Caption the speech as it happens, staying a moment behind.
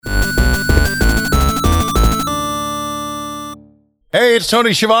Hey, it's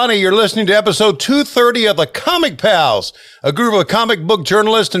Tony Schiavone. You're listening to episode 230 of the Comic Pals, a group of comic book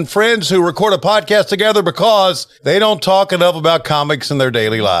journalists and friends who record a podcast together because they don't talk enough about comics in their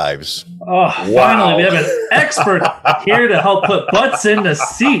daily lives. Oh, finally, we have an expert here to help put butts in the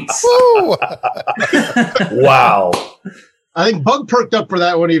seats. Wow. I think Bug perked up for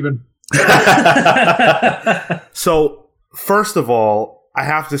that one even. So, first of all, I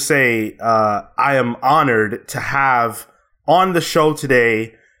have to say I am honored to have on the show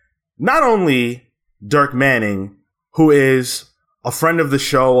today not only Dirk Manning, who is a friend of the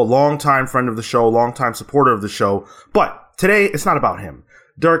show, a longtime friend of the show, a longtime supporter of the show, but today it's not about him.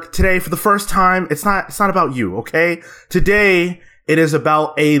 Dirk, today for the first time, it's not about you, okay? Today it is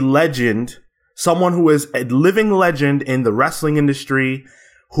about a legend, someone who is a living legend in the wrestling industry,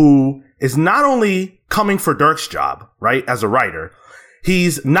 who is not only coming for Dirk's job, right, as a writer.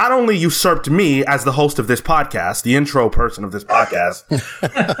 He's not only usurped me as the host of this podcast, the intro person of this podcast,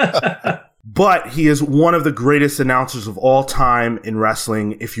 but he is one of the greatest announcers of all time in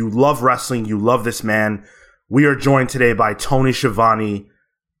wrestling. If you love wrestling, you love this man. We are joined today by Tony Schiavone.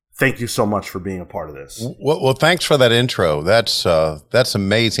 Thank you so much for being a part of this. Well, thanks for that intro. That's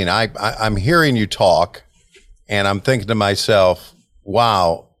amazing. I'm hearing you talk, and I'm thinking to myself,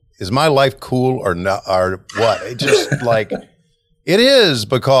 wow, is my life cool or not, or what? It just like... It is,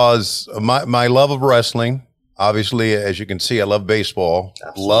 because my love of wrestling, obviously, as you can see, I love baseball.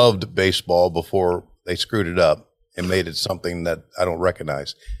 Absolutely. Loved baseball before they screwed it up and made it something that I don't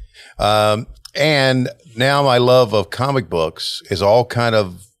recognize. And now my love of comic books is all kind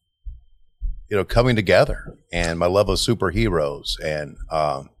of, coming together, and my love of superheroes. And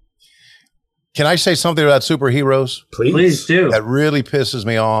can I say something about superheroes? Please do. That really pisses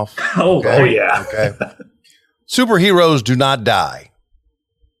me off. Oh yeah. Okay. Superheroes do not die.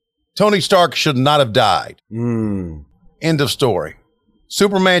 Tony Stark should not have died. End of story.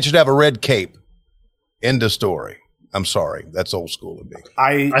 Superman should have a red cape. End of story. I'm sorry. That's old school of me.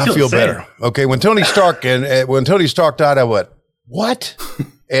 I feel better. Okay. When Tony Stark died, I went, what?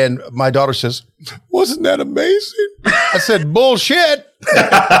 And my daughter says, wasn't that amazing? I said, bullshit.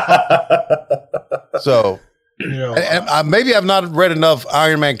 So... maybe I've not read enough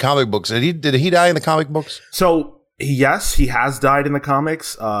Iron Man comic books. Did he die in the comic books? So, yes, he has died in the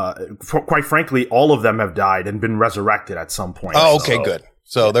comics. Quite frankly, all of them have died and been resurrected at some point. Oh, okay, good.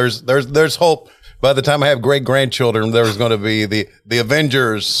 So there's hope. By the time I have great grandchildren, there's going to be the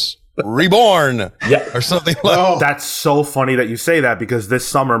Avengers Reborn, or something like that. That's so funny that you say that, because this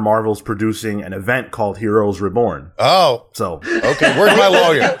summer Marvel's producing an event called Heroes Reborn. Oh, so okay. Where's my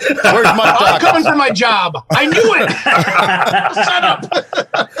lawyer? Where's my doctor? I'm coming for my job. I knew it. Shut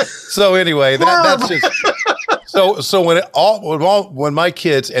up. So anyway, that's just so when my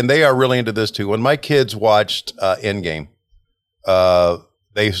kids, and they are really into this too. When my kids watched Endgame,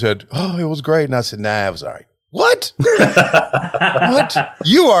 they said, "Oh, it was great," and I said, "Nah, it was all right." What? What?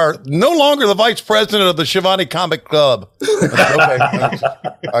 You are no longer the vice president of the Schiavone Comic Club. Okay,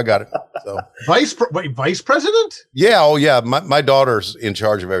 I got it. So Vice president? Yeah. Oh, yeah. My daughter's in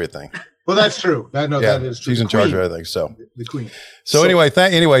charge of everything. Well, that's true. That is true. She's in charge of everything. So the queen. So anyway,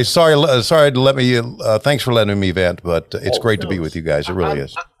 sorry to let me. Thanks for letting me vent, but it's great to be with you guys. It really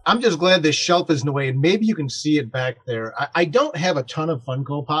is. I'm just glad this shelf is in the way, and maybe you can see it back there. I don't have a ton of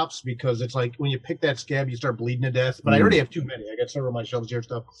Funko Pops, because it's like when you pick that scab, you start bleeding to death. But I already have too many. I got several of my shelves here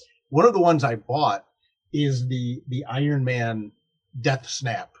stuff. One of the ones I bought is the Iron Man Death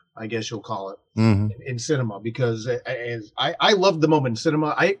Snap, I guess you'll call it, in cinema, because I loved the moment in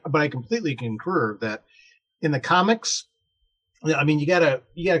cinema. But I completely concur that in the comics, I mean, you gotta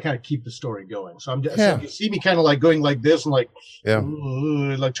kind of keep the story going. So I'm just, so you see me kind of like going like this and like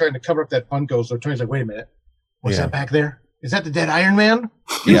trying to cover up that Funko. So Tony's like, wait a minute, what's that back there? Is that the dead Iron Man?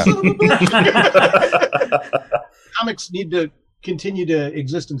 Yeah. Comics need to continue to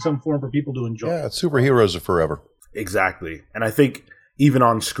exist in some form for people to enjoy. Yeah, superheroes are forever. Exactly. And I think even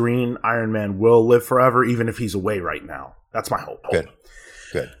on screen, Iron Man will live forever, even if he's away right now. That's my hope. Good.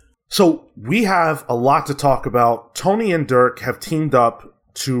 So we have a lot to talk about. Tony and Dirk have teamed up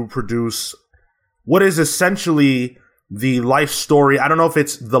to produce what is essentially the life story. I don't know if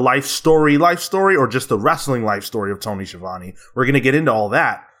it's the life story, or just the wrestling life story of Tony Schiavone. We're going to get into all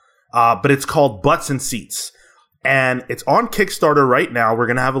that. But it's called Butts and Seats. And it's on Kickstarter right now. We're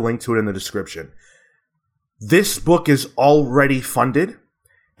going to have a link to it in the description. This book is already funded,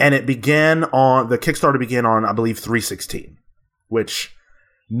 and the Kickstarter began on, I believe, 3/16, which...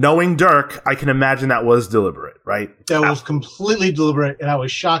 Knowing Dirk, I can imagine that was deliberate, right? That was completely deliberate, and I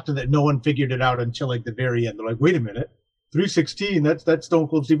was shocked that no one figured it out until like the very end. They're like, "Wait a minute, 3/16, that's Stone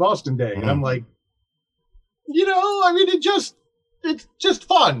Cold Steve Austin Day," and I'm like, it just it's just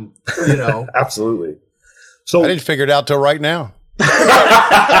fun, you know. Absolutely. So I didn't figure it out till right now.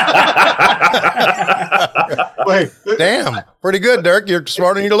 Wait, Damn, pretty good, Dirk. You're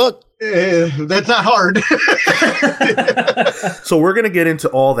smarter than you look. that's not hard. So we're going to get into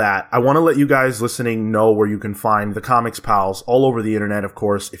all that. I want to let you guys listening know where you can find the Comics Pals all over the internet, of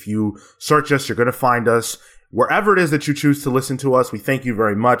course. If you search us, you're going to find us. Wherever it is that you choose to listen to us, we thank you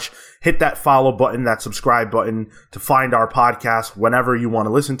very much. Hit that follow button, that subscribe button to find our podcast whenever you want to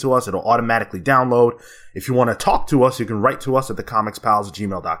listen to us. It'll automatically download. If you want to talk to us, you can write to us at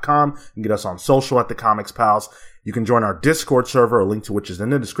thecomicspals@gmail.com. You can get us on social at The Comics Pals. You can join our Discord server, a link to which is in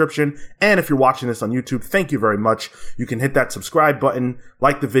the description. And if you're watching this on YouTube, thank you very much. You can hit that subscribe button,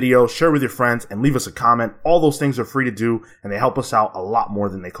 like the video, share with your friends, and leave us a comment. All those things are free to do, and they help us out a lot more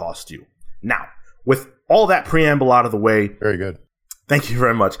than they cost you. Now, with all that preamble out of the way. Very good. Thank you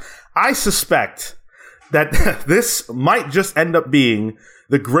very much. I suspect that this might just end up being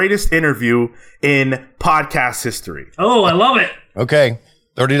the greatest interview in podcast history. Oh, I love it. Okay,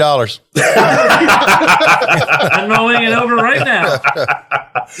 $30. I'm rolling it over right now.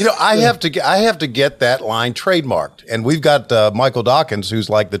 You know, I have to get that line trademarked, and we've got Michael Dawkins, who's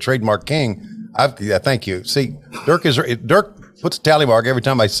like the trademark king. Thank you. See, Dirk puts a tally mark every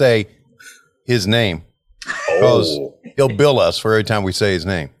time I say his name. Because he'll bill us for every time we say his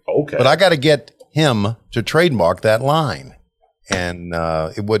name. Okay. But I got to get him to trademark that line. And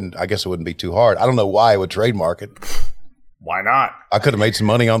I guess it wouldn't be too hard. I don't know why I would trademark it. Why not? I could have made some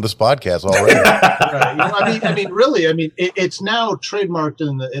money on this podcast already. Right. You know, really, it's now trademarked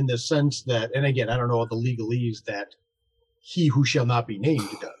in the sense that, and again, I don't know what the legalese that he who shall not be named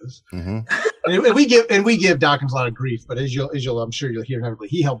does. Mm-hmm. And we give Dawkins a lot of grief, but as you'll I'm sure you'll hear inevitably,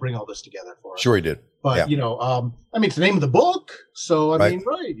 he helped bring all this together for us. Sure he did. But yeah. you know, it's the name of the book, so Right.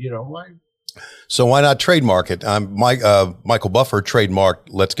 you know, why? So why not trademark it? Michael Buffer trademarked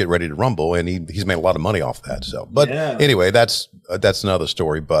 "Let's Get Ready to Rumble," and he's made a lot of money off that. So, but anyway, that's another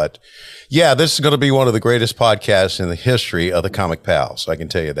story. But yeah, this is going to be one of the greatest podcasts in the history of the Comic Pals. I can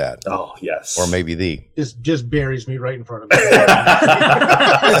tell you that. Oh yes, or maybe the. This just buries me right in front of me.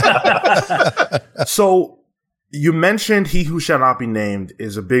 So you mentioned "He Who Shall Not Be Named"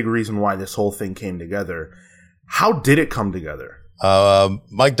 is a big reason why this whole thing came together. How did it come together?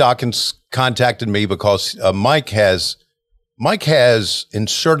 Mike Dawkins contacted me because Mike has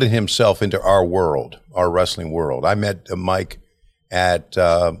inserted himself into our world, our wrestling world. I met Mike at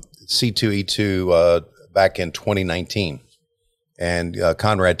C2E2 back in 2019, and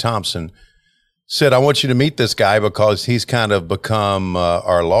Conrad Thompson said, "I want you to meet this guy because he's kind of become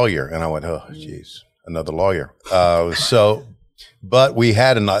our lawyer." And I went, "Oh, geez, another lawyer." But we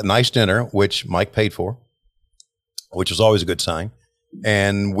had a nice dinner, which Mike paid for, which was always a good sign.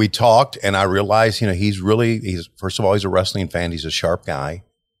 And we talked, and I realized, you know, he's first of all, he's a wrestling fan. He's a sharp guy.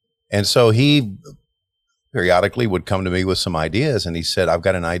 And so he periodically would come to me with some ideas. And he said, I've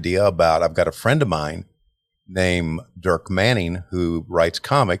got a friend of mine named Dirk Manning who writes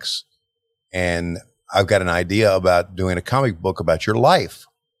comics. And I've got an idea about doing a comic book about your life.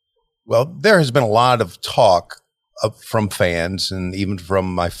 Well, there has been a lot of talk from fans and even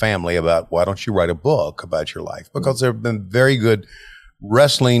from my family about, why don't you write a book about your life? Because there have been very good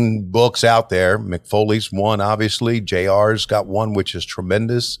wrestling books out there. McFoley's one, obviously. JR's got one, which is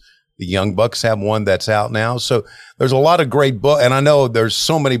tremendous. The Young Bucks have one that's out now. So there's a lot of great books. And I know there's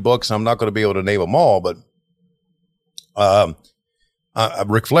so many books, I'm not going to be able to name them all, but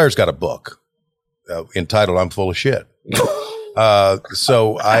Ric Flair's got a book entitled "I'm Full of Shit."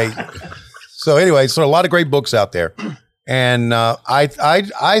 So anyway, so a lot of great books out there. And I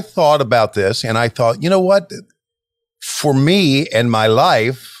thought about this, and I thought, you know what? For me and my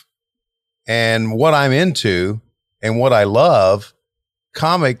life and what I'm into and what I love,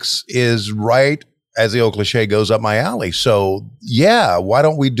 comics is right, as the old cliche goes, up my alley. So yeah, why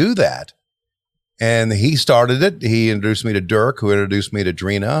don't we do that? And he started it. He introduced me to Dirk, who introduced me to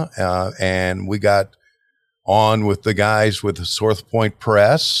Drina, and we got on with the guys with the Source Point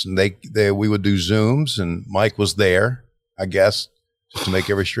Press, and we would do Zooms, and Mike was there, I guess, just to make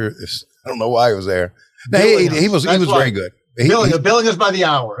sure. I don't know why he was there. No, he was very good. Billing us by the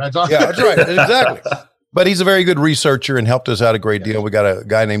hour. That's all. Yeah, that's right. Exactly. But he's a very good researcher and helped us out a great deal. We got a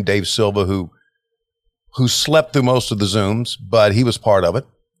guy named Dave Silva who slept through most of the Zooms, but he was part of it.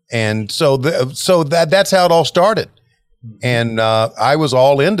 And so that's how it all started. And I was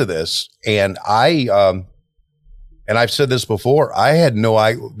all into this, and and I've said this before, I had no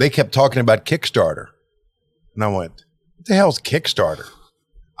idea. They kept talking about Kickstarter. And I went, what the hell is Kickstarter?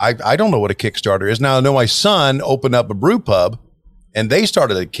 I don't know what a Kickstarter is. Now, I know my son opened up a brew pub, and they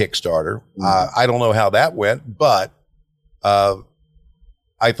started a Kickstarter. I don't know how that went, but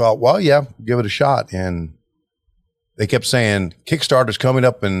I thought, well, yeah, give it a shot. And they kept saying Kickstarter's coming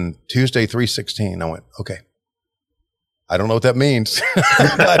up in Tuesday, 3/16. I went, okay. I don't know what that means,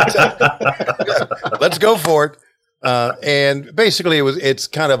 but let's go for it. And basically it's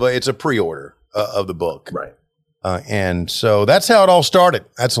a pre-order of the book. Right. And so that's how it all started.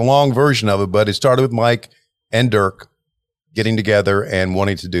 That's a long version of it, but it started with Mike and Dirk getting together and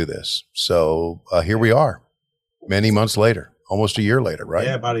wanting to do this. So here we are many months later, almost a year later, right?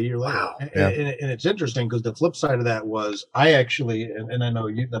 Yeah, about a year later. Wow. And it's interesting because the flip side of that was I actually, and I know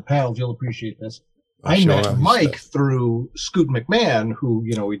you, the pals, you'll appreciate this. I met Mike through Scoot McMahon, who,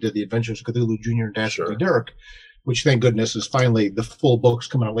 we did the Adventures of Cthulhu Jr. and Dastardly Dirk, which thank goodness is finally the full book's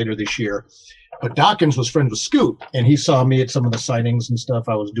coming out later this year. But Dawkins was friends with Scoot, and he saw me at some of the signings and stuff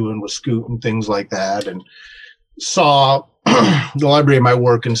I was doing with Scoot and things like that, and saw the library of my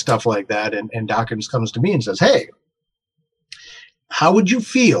work and stuff like that. And Dawkins comes to me and says, hey, how would you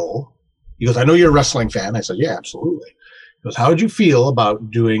feel? He goes, I know you're a wrestling fan. I said, yeah, absolutely. He goes, how would you feel about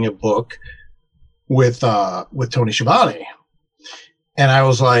doing a book with Tony Schiavone? And I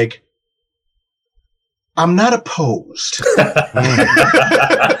was like, I'm not opposed.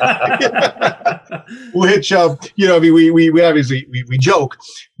 Which, we obviously we joke,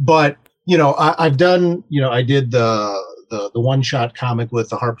 but I've done, I did the one-shot comic with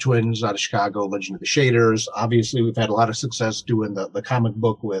the Harp Twins out of Chicago, Legend of the Shaders. Obviously, we've had a lot of success doing the comic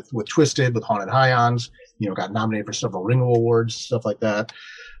book with Twisted, with Haunted Highons. Got nominated for several Ringo Awards, stuff like that.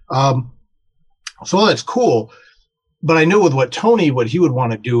 So all that's cool. But I know with what he would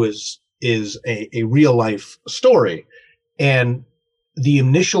want to do is a real life story. And the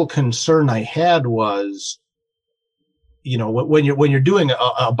initial concern I had was, when you're doing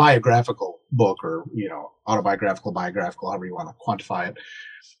a biographical book or, autobiographical, biographical, however you want to quantify it,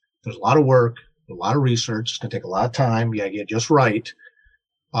 there's a lot of work, a lot of research. It's going to take a lot of time. You got to get just right.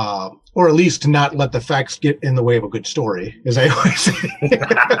 Or at least not let the facts get in the way of a good story, as I always say.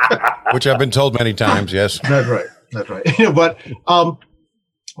 Which I've been told many times, yes. That's right. But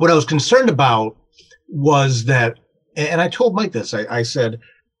what I was concerned about was that, and I told Mike this, I said,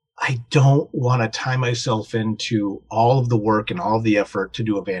 I don't want to tie myself into all of the work and all of the effort to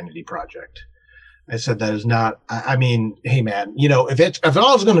do a vanity project. I said, that is not, I mean, hey man, if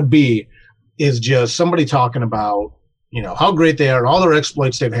all it's going to be is just somebody talking about, how great they are and all their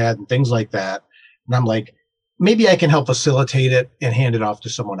exploits they've had and things like that. And I'm like, maybe I can help facilitate it and hand it off to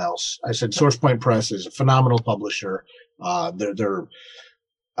someone else. I said, SourcePoint Press is a phenomenal publisher. I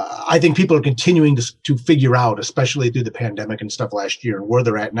think people are continuing to figure out, especially through the pandemic and stuff last year and where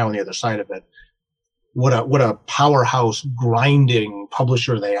they're at now on the other side of it, what a powerhouse grinding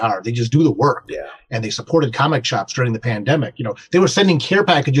publisher they are. They just do the work. Yeah. And they supported comic shops during the pandemic. They were sending care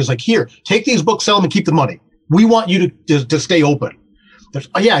packages like, here, take these books, sell them and keep the money. We want you to stay open. There's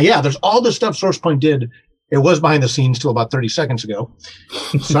all this stuff SourcePoint did. It was behind the scenes till about 30 seconds ago.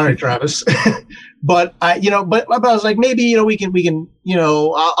 Sorry, Travis. But I was like, maybe, we can,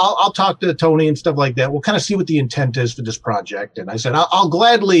 I'll talk to Tony and stuff like that. We'll kind of see what the intent is for this project. And I said, I'll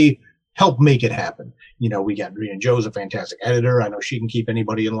gladly help make it happen. We got Rena Joe's a fantastic editor. I know she can keep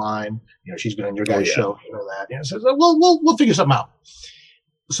anybody in line. She's been on your guys' show, that. So we'll figure something out.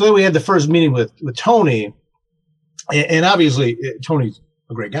 So then we had the first meeting with Tony, and obviously Tony's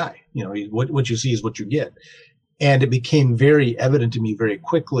a great guy. What you see is what you get. And it became very evident to me very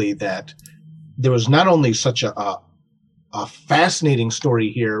quickly that there was not only such a fascinating story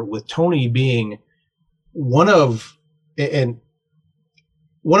here with Tony being one of the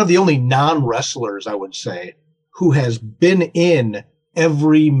only non-wrestlers, I would say, who has been in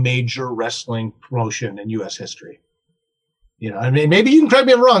every major wrestling promotion in U.S. history. Maybe you can correct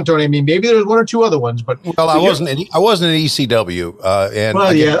me if I'm wrong, Tony. I mean, maybe there's one or two other ones, but I wasn't in ECW.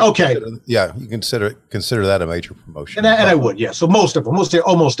 Okay. You consider that a major promotion, and I would, yeah. So most of them,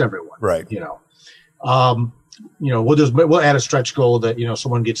 almost everyone, right? We'll add a stretch goal that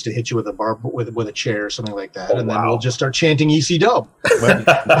someone gets to hit you with a bar with a chair or something like that, and then we'll just start chanting ECW.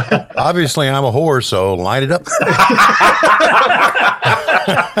 Obviously, I'm a whore, so line it up.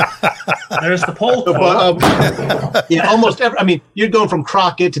 There's the poll. Almost every. I mean, you're going from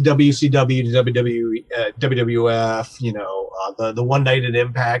Crockett to WCW to WWE, WWF. The one night at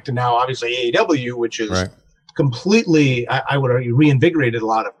Impact, and now obviously AEW, which is completely, I would argue, reinvigorated a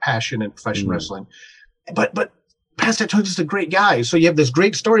lot of passion in professional wrestling. But past that, Tony's just a great guy. So you have this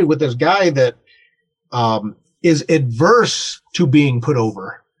great story with this guy that is adverse to being put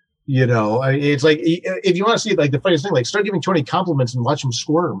over. It's like, if you want to see like the funniest thing, like start giving Tony compliments and watch him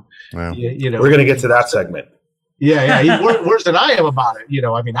squirm. Wow. We're going to get to that segment. Yeah. He's worse than I am about it.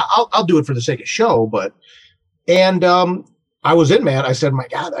 I mean, I'll do it for the sake of show, but, and I was in, man. I said, my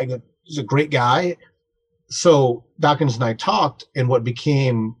God, he's a great guy. So Dawkins and I talked, and what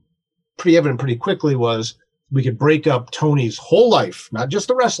became pretty evident pretty quickly was we could break up Tony's whole life, not just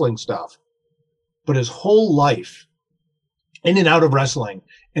the wrestling stuff, but his whole life in and out of wrestling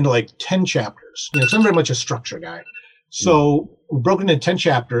into like 10 chapters. You know, 'cause I'm very much a structure guy. So we broke it into 10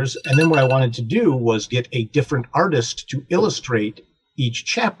 chapters. And then what I wanted to do was get a different artist to illustrate each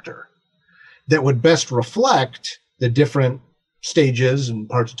chapter that would best reflect the different stages and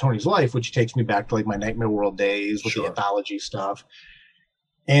parts of Tony's life, which takes me back to like my Nightmare World days with the anthology stuff.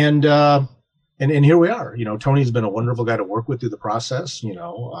 And here we are. You know, Tony's been a wonderful guy to work with through the process. You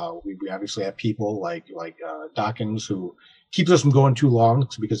know, we obviously have people like Dawkins who keeps us from going too long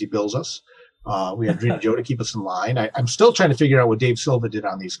because he bills us. We have Dream Joe to keep us in line. I'm still trying to figure out what Dave Silva did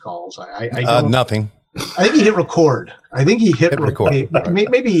on these calls. Nothing. I think he hit record. I think he hit record.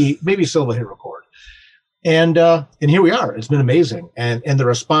 Maybe Silva hit record. And here we are. It's been amazing. And the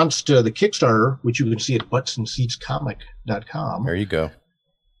response to the Kickstarter, which you can see at buttsandseatscomic.com. There you go.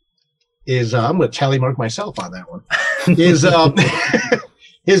 Is I'm going to tally mark myself on that one. Is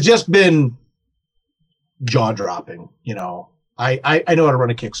has just been jaw dropping. You know, I know how to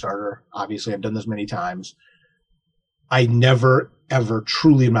run a Kickstarter. Obviously, I've done this many times. I never ever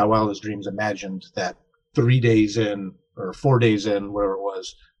truly in my wildest dreams imagined that 3 days in or 4 days in, whatever it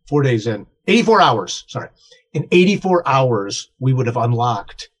was, 4 days in, 84 hours. Sorry, in 84 hours we would have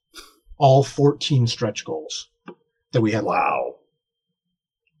unlocked all 14 stretch goals that we had. Wow.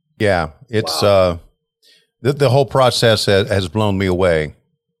 Yeah, it's the whole process has blown me away.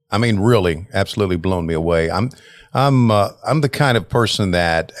 I mean, really, absolutely blown me away. I'm the kind of person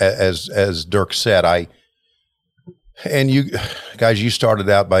that, as Dirk said, and you guys, you started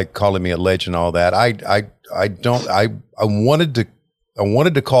out by calling me a legend, and all that. I wanted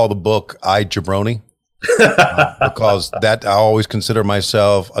to call the book I Jabroni because that I always consider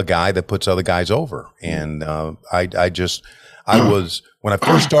myself a guy that puts other guys over, and I was, when I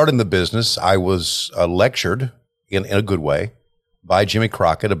first started in the business, I was lectured in a good way by Jimmy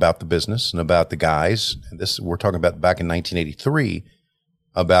Crockett about the business and about the guys. And this, we're talking about back in 1983,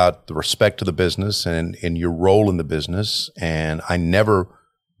 about the respect to the business and your role in the business. And I never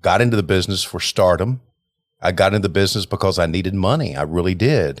got into the business for stardom. I got into the business because I needed money. I really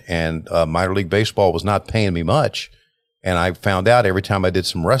did. And minor league baseball was not paying me much. And I found out every time I did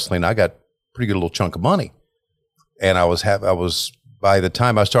some wrestling, I got a pretty good little chunk of money. And I was by the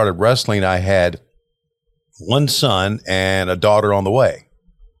time I started wrestling, I had one son and a daughter on the way.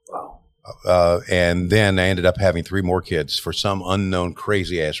 Wow. And then I ended up having 3 more kids for some unknown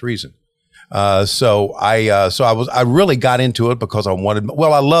crazy ass reason. So I really got into it because I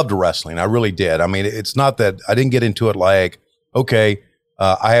loved wrestling. I really did. I mean, it's not that I didn't get into it like, okay,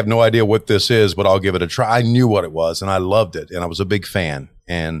 I have no idea what this is, but I'll give it a try. I knew what it was and I loved it. And I was a big fan.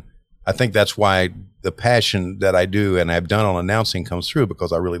 And I think that's why the passion that I do and I've done on announcing comes through,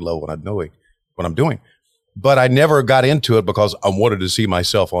 because I really love what I'm doing. But I never got into it because I wanted to see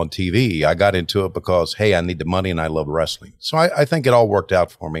myself on TV. I got into it because, hey, I need the money and I love wrestling. So I think it all worked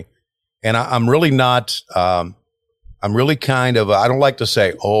out for me. And I'm really not, I'm really kind of, I don't like to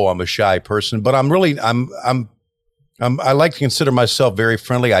say, oh, I'm a shy person, but I like to consider myself very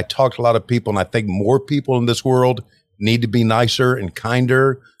friendly. I talk to a lot of people, and I think more people in this world need to be nicer and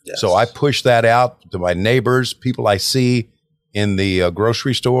kinder. Yes. So I push that out to my neighbors, people I see in the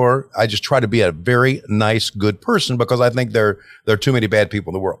grocery store. I just try to be a very nice, good person because I think there are too many bad people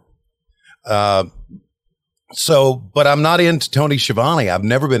in the world. But I'm not into Tony Schiavone. I've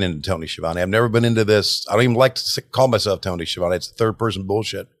never been into Tony Schiavone. I've never been into this. I don't even like to call myself Tony Schiavone. It's third person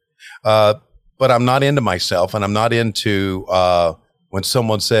bullshit. But I'm not into myself, and I'm not into when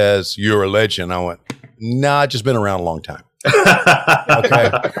someone says you're a legend. I went, nah, I've just been around a long time. Okay.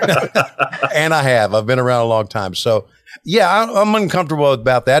 And I've been around a long time. So yeah, I'm uncomfortable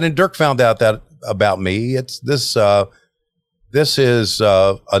about that. And Dirk found out that about me. It's this is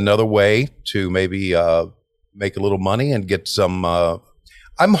another way to maybe make a little money and get some,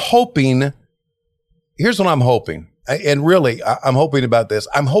 I'm hoping, here's what I'm hoping. And really, I'm hoping about this.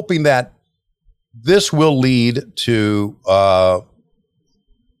 I'm hoping that this will lead to the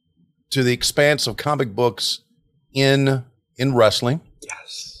expanse of comic books in wrestling.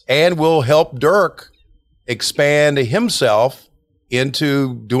 Yes. And will help Dirk expand himself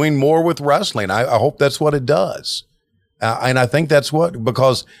into doing more with wrestling. I hope that's what it does. And I think that's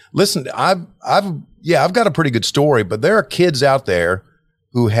because listen, I've got a pretty good story, but there are kids out there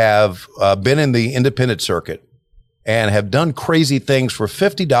who have been in the independent circuit and have done crazy things for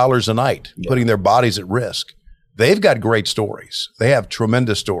 $50 a night, putting their bodies at risk. They've got great stories. They have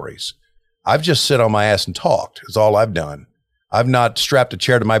tremendous stories. I've just sit on my ass and talked is all I've done. I've not strapped a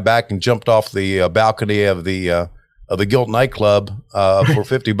chair to my back and jumped off the balcony of the Gilt nightclub for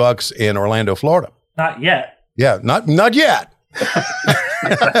 $50 in Orlando, Florida. Not yet. Yeah, not yet.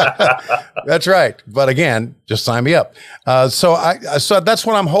 That's right. But again, just sign me up. So that's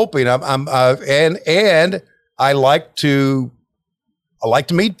what I'm hoping. And I like to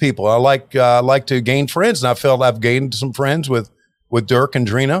meet people. I like to gain friends, and I felt I've gained some friends with Dirk and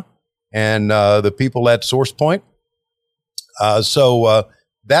Drina and the people at Source Point. So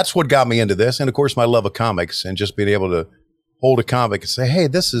that's what got me into this, and of course, my love of comics and just being able to hold a comic and say, "Hey,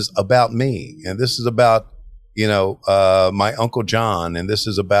 this is about me, and this is about my Uncle John, and this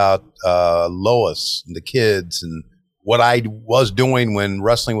is about Lois and the kids, and what I was doing when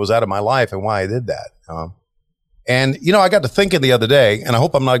wrestling was out of my life, and why I did that." And I got to thinking the other day, and I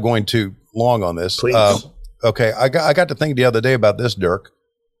hope I'm not going too long on this. Please. Okay, I got to think the other day about this, Dirk,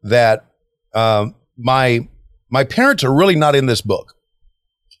 that my parents are really not in this book,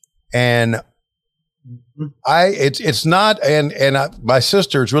 and it's not, my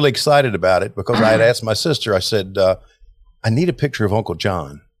sister is really excited about it because I had asked my sister. I said, I need a picture of Uncle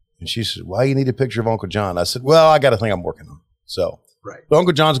John, and she said, "Why you need a picture of Uncle John?" I said, "Well, I got a thing I'm working on." So, Right.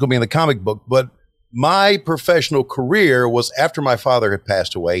 Uncle John's going to be in the comic book, but my professional career was after my father had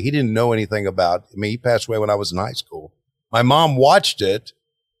passed away. He didn't know anything about. He passed away when I was in high school. My mom watched it,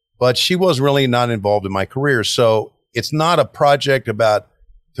 but she was really not involved in my career. So it's not a project about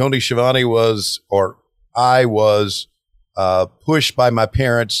Tony Schiavone I was pushed by my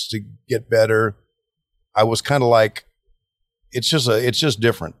parents to get better. I was kind of like, it's just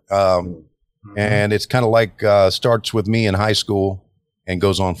different. And it's kind of like starts with me in high school and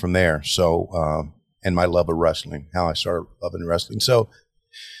goes on from there. So, and my love of wrestling, how I started loving wrestling. So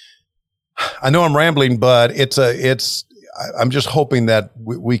I know I'm rambling, but I'm just hoping that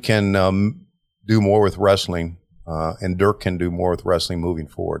we can do more with wrestling, and Dirk can do more with wrestling moving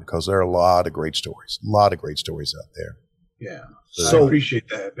forward, because there are a lot of great stories out there. Yeah. So- I appreciate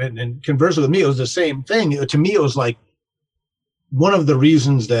that. And conversely with me, it was the same thing. To me, it was like one of the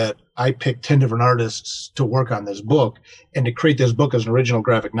reasons that I picked 10 different artists to work on this book and to create this book as an original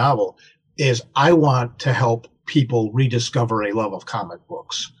graphic novel is I want to help people rediscover a love of comic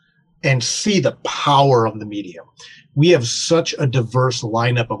books and see the power of the medium. We have such a diverse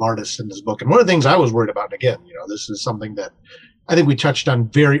lineup of artists in this book. And one of the things I was worried about, and again, this is something that I think we touched on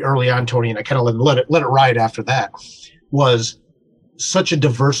very early on, Tony, and I kind of let it ride after that, was such a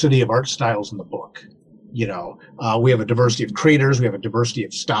diversity of art styles in the book. We have a diversity of creators. We have a diversity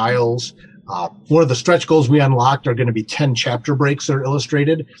of styles. One of the stretch goals we unlocked are going to be 10 chapter breaks that are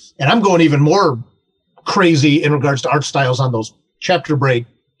illustrated. And I'm going even more crazy in regards to art styles on those chapter break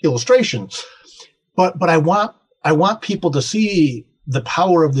illustrations. But I want people to see the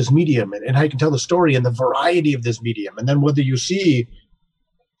power of this medium and how you can tell the story and the variety of this medium. And then whether you see,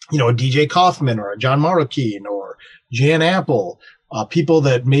 a DJ Kaufman or a John Marroquin or Jan Apple, people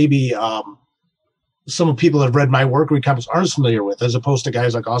that maybe some people that have read my work comics aren't familiar with, as opposed to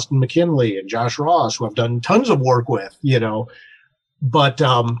guys like Austin McKinley and Josh Ross, who I've done tons of work with, But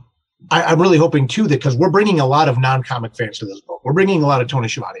I'm really hoping, too, that because we're bringing a lot of non-comic fans to this book. We're bringing a lot of Tony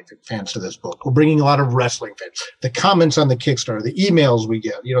Schiavone fans to this book. We're bringing a lot of wrestling fans. The comments on the Kickstarter, the emails we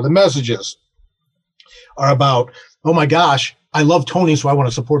get, the messages are about, oh, my gosh, I love Tony, so I want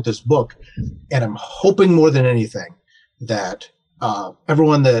to support this book. And I'm hoping more than anything that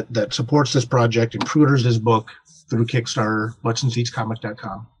everyone that supports this project and pre-orders this book through Kickstarter,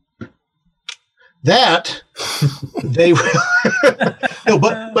 buttsandseatscomic.com, that they will, no,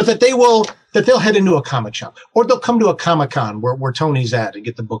 but that they'll head into a comic shop, or they'll come to a Comic-Con where Tony's at and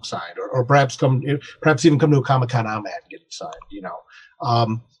get the book signed, or perhaps even come to a Comic-Con I'm at and get it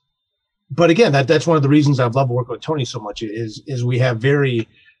signed, But again, that's one of the reasons I've loved working with Tony so much is we have very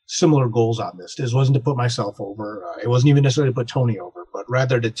similar goals on this. This wasn't to put myself over. It wasn't even necessarily to put Tony over, but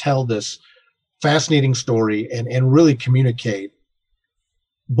rather to tell this fascinating story and really communicate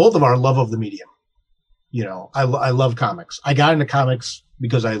both of our love of the medium. I love comics. I got into comics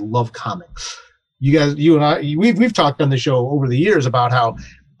because I love comics. You and I, we've talked on the show over the years about how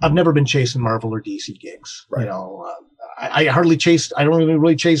I've never been chasing Marvel or DC gigs. Right. I hardly chase. I don't even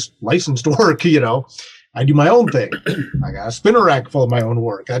really chase licensed work. I do my own thing. I got a spinner rack full of my own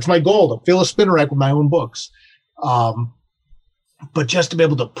work. That's my goal, to fill a spinner rack with my own books. But just to be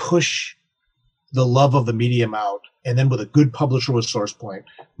able to push the love of the medium out, and then with a good publisher with Source Point,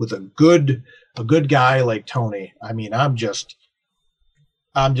 with a good guy like Tony. I mean, I'm just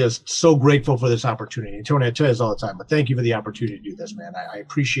so grateful for this opportunity. And Tony, I tell you this all the time, but thank you for the opportunity to do this, man. I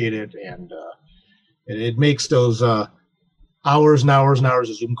appreciate it, and it makes those hours and hours and hours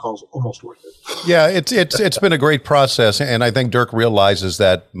of Zoom calls almost worth it. Yeah, it's been a great process, and I think Dirk realizes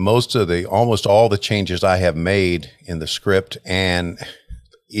that almost all the changes I have made in the script and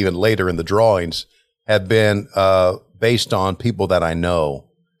even later in the drawings have been based on people that I know.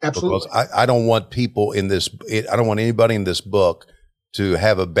 Absolutely. Because I don't want people in this. I don't want anybody in this book to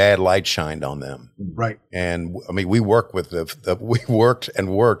have a bad light shined on them. Right. And I mean, we worked with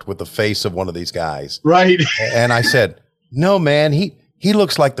worked with the face of one of these guys. Right. And I said, no, man, he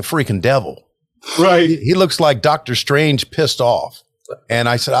looks like the freaking devil. Right. He looks like Doctor Strange pissed off. And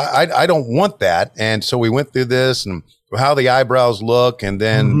I said, I don't want that. And so we went through this and how the eyebrows look. And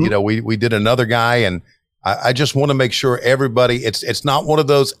then, we did another guy, and I just want to make sure everybody, it's not one of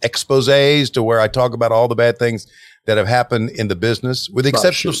those exposés to where I talk about all the bad things that have happened in the business, with the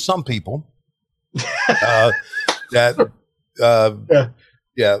exception of some people that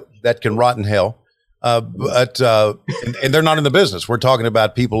can rot in hell. But they're not in the business. We're talking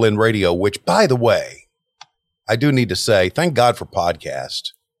about people in radio, which, by the way, I do need to say, thank God for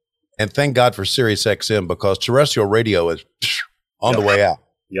podcast, and thank God for Sirius XM, because terrestrial radio is on the way out.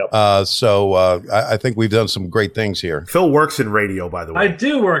 Yep. So I think we've done some great things here. Phil works in radio, by the way. I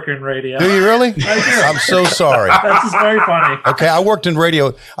do work in radio. Do you really? I do. I'm so sorry. That's just very funny. Okay, I worked in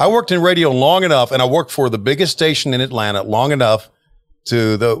radio long enough, and I worked for the biggest station in Atlanta long enough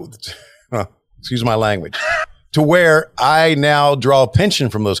excuse my language, to where I now draw a pension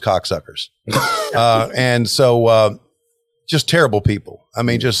from those cocksuckers. And so just terrible people. I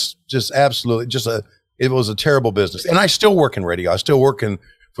mean, just absolutely, it was a terrible business. And I still work in radio. I still work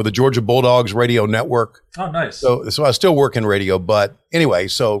for the Georgia Bulldogs radio network. Oh, nice. So I still work in radio. But anyway,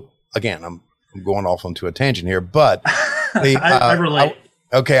 so again, I'm going off onto a tangent here, but I relate.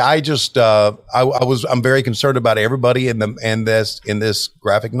 I'm very concerned about everybody in this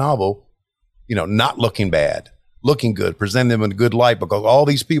graphic novel, not looking bad, looking good, presenting them in a good light, because all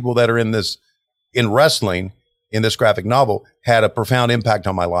these people that are in wrestling in this graphic novel had a profound impact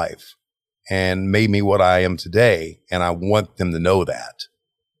on my life and made me what I am today. And I want them to know that.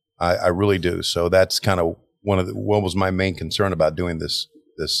 I really do. So that's kind of what was my main concern about doing this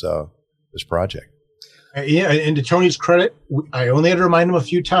project. Yeah, and to Tony's credit, I only had to remind him a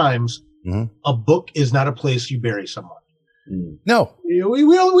few times, a book is not a place you bury someone. No. We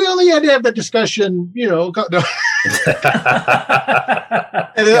only had to have that discussion, No.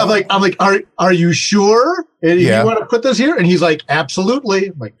 And then I'm like, are you sure? And you want to put this here? And he's like, absolutely.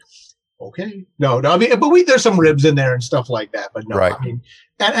 I'm like, okay. No, I mean, but there's some ribs in there and stuff like that. But no, right. I mean,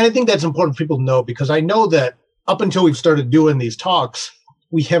 and I think that's important for people to know, because I know that up until we've started doing these talks,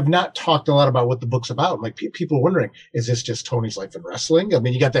 we have not talked a lot about what the book's about. Like, people are wondering, is this just Tony's life in wrestling? I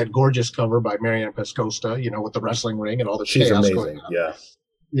mean, you got that gorgeous cover by Mariana Pescosta, with the wrestling ring and all the She's chaos amazing. going on. Yeah.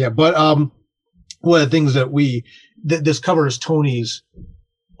 Yeah. But one of the things that this covers Tony's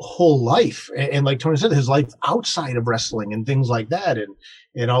whole life. And like Tony said, his life outside of wrestling and things like that.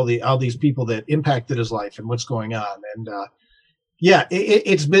 And all these people that impacted his life and what's going on. And,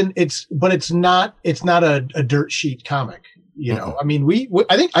 but it's not a dirt sheet comic. I mean,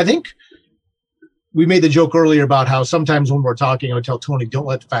 I think we made the joke earlier about how sometimes when we're talking, I would tell Tony, don't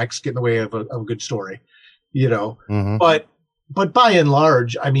let the facts get in the way of a good story, but by and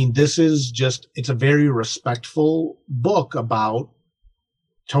large, I mean, this is it's a very respectful book about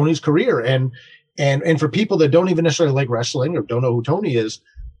Tony's career. And for people that don't even necessarily like wrestling or don't know who Tony is,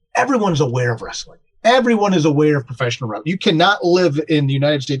 everyone's aware of wrestling. Everyone is aware of professional wrestling. You cannot live in the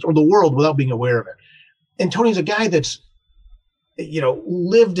United States or the world without being aware of it. And Tony's a guy that's,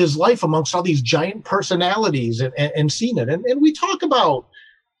 lived his life amongst all these giant personalities and seen it. And we talk about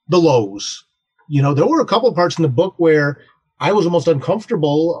the lows. There were a couple of parts in the book where I was almost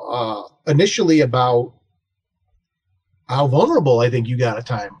uncomfortable initially about how vulnerable I think you got at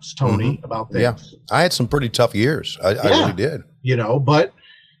times, Tony, about things. Yeah, I had some pretty tough years. I really did. But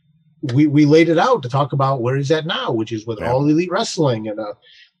we laid it out to talk about where he's at now, which is with All Elite Wrestling and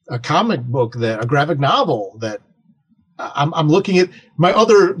a comic book, a graphic novel that I'm looking at.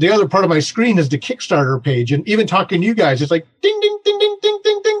 The other part of my screen is the Kickstarter page, and even talking to you guys, it's like ding, ding, ding, ding, ding,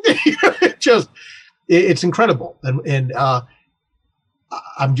 ding, ding, ding. It's incredible. And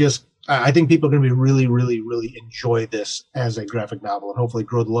I think people are going to be really, really, really enjoy this as a graphic novel, and hopefully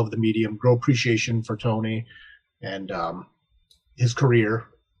grow the love of the medium, grow appreciation for Tony and his career.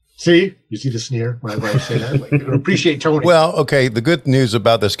 See, you see the sneer when I say that. Like, appreciate Tony. Well, okay. The good news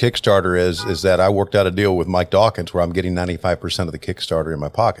about this Kickstarter is that I worked out a deal with Mike Dawkins where I'm getting 95% of the Kickstarter in my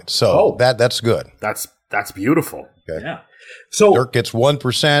pocket. So that's good. That's beautiful. Okay. Yeah. So Dirk gets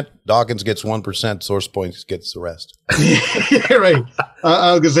 1%, Dawkins gets 1%, Source Points gets the rest. Yeah, right.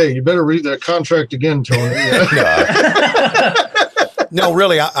 I was gonna say, you better read that contract again, Tony. No,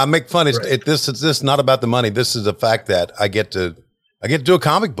 really, I make fun. This is not about the money. This is the fact that I get to do a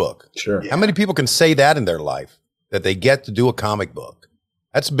comic book. Sure. How many people can say that in their life, that they get to do a comic book?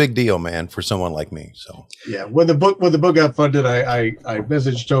 That's a big deal, man, for someone like me. So yeah, when the book got funded, I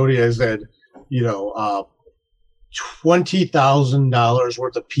messaged Tony. I said, $20,000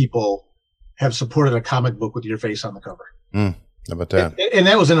 worth of people have supported a comic book with your face on the cover. How about that? And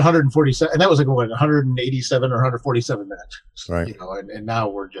that was in 147, and that was like 187 or 147 minutes. Right. And now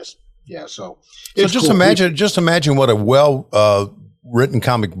we're just So just cool. imagine what a written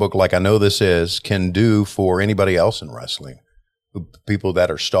comic book like I know this is can do for anybody else in wrestling, people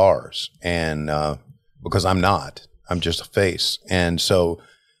that are stars, and because I'm not, I'm just a face, and so.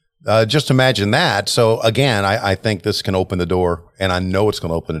 Just imagine that. So again, I think this can open the door, and I know it's going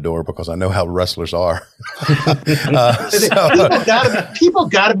to open the door because I know how wrestlers are. People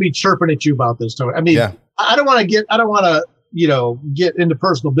got to be chirping at you about this, Tony. I mean, I don't want to get into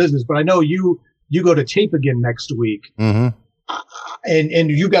personal business, but I know you go to tape again next week, and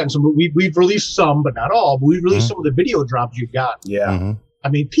you've gotten some. We've released some, but not all. But we've released some of the video drops you've got. Yeah, I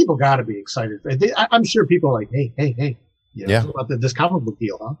mean, people got to be excited. I'm sure people are like, hey. About this comic book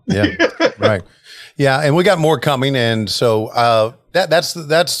deal, huh? Yeah, right. Yeah, and we got more coming, and so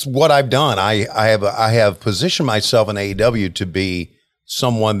that's what I've done. I have positioned myself in AEW to be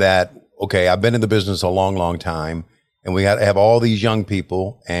someone that I've been in the business a long, long time, and we got to have all these young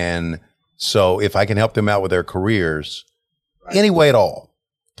people, and so if I can help them out with their careers, any way at all,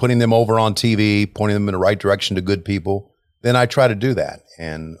 putting them over on TV, pointing them in the right direction to good people, then I try to do that,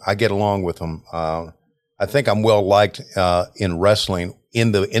 and I get along with them. I think I'm well liked in wrestling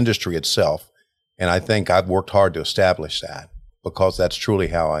in the industry itself, and I think I've worked hard to establish that because that's truly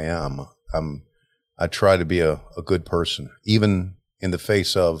how I am. I try to be a good person, even in the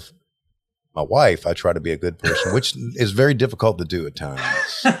face of my wife. I try to be a good person, which is very difficult to do at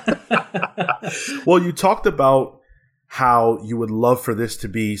times. Well, you talked about how you would love for this to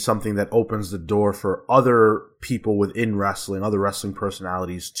be something that opens the door for other people within wrestling, other wrestling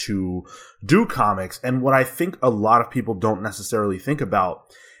personalities to do comics. And what I think a lot of people don't necessarily think about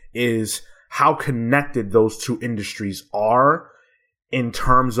is how connected those two industries are in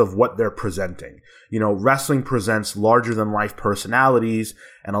terms of what they're presenting. Wrestling presents larger than life personalities,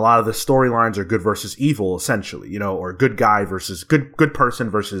 and a lot of the storylines are good versus evil, essentially, or good guy versus good person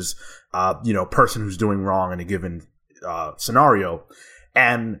versus, person who's doing wrong in a given scenario.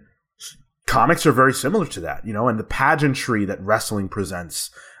 And comics are very similar to that, and the pageantry that wrestling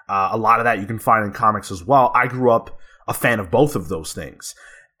presents, a lot of that you can find in comics as well. I grew up a fan of both of those things,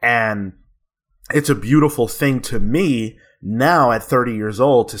 and it's a beautiful thing to me now at 30 years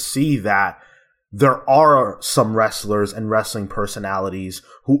old to see that there are some wrestlers and wrestling personalities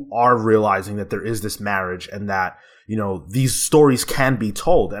who are realizing that there is this marriage and that, these stories can be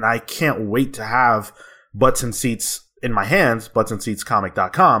told. And I can't wait to have Butts and Seats in my hands,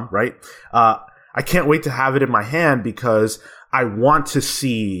 buttsandseatscomic.com, right? I can't wait to have it in my hand because I want to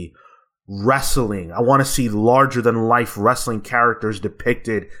see wrestling. I want to see larger than life wrestling characters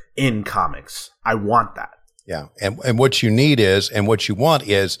depicted in comics. I want that. Yeah. And what you need is, and what you want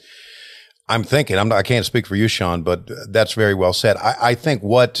is, I'm thinking, I can't speak for you, Sean, but that's very well said. I think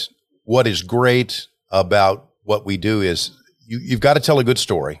what is great about what we do is you've got to tell a good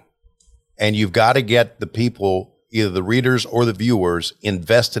story, and you've got to get the people, either the readers or the viewers,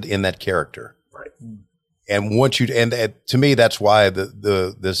 invested in that character. Right. And to me, that's why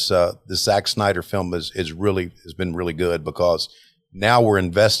this Zack Snyder film has been really good, because now we're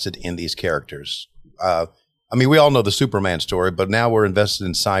invested in these characters. We all know the Superman story, but now we're invested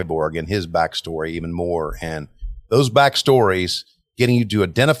in Cyborg and his backstory even more. And those backstories, getting you to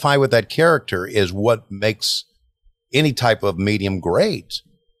identify with that character, is what makes any type of medium great.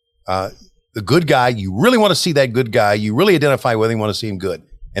 The good guy, you really want to see that good guy. You really identify with him, want to see him good.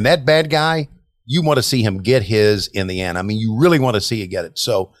 And that bad guy, you want to see him get his in the end. You really want to see you get it.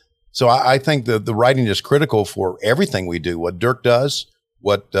 So I think the writing is critical for everything we do, what Dirk does,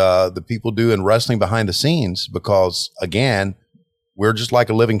 what the people do in wrestling behind the scenes, because again, we're just like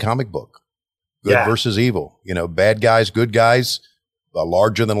a living comic book. Good versus evil, bad guys, good guys,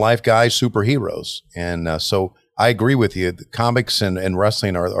 larger than life guys, superheroes. And so I agree with you. The comics and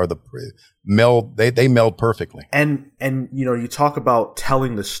wrestling are the meld. They meld perfectly. And you talk about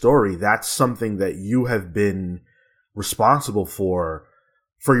telling the story. That's something that you have been responsible for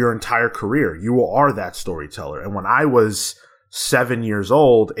your entire career. You are that storyteller. And when I was 8 years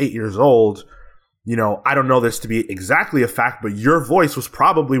old, I don't know this to be exactly a fact, but your voice was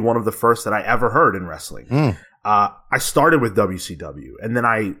probably one of the first that I ever heard in wrestling. I started with WCW, and then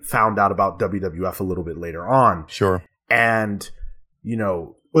I found out about WWF a little bit later on. Sure. And, you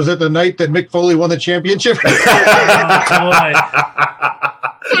know, was it the night that Mick Foley won the championship? So,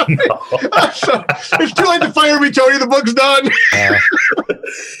 it's too late to fire me, Tony. The book's done.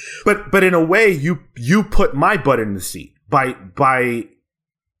 But in a way, you put my butt in the seat by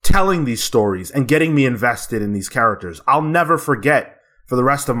telling these stories and getting me invested in these characters. I'll never forget for the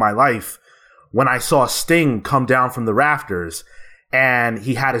rest of my life when I saw Sting come down from the rafters and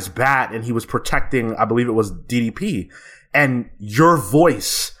he had his bat and he was protecting, I believe it was DDP, and your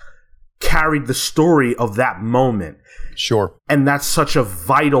voice carried the story of that moment. Sure. And that's such a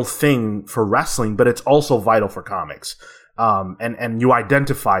vital thing for wrestling, but it's also vital for comics. And you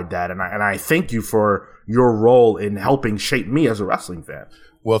identified that, and I thank you for your role in helping shape me as a wrestling fan.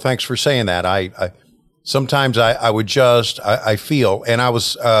 Well, thanks for saying that. I sometimes I would just I feel, and I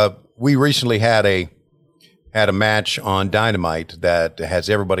was we recently had a match on Dynamite that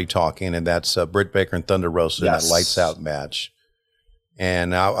has everybody talking, and that's Britt Baker and Thunder Rosa in that Lights Out match.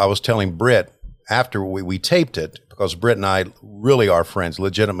 And I was telling Britt after we taped it, because Britt and I really are friends.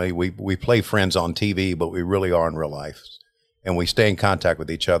 Legitimately, we play friends on TV, but we really are in real life. And we stay in contact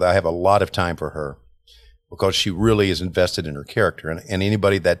with each other. I have a lot of time for her because she really is invested in her character. And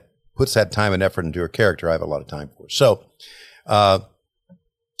anybody that puts that time and effort into her character, I have a lot of time for. So I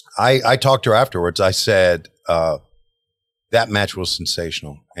talked to her afterwards. I said, that match was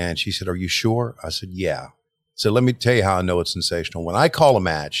sensational. And she said, are you sure? I said, yeah. So let me tell you how I know it's sensational. When I call a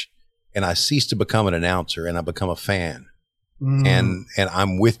match and I cease to become an announcer and I become a fan, and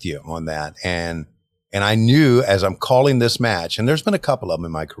I'm with you on that. And I knew as I'm calling this match, and there's been a couple of them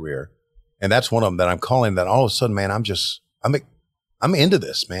in my career, and that's one of them that I'm calling, that all of a sudden, man, I'm into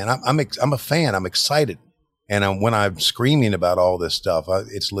this, man. I'm a fan. I'm excited. And when I'm screaming about all this stuff,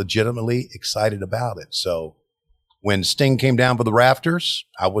 it's legitimately excited about it. So when Sting came down for the rafters,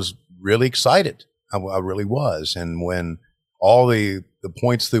 I was really excited. I really was. And when all the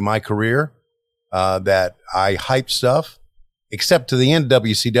points through my career that I hyped stuff, except to the end of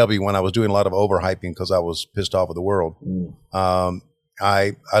WCW when I was doing a lot of overhyping because I was pissed off with the world,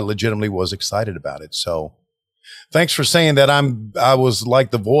 I legitimately was excited about it. So thanks for saying that. I was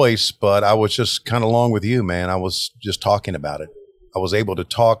like the voice, but I was just kind of along with you, man. I was just talking about it. I was able to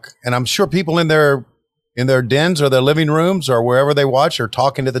talk, and I'm sure people in their dens or their living rooms or wherever they watch are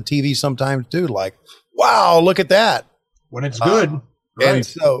talking to the TV sometimes too, like, wow, look at that. When it's good.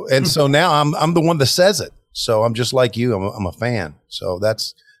 Right. And so now I'm the one that says it. So I'm just like you. I'm a fan. So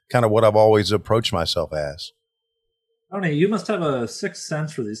that's kind of what I've always approached myself as. Tony, you must have a sixth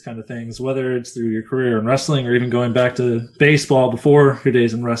sense for these kind of things, whether it's through your career in wrestling or even going back to baseball before your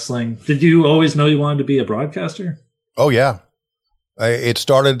days in wrestling. Did you always know you wanted to be a broadcaster? Oh, yeah. It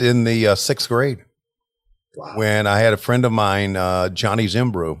started in the 6th grade. Wow. When I had a friend of mine, Johnny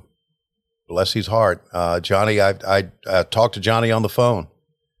Zimbrew, bless his heart. Johnny, I talked to Johnny on the phone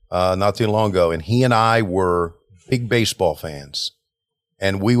not too long ago, and he and I were big baseball fans,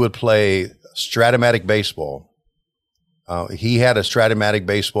 and we would play Stratomatic baseball. He had a Stratomatic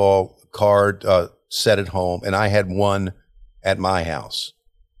baseball card set at home, and I had one at my house,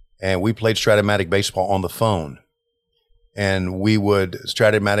 and we played Stratomatic baseball on the phone. And we would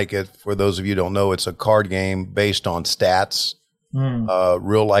Stratomatic, for those of you who don't know, it's a card game based on stats,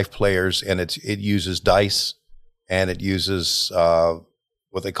 real life players, and it uses dice, and it uses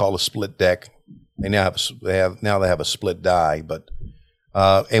what they call a split deck. They now have a split die, but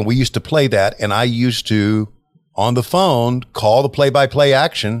and we used to play that, and I used to on the phone call the play-by-play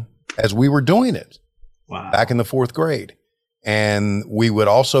action as we were doing it. Wow. Back in the 4th grade. And we would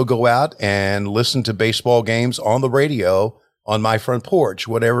also go out and listen to baseball games on the radio on my front porch,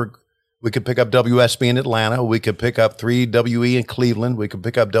 whatever. We could pick up WSB in Atlanta. We could pick up 3WE in Cleveland. We could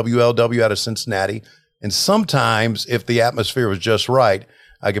pick up WLW out of Cincinnati. And sometimes, if the atmosphere was just right,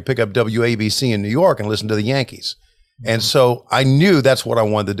 I could pick up WABC in New York and listen to the Yankees. And so I knew that's what I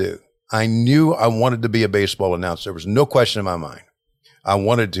wanted to do. I knew I wanted to be a baseball announcer. There was no question in my mind. I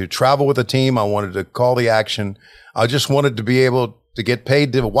wanted to travel with a team. I wanted to call the action. I just wanted to be able to get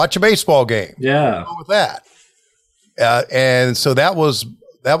paid to watch a baseball game. Yeah. With that. And so that was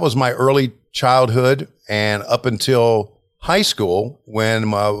my early childhood, and up until high school,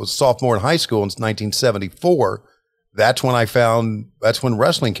 when I was sophomore in high school in 1974, that's when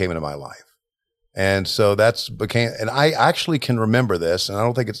wrestling came into my life. And so and I actually can remember this, and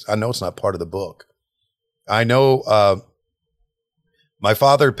I know it's not part of the book. I know, my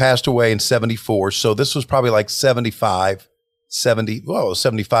father passed away in 74. So this was probably like 75,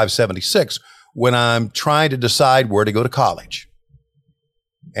 76, when I'm trying to decide where to go to college.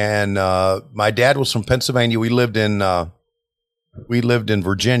 And, my dad was from Pennsylvania. We lived in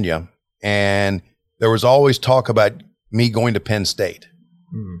Virginia, and there was always talk about me going to Penn State.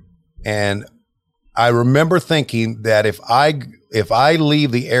 And I remember thinking that if I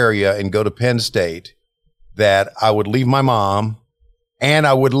leave the area and go to Penn State, that I would leave my mom and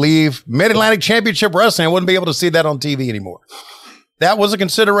I would leave Mid-Atlantic Championship Wrestling. I wouldn't be able to see that on TV anymore. That was a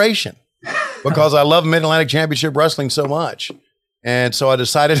consideration because I love Mid-Atlantic Championship Wrestling so much. And so I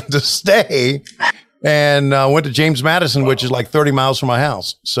decided to stay and went to James Madison, which is like 30 miles from my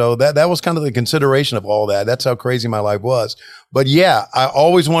house. So that was kind of the consideration of all that. That's how crazy my life was. But yeah, I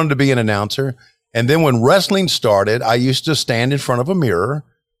always wanted to be an announcer. And then when wrestling started, I used to stand in front of a mirror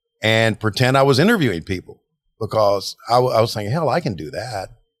and pretend I was interviewing people because I was thinking, hell, I can do that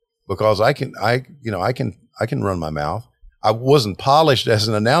because I can run my mouth. I wasn't polished as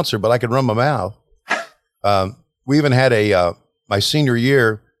an announcer, but I could run my mouth. We even had my senior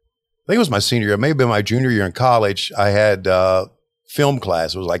year, I think it was my senior year, it may have been my junior year in college. I had film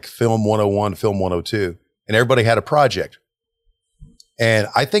class. It was like film 101, film 102, and everybody had a project. And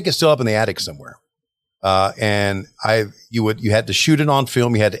I think it's still up in the attic somewhere. And you had to shoot it on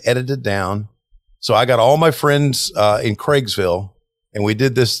film. You had to edit it down. So I got all my friends in Craigsville, and we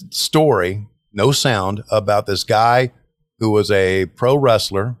did this story, no sound, about this guy who was a pro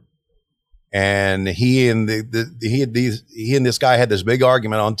wrestler. And he and this guy had this big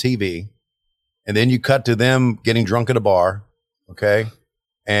argument on TV. And then you cut to them getting drunk at a bar. Okay.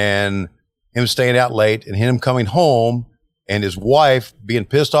 And him staying out late and him coming home and his wife being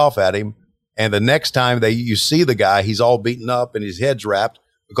pissed off at him. And the next time you see the guy, he's all beaten up and his head's wrapped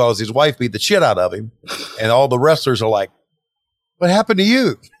because his wife beat the shit out of him. And all the wrestlers are like, what happened to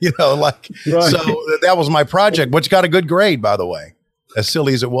you? You know, like, right. So that was my project, which got a good grade, by the way, as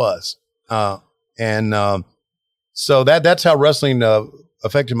silly as it was. So that's how wrestling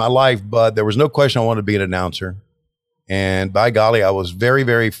affected my life. But there was no question I wanted to be an announcer. And by golly, I was very,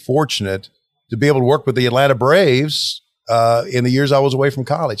 very fortunate to be able to work with the Atlanta Braves in the years I was away from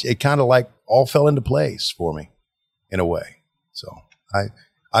college. It kind of like all fell into place for me in a way. So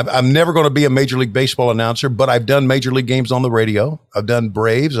I'm never going to be a Major League Baseball announcer, but I've done Major League games on the radio. I've done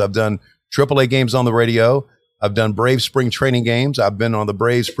Braves. I've done AAA games on the radio. I've done Braves spring training games. I've been on the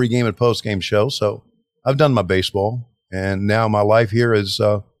Braves pregame and postgame show. So I've done my baseball, and now my life here is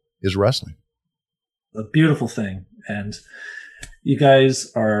wrestling. A beautiful thing. And you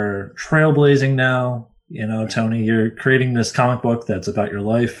guys are trailblazing now. You know, Tony, you're creating this comic book that's about your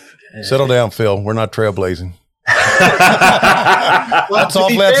life. Settle down, Phil. We're not trailblazing. Well,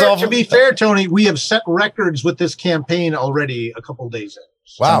 to be fair, Tony, we have set records with this campaign already a couple days in.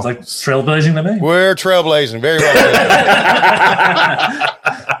 Wow. Sounds like trailblazing to me. We're trailblazing. Very well.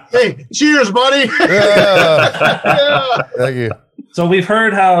 Hey, cheers, buddy. Yeah. Thank you. So we've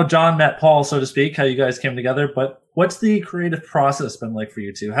heard how John met Paul, so to speak, how you guys came together, but what's the creative process been like for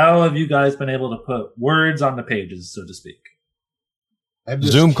you two? How have you guys been able to put words on the pages, so to speak?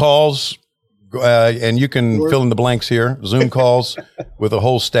 Zoom calls, and you can fill in the blanks here. Zoom calls with a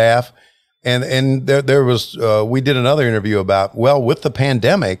whole staff. And there was, we did another interview about, well, with the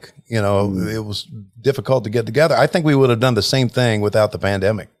pandemic, you know, it was difficult to get together. I think we would have done the same thing without the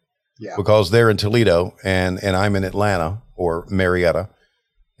pandemic. Yeah. Because they're in Toledo and I'm in Atlanta or Marietta,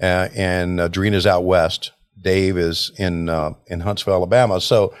 and Drina's out west. Dave is in Huntsville, Alabama.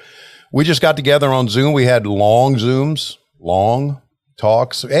 So we just got together on Zoom. We had long Zooms, long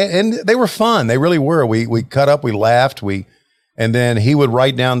talks, and they were fun. They really were. We cut up, we laughed, and then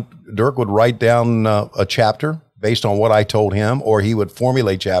Dirk would write down a chapter based on what I told him, or he would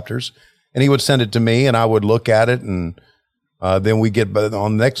formulate chapters and he would send it to me and I would look at it. And then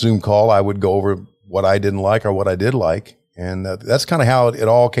on the next Zoom call, I would go over what I didn't like or what I did like. And that's kind of how it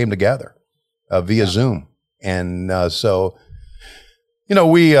all came together via Zoom. And so, you know,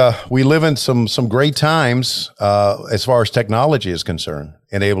 we live in some great times as far as technology is concerned,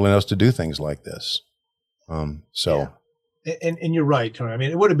 enabling us to do things like this. Yeah. And you're right, Tony. I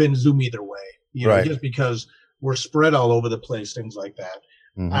mean, it would have been Zoom either way, you know, right. Just because we're spread all over the place, things like that.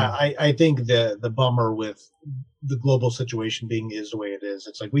 Mm-hmm. I think the bummer with the global situation is the way it is.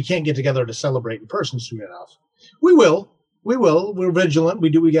 It's like we can't get together to celebrate in person soon enough. We will. We're vigilant. We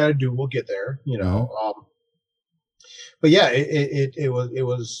do what we got to do. We'll get there, you know. Mm-hmm. But yeah, it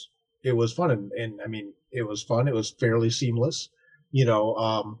was fun, and I mean, it was fun. It was fairly seamless, you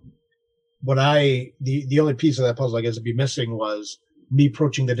know. The only piece of that puzzle I guess would be missing was me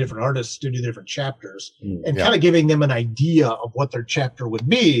approaching the different artists to do different chapters and kind of giving them an idea of what their chapter would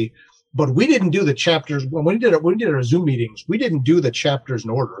be. But we didn't do the chapters when we did our Zoom meetings. We didn't do the chapters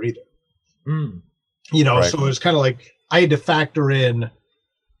in order either. You know, right. So it was kind of like I had to factor in,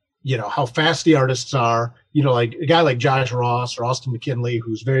 you know, how fast the artists are. You know, like a guy like Josh Ross or Austin McKinley,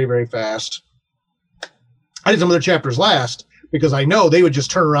 who's very, very fast. I did some of their chapters last because I know they would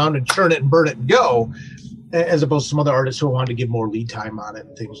just turn around and churn it and burn it and go, as opposed to some other artists who wanted to give more lead time on it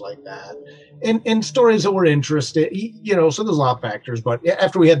and things like that. And stories that were interested, you know, so there's a lot of factors. But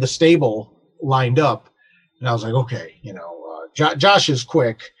after we had the stable lined up, and I was like, okay, you know, Josh is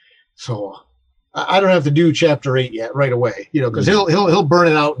quick, so I don't have to do chapter 8 yet right away, you know, because he'll burn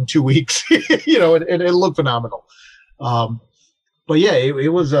it out in 2 weeks, you know, and it'll look phenomenal. But yeah,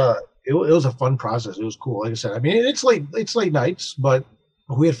 it was a fun process. It was cool. Like I said, I mean, it's late nights, but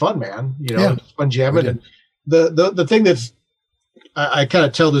we had fun, man. You know, it was fun jamming. And the thing that's, I kind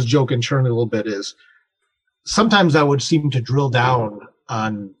of tell this joke internally a little bit is sometimes I would seem to drill down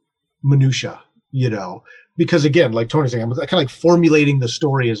on minutia, you know, because again, like Tony's saying, I'm kind of like formulating the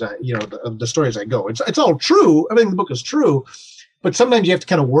story as the story as I go. It's all true. I mean, the book is true, but sometimes you have to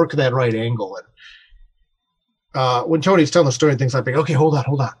kind of work that right angle. And when Tony's telling the story and things like, okay, hold on.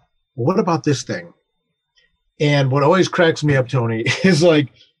 Well, what about this thing? And what always cracks me up, Tony, is like,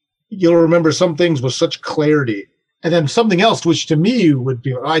 you'll remember some things with such clarity. And then something else, which to me would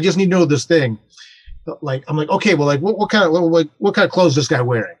be, I just need to know this thing. Like, I'm like, okay, well, like, what kind of clothes is this guy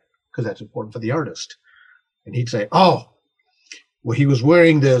wearing? Because that's important for the artist. And he'd say, oh, well, he was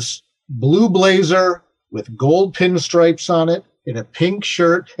wearing this blue blazer with gold pinstripes on it in a pink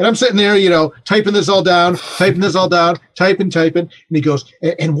shirt. And I'm sitting there, you know, typing this all down, typing. And he goes,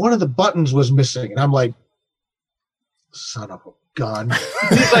 and one of the buttons was missing. And I'm like, son of a gun.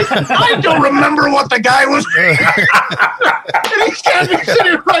 He's like, I don't remember what the guy was wearing. And he's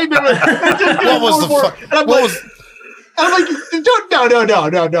sitting right there. What was the I'm like,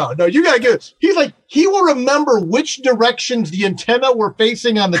 no, you gotta get it. He's like, he will remember which directions the antenna were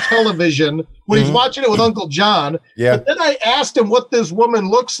facing on the television when he's watching it with Uncle John. Yeah. But then I asked him what this woman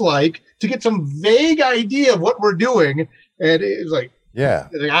looks like to get some vague idea of what we're doing. And it was like,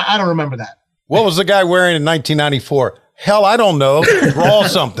 I don't remember that. What was the guy wearing in 1994? Hell, I don't know. Draw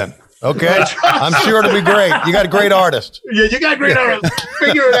something. Okay. I'm sure it'll be great. You got a great artist. Yeah, you got a great artist.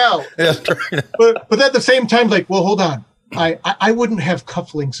 Figure it out. But at the same time, like, well, hold on. I wouldn't have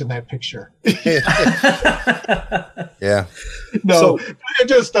cufflinks in that picture. Yeah. No,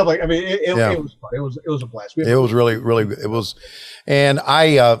 just stuff like, I mean, it was fun. It was a blast. It was really, it was. And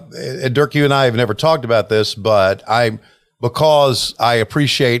Dirk, you and I have never talked about this, but because I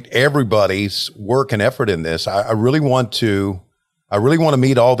appreciate everybody's work and effort in this, I really want to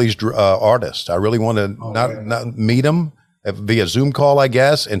meet all these artists. I really want to not meet them via Zoom call, I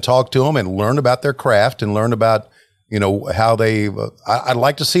guess, and talk to them and learn about their craft and learn about, you know, how they, I'd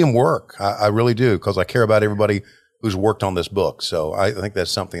like to see them work. I really do, because I care about everybody who's worked on this book. So I think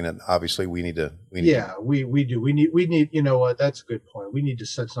that's something that obviously we need to. We do. We need, you know what, that's a good point. We need to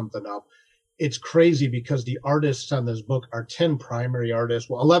set something up. It's crazy because the artists on this book are 10 primary artists.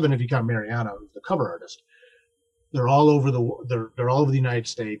 Well, 11 if you count Mariana, who's the cover artist. They're all over they're all over the United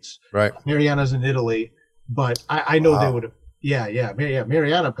States. Right. Mariana's in Italy, but I know they would have. Yeah.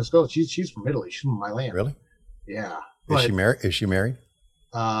 Mariana Pascola, she's from Italy. She's from my land. Really? Yeah. Is she married?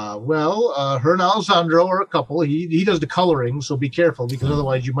 Well, her and Alessandro are a couple. He does the coloring, so be careful because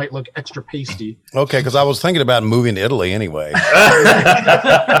otherwise you might look extra pasty. Okay, because I was thinking about moving to Italy anyway.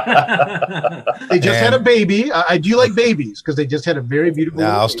 They just had a baby. I do like babies because they just had a very beautiful.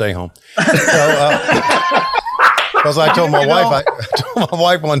 Nah, I'll stay home. Because I told my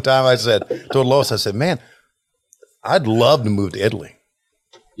wife one time, told Lois, I said, man, I'd love to move to Italy.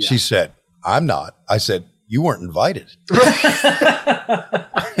 Yeah. She said, I'm not. I said, you weren't invited.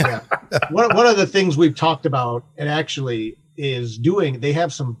 Yeah. One of the things we've talked about, and actually is doing, they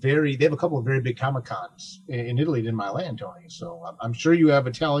have a couple of very big Comic Cons in Italy in my land, Tony. So I'm sure you have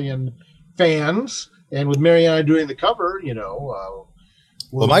Italian fans, and with Mariana doing the cover, you know.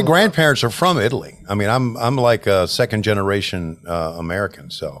 Well, my grandparents are from Italy. I mean, I'm like a second generation American.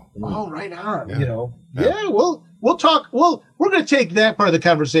 So. Oh, right on. Yeah. You know. Yeah. We'll talk. Well, we're going to take that part of the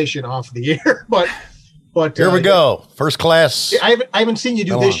conversation off the air, but here we go. First class. I haven't seen you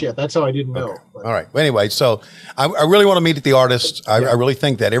do this yet. That's how I didn't know. Okay. All right. Anyway, so I really want to meet the artists. I really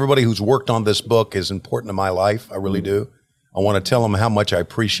think that everybody who's worked on this book is important in my life. I really do. I want to tell them how much I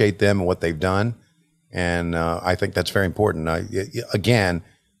appreciate them and what they've done. And I think that's very important.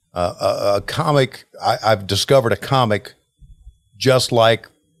 A comic, I've discovered a comic, just like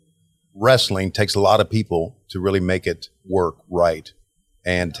wrestling, takes a lot of people to really make it work right.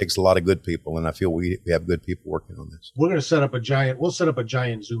 And it takes a lot of good people. And I feel we have good people working on this. We're going to set up a giant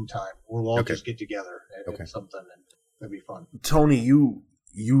Zoom time. We'll all just get together and something, and that'd be fun. Tony, you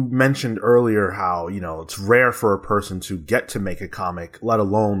mentioned earlier how, you know, it's rare for a person to get to make a comic, let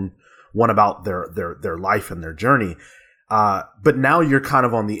alone one about their life and their journey. But now you're kind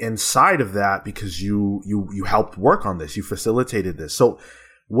of on the inside of that because you helped work on this. You facilitated this. So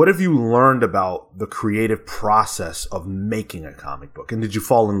what have you learned about the creative process of making a comic book? And did you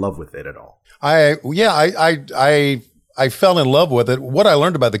fall in love with it at all? I fell in love with it. What I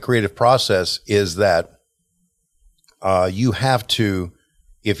learned about the creative process is that you have to,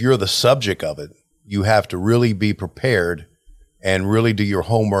 if you're the subject of it, you have to really be prepared and really do your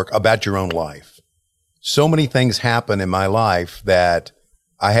homework about your own life. So many things happen in my life that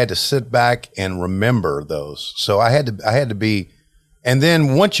I had to sit back and remember those. So I had to be, and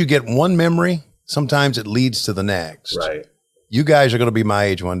then once you get one memory, sometimes it leads to the next. Right. You guys are going to be my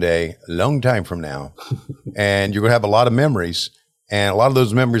age one day, a long time from now, and you're going to have a lot of memories, and a lot of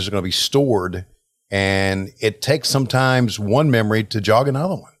those memories are going to be stored, and it takes sometimes one memory to jog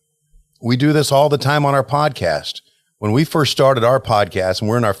another one. We do this all the time on our podcast. When we first started our podcast, and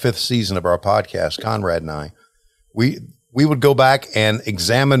we're in our 5th season of our podcast, Conrad and I, we would go back and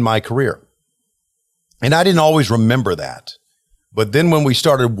examine my career. And I didn't always remember that. But then when we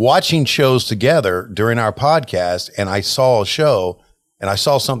started watching shows together during our podcast, and I saw a show and I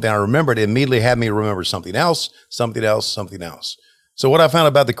saw something I remembered, it immediately had me remember something else, something else, something else. So what I found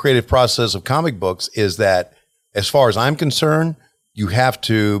about the creative process of comic books is that, as far as I'm concerned, you have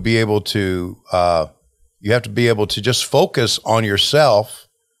to be able to just focus on yourself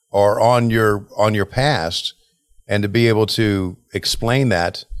or on your past, and to be able to explain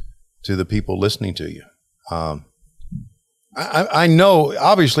that to the people listening to you. I know,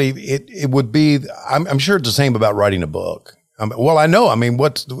 obviously, it would be, I'm sure it's the same about writing a book. I know. I mean,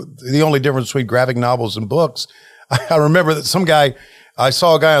 what's the only difference between graphic novels and books? I remember that I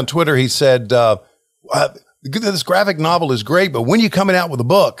saw a guy on Twitter, he said, this graphic novel is great, but when are you coming out with a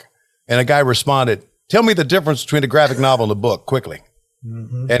book? And a guy responded, tell me the difference between a graphic novel and a book quickly.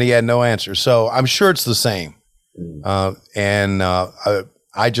 Mm-hmm. And he had no answer. So I'm sure it's the same. I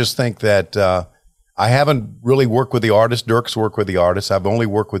just think that I haven't really worked with the artist. Dirk's worked with the artist. I've only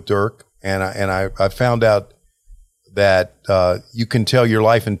worked with Dirk. And I found out that you can tell your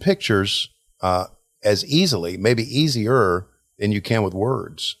life in pictures as easily, maybe easier than you can with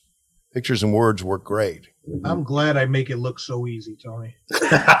words. Pictures and words work great. I'm glad I make it look so easy, Tony.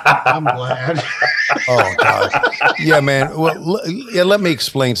 I'm glad. Oh, God. Yeah, man. Well, let me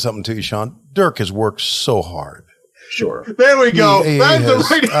explain something to you, Sean. Dirk has worked so hard. Sure. There we go. That's the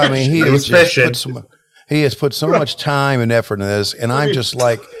right answer. I mean, he has put so much time and effort in this, and I'm just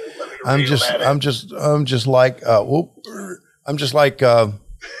like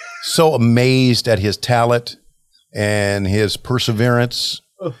so amazed at his talent and his perseverance.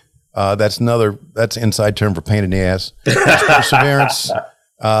 That's inside term for pain in the ass. His perseverance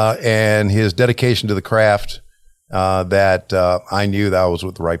and his dedication to the craft, that I knew that I was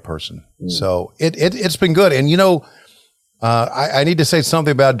with the right person. So it's been good. And I need to say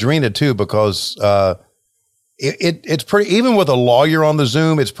something about Drina too, because it's pretty, even with a lawyer on the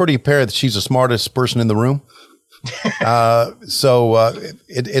Zoom, it's pretty apparent that she's the smartest person in the room. So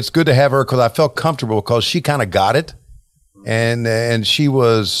it's good to have her, because I felt comfortable, because she kind of got it. And she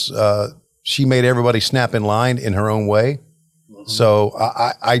made everybody snap in line in her own way. So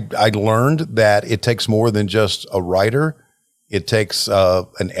I learned that it takes more than just a writer. It takes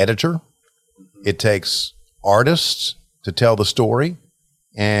an editor. It takes artists to tell the story.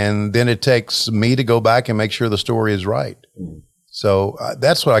 And then it takes me to go back and make sure the story is right. So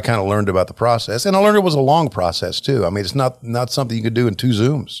that's what I kind of learned about the process. And I learned it was a long process too. I mean, it's not something you could do in 2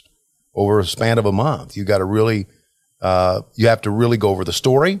 Zooms over a span of a month. You got to really, you have to really go over the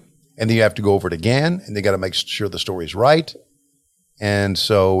story, and then you have to go over it again, and you got to make sure the story is right. And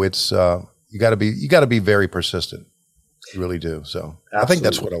so it's, you got to be very persistent. You really do. So absolutely. I think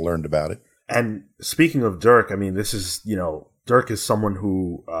that's what I learned about it. And speaking of Dirk, I mean, this is, Dirk is someone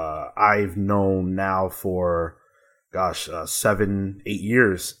who I've known now for, 7-8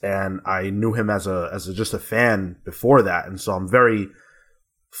 years, and I knew him as just a fan before that, and so I'm very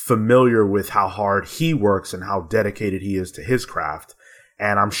familiar with how hard he works and how dedicated he is to his craft.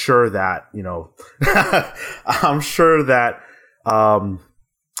 And I'm sure that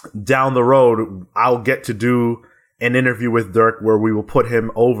down the road I'll get to do an interview with Dirk where we will put him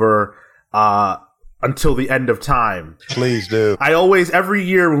over until the end of time. Please do. I always, every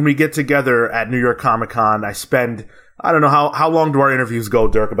year when we get together at New York Comic Con, I spend, I don't know, how long do our interviews go,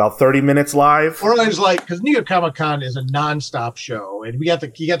 Dirk? About 30 minutes live? We're always like, because New York Comic Con is a nonstop show, and you got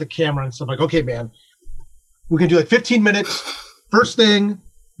the camera and stuff, like, okay, man, we can do like 15 minutes first thing,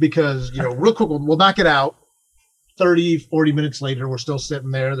 because, real quick, we'll knock it out. 30, 40 minutes later, we're still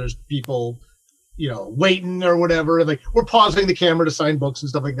sitting there. There's people, waiting or whatever. Like, we're pausing the camera to sign books and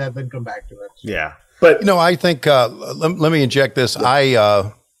stuff like that, then come back to it. Yeah. But I think let me inject this.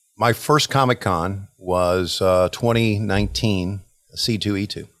 My first Comic-Con was 2019,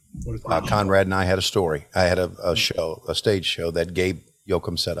 C2E2. Conrad and I had a story. I had a stage show that Gabe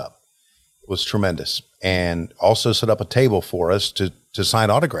Yoakum set up. It was tremendous, and also set up a table for us to sign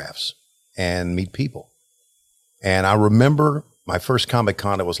autographs and meet people. And I remember my first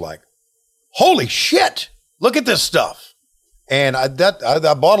Comic-Con, it was like, holy shit, look at this stuff. And I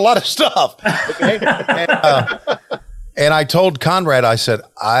bought a lot of stuff. Okay? And I told Conrad, I said,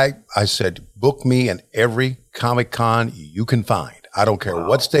 book me in every Comic-Con you can find. I don't care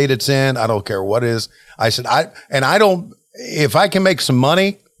what state it's in. I don't care what it is. I said, if I can make some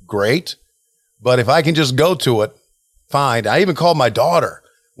money, great. But if I can just go to it, fine. I even called my daughter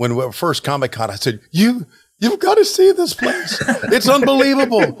when we were first Comic-Con. I said, you've got to see this place. It's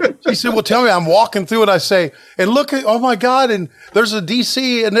unbelievable. She said, well, tell me. I'm walking through it. I say, and look at, oh my God. And there's a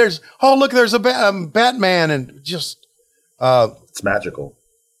DC and there's a Batman and just, it's magical.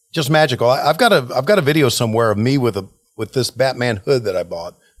 Just magical. I've got a video somewhere of me with this Batman hood that I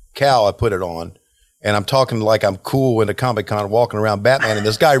bought. Cal, I put it on. And I'm talking like I'm cool in a Comic-Con walking around Batman. And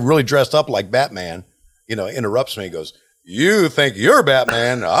this guy really dressed up like Batman, interrupts me. He goes, you think you're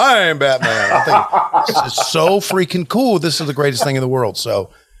Batman? I am Batman. I think this is so freaking cool. This is the greatest thing in the world.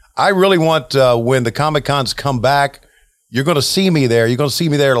 So I really want, when the Comic-Cons come back, you're going to see me there. You're going to see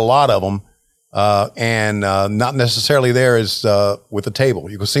me there at a lot of them. And not necessarily there as with a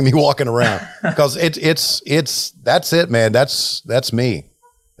table. You can see me walking around because it's that's it, man. That's me.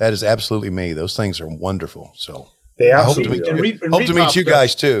 That is absolutely me. Those things are wonderful. So they I hope to meet you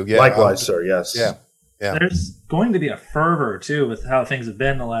guys too. Yeah, likewise, sir. Yes. Yeah. There's going to be a fervor too with how things have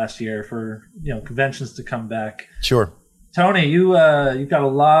been the last year for conventions to come back. Sure. Tony, you've got a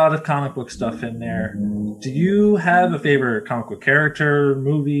lot of comic book stuff in there. Do you have a favorite comic book character,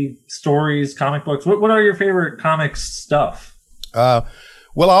 movie, stories, comic books? What are your favorite comics stuff?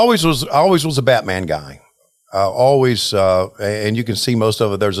 Well, I always was a Batman guy. Always, and you can see most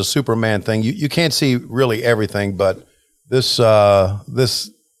of it. There's a Superman thing. You can't see really everything, but this whole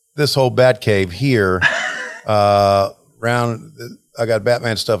Batcave here, around. I got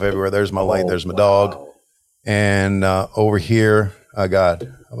Batman stuff everywhere. There's my light. There's my dog. And over here, I got, how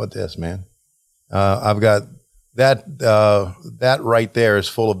about this, man? I've got that right there is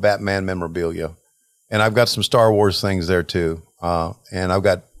full of Batman memorabilia. And I've got some Star Wars things there too. And I've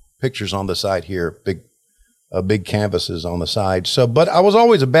got pictures on the side here, big canvases on the side. So, but I was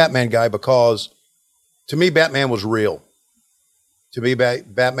always a Batman guy because to me, Batman was real. To me,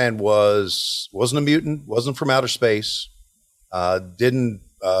 Batman wasn't a mutant, wasn't from outer space, wasn't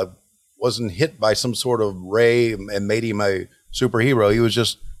hit by some sort of ray and made him a superhero. He was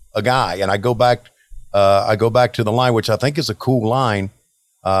just a guy. And I go back to the line, which I think is a cool line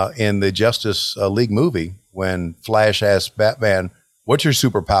in the Justice League movie when Flash asked Batman, "What's your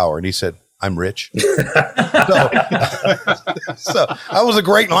superpower?" And he said, "I'm rich." So that was a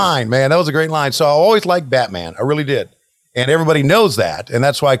great line, man. That was a great line. So I always liked Batman. I really did. And everybody knows that. And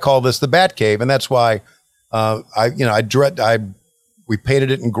that's why I call this the Batcave. And that's why we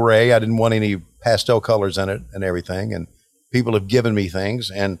painted it in gray. I didn't want any pastel colors in it and everything. And people have given me things.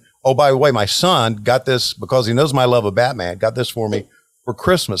 And oh, by the way, my son got this because he knows my love of Batman, got this for me for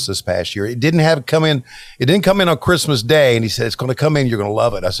Christmas this past year. It didn't come in on Christmas Day. And he said, "It's going to come in. You're going to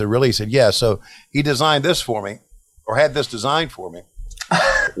love it." I said, "Really?" He said, "Yeah." So he designed this for me, or had this designed for me.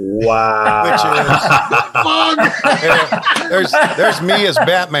 Wow. Which is, there's me as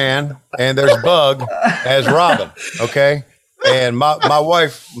Batman and there's Bug as Robin. Okay. And my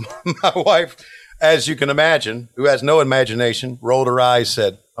wife, as you can imagine, who has no imagination, rolled her eyes,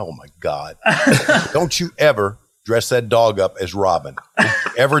 said, "Oh my God, don't you ever dress that dog up as Robin. Don't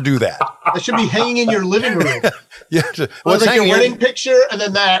you ever do that." It should be hanging in your living room. Yeah. Well, like your wedding picture and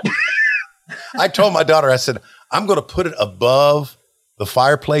then that. I told my daughter, I said, "I'm going to put it above the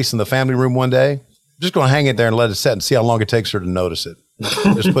fireplace in the family room one day. I'm just going to hang it there and let it set and see how long it takes her to notice it."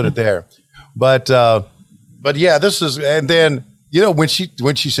 Just put it there. But yeah, this is, and then, when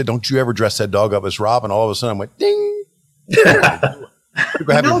she said, "Don't you ever dress that dog up as Robin," all of a sudden I went, ding. People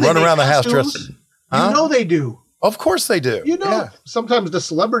have to run around the house dressed. Huh? You know they do. Of course they do. Sometimes the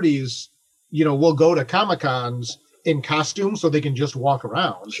celebrities, will go to Comic-Cons in costume so they can just walk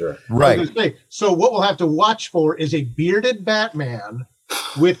around. Sure. Right. So what we'll have to watch for is a bearded Batman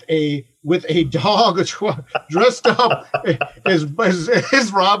with a dog dressed up as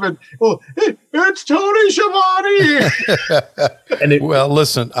Robin. Well, it's Tony Schiavone. Well,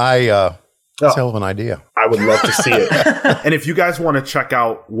 listen, I That's a hell of an idea. I would love to see it. And if you guys want to check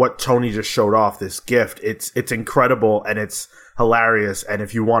out what Tony just showed off, this gift, it's incredible and it's hilarious. And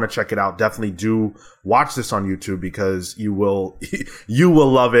if you want to check it out, definitely do watch this on YouTube because you will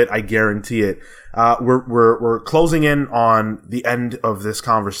love it. I guarantee it. We're closing in on the end of this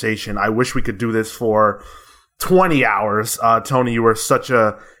conversation. I wish we could do this for 20 hours. Tony, you were such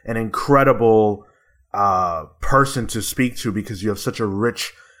an incredible person to speak to because you have such a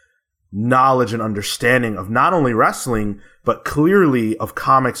rich knowledge and understanding of not only wrestling, but clearly of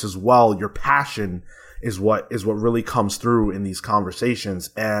comics as well. Your passion is what really comes through in these conversations.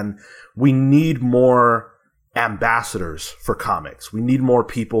 And we need more ambassadors for comics. We need more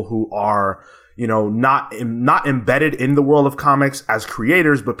people who are, not embedded in the world of comics as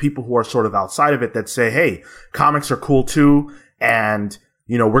creators, but people who are sort of outside of it that say, hey, comics are cool too. And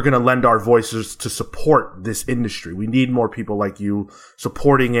we're going to lend our voices to support this industry. We need more people like you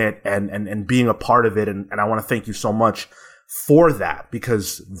supporting it and being a part of it. And I want to thank you so much for that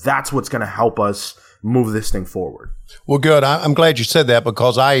because that's what's going to help us move this thing forward. Well, good. I'm glad you said that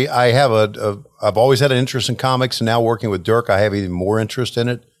because I have I've always had an interest in comics, and now working with Dirk, I have even more interest in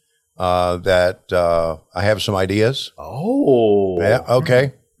it. I have some ideas. Oh, yeah.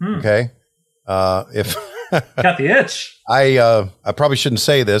 Okay. Okay. If got the itch. I probably shouldn't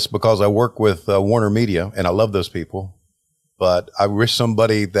say this because I work with Warner Media and I love those people, but I wish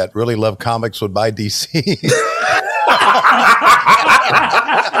somebody that really loved comics would buy DC.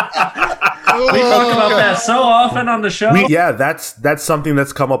 We talk about that so often on the show. That's something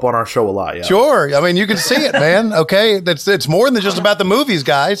that's come up on our show a lot. Yeah. Sure. I mean, you can see it, man. Okay. It's more than just about the movies,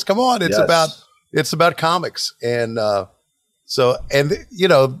 guys. Come on. It's about comics. And,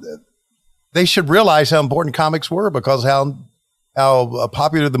 they should realize how important comics were because how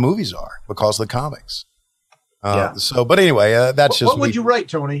popular the movies are because of the comics. So, but anyway, that's just what would you write,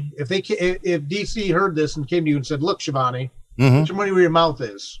 Tony, if DC heard this and came to you and said, "Look, Schiavone, put your money where your mouth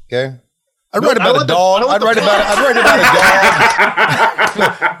is." Okay. I'd write about a dog. I'd write about a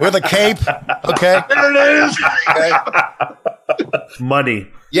dog with a cape. Okay. There it is. Okay. Money.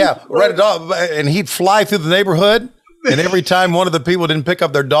 Yeah. Write a dog, and he'd fly through the neighborhood. And every time one of the people didn't pick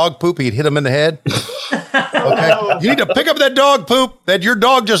up their dog poop, he'd hit them in the head. Okay. You need to pick up that dog poop that your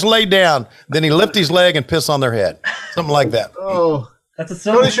dog just laid down. Then he lift his leg and piss on their head. Something like that. Oh, that's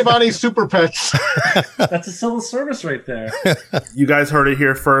a Tony Schiavone's Super Pets. That's a civil service right there. You guys heard it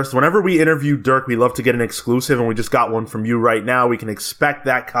here first. Whenever we interview Dirk, we love to get an exclusive, and we just got one from you right now. We can expect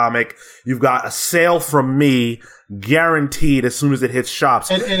that comic. You've got a sale from me guaranteed as soon as it hits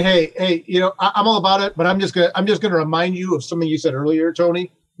shops. And hey, I'm all about it, but I'm just gonna remind you of something you said earlier,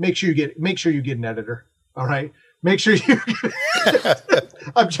 Tony. Make sure you get an editor. All right. Make sure you.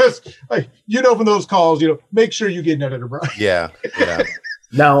 I'm just, from those calls, make sure you get an editor, bro. Yeah.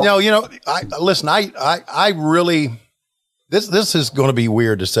 Now, I really, this is going to be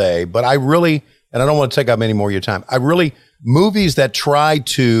weird to say, but I really, and I don't want to take up any more of your time. Movies that try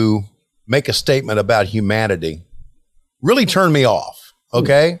to make a statement about humanity really turn me off.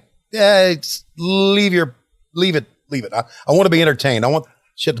 Okay. Yeah. Leave it. I want to be entertained. I want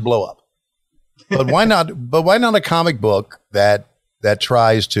shit to blow up. But why not a comic book that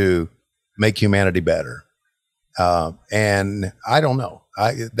tries to make humanity better? And I don't know.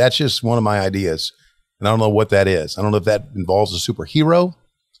 That's just one of my ideas. And I don't know what that is. I don't know if that involves a superhero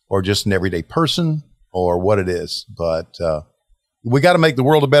or just an everyday person or what it is. But we got to make the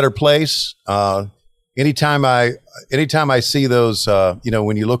world a better place. Anytime I see those,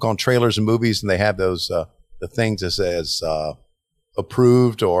 when you look on trailers and movies and they have those the things that says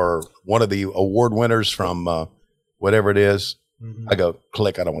approved or one of the award winners from whatever it is, I go,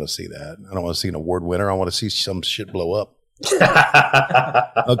 click. I don't want to see that. I don't want to see an award winner. I want to see some shit blow up.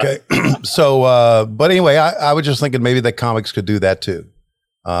 Okay. So, but anyway, I was just thinking maybe that comics could do that too.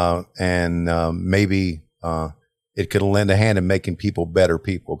 And maybe it could lend a hand in making people better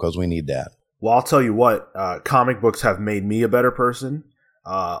people because we need that. Well, I'll tell you what, comic books have made me a better person.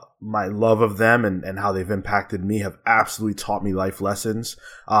 My love of them and how they've impacted me have absolutely taught me life lessons.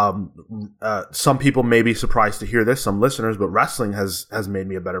 Some people may be surprised to hear this, some listeners, but wrestling has made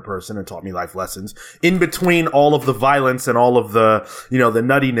me a better person and taught me life lessons. In between all of the violence and all of the, the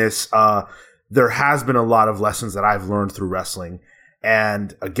nuttiness, there has been a lot of lessons that I've learned through wrestling.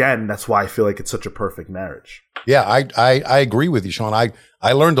 And again, that's why I feel like it's such a perfect marriage. Yeah, I agree with you, Sean.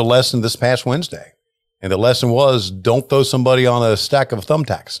 I learned a lesson this past Wednesday. And the lesson was, don't throw somebody on a stack of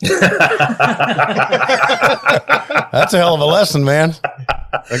thumbtacks. That's a hell of a lesson, man.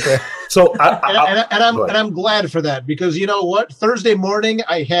 Okay. So I'm glad for that, because you know what? Thursday morning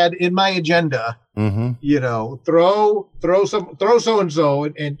I had in my agenda, you know, throw so and so,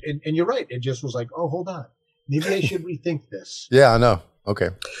 and you're right. It just was like, oh, hold on, maybe I should rethink this. Yeah, I know. Okay.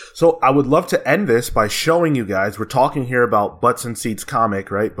 So I would love to end this by showing you guys, we're talking here about Butts and Seats comic,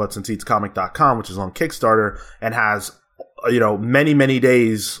 right? buttsandseatscomic.com, which is on Kickstarter and has, you know, many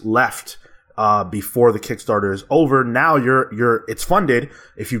days left before the Kickstarter is over. Now it's funded.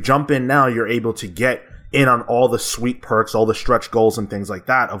 If you jump in now, you're able to get in on all the sweet perks, all the stretch goals and things like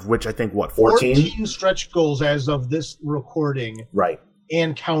that, of which I think, 14 stretch goals as of this recording. Right.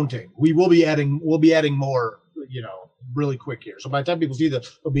 And counting. We'll be adding more, you know, really quick here. So by the time people see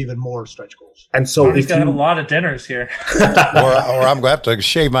this, there'll be even more stretch goals. And so he's gonna have a lot of dinners here. or I'm going to have to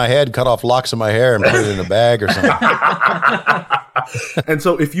shave my head, cut off locks of my hair, and put it in a bag or something. And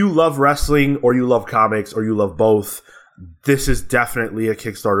so if you love wrestling or you love comics or you love both, this is definitely a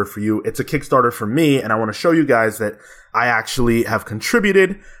Kickstarter for you. It's a Kickstarter for me, and I want to show you guys that I actually have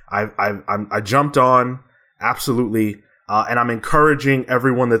contributed. I jumped on, absolutely. And I'm encouraging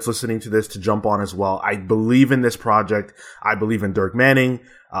everyone that's listening to this to jump on as well. I believe in this project. I believe in Dirk Manning,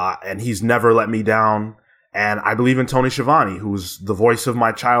 and he's never let me down. And I believe in Tony Schiavone, who's the voice of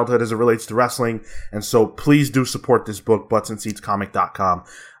my childhood as it relates to wrestling. And so please do support this book, buttsandseatscomic.com.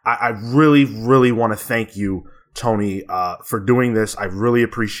 I really want to thank you, Tony, for doing this. I really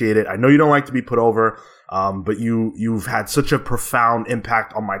appreciate it. I know you don't like to be put over, but you've had such a profound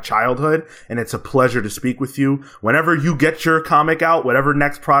impact on my childhood, and it's a pleasure to speak with you. Whenever you get your comic out, whatever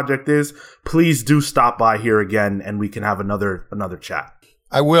next project is, please do stop by here again, and we can have another chat.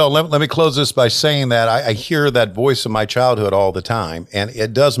 I will. Let me close this by saying that I hear that voice of my childhood all the time, and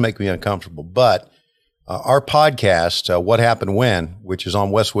it does make me uncomfortable. But our podcast, What Happened When, which is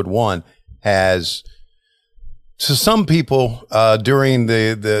on Westwood One, has, to some people during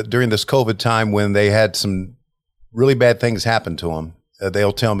during this COVID time when they had some really bad things happen to them,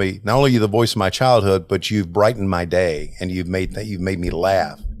 they'll tell me, not only are you the voice of my childhood, but you've brightened my day, and you've made me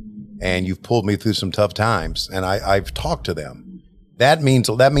laugh, and you've pulled me through some tough times. And I've talked to them. That means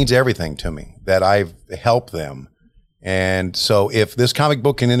everything to me, that I've helped them. And so if this comic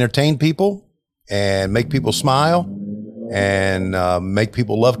book can entertain people and make people smile and make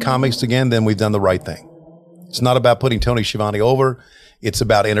people love comics again, then we've done the right thing. It's not about putting Tony Schiavone over. It's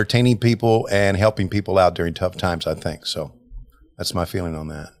about entertaining people and helping people out during tough times, I think. So that's my feeling on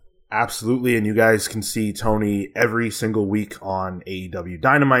that. Absolutely. And you guys can see Tony every single week on AEW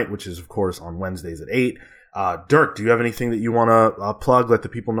Dynamite, which is, of course, on Wednesdays at 8. Dirk, do you have anything that you want to plug, let the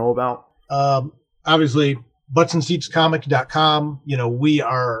people know about? Obviously, buttsandseatscomic.com. You know, we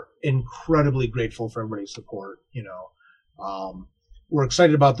are incredibly grateful for everybody's support. You know, we're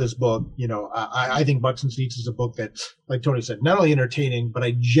excited about this book. You know, I think Butts and Seats is a book that's, like Tony said, not only entertaining, but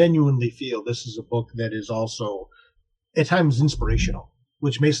I genuinely feel this is a book that is also at times inspirational,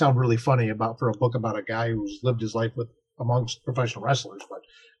 which may sound really funny for a book about a guy who's lived his life amongst professional wrestlers, but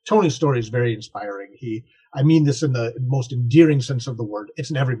Tony's story is very inspiring. I mean this in the most endearing sense of the word.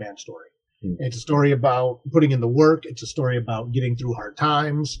 It's an everyman story. It's a story about putting in the work. It's a story about getting through hard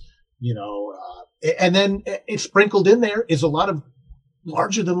times, you know, and then it's sprinkled in there is a lot of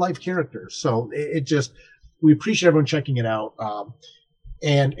larger than life characters. So we appreciate everyone checking it out.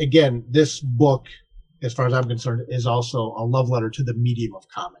 And again, this book, as far as I'm concerned, is also a love letter to the medium of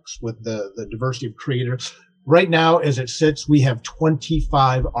comics with the diversity of creators. Right now, as it sits, we have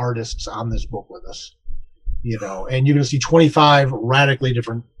 25 artists on this book with us, you know, and you're going to see 25 radically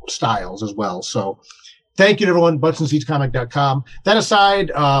different styles as well. So thank you to everyone, buttsandseatscomic.com. That aside,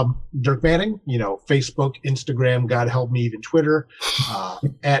 Dirk Manning, you know, Facebook, Instagram, God help me, even Twitter, I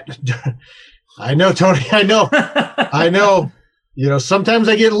know, Tony, I know. You know, sometimes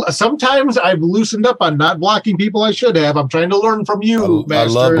I've loosened up on not blocking people I should have. I'm trying to learn from you, I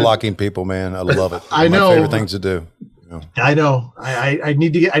love blocking people, man. I love it. I know. My favorite things to do. Yeah. I know. I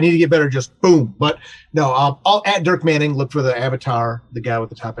need to get better. Just boom. But no, I'll at Dirk Manning, look for the avatar, the guy with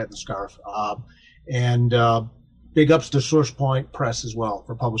the top hat and the scarf. And big ups to Source Point Press as well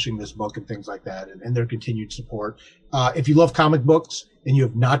for publishing this book and things like that, and their continued support. If you love comic books and you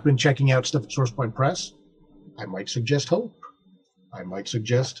have not been checking out stuff at Source Point Press, I might suggest Hope. I might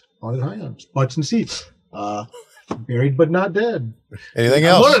suggest Haunted Highlands, Butts and Seats, Buried but Not Dead. Anything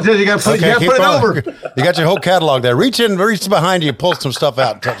else? You got to put it over. You got your whole catalog there. Reach behind you, pull some stuff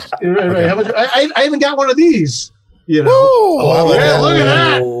out. Right. I even got one of these. You know. Look at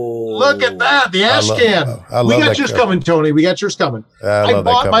that. Look at that. The ash can. We got yours coming, Tony. We got yours coming. I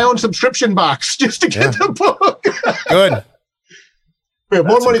bought my own subscription box just to get the book. Good. Yeah,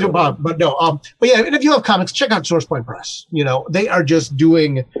 more money to Bob, but no. But yeah, and if you love comics, check out Source Point Press. They are just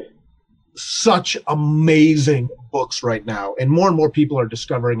doing such amazing books right now, and more people are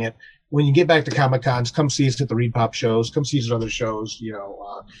discovering it. When you get back to Comic Cons, come see us at the Read Pop shows, come see us at other shows,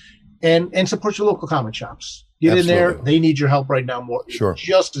 and support your local comic shops. Get in there; they need your help right now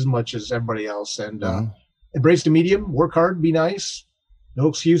just as much as everybody else. And embrace the medium, work hard, be nice, no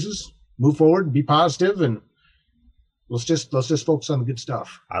excuses, move forward, be positive, and let's just focus on the good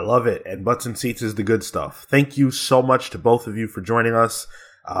stuff. I love it, and Butts and Seats is the good stuff. Thank you so much to both of you for joining us.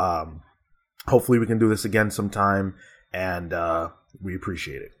 Hopefully we can do this again sometime, and we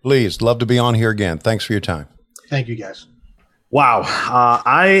appreciate it. Please, love to be on here again. Thanks for your time. Thank you, guys. Wow.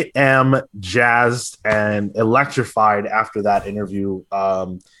 I am jazzed and electrified after that interview.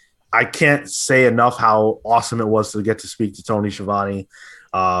 I can't say enough how awesome it was to get to speak to Tony Schiavone.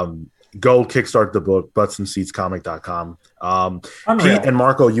 Go kickstart the book, buttsandseatscomic.com. Pete and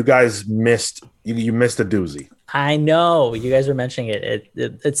Marco, you guys missed you missed a doozy. I know. You guys were mentioning it.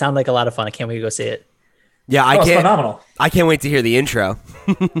 It sounded like a lot of fun. I can't wait to go see it. Yeah, It's phenomenal. I can't wait to hear the intro.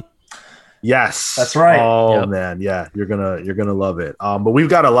 Yes, that's right. Oh man, yeah, you're gonna love it. But we've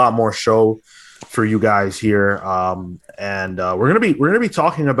got a lot more show for you guys here, and we're gonna be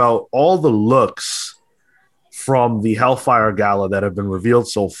talking about all the looks from the Hellfire Gala that have been revealed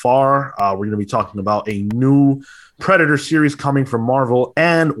so far. We're going to be talking about a new Predator series coming from Marvel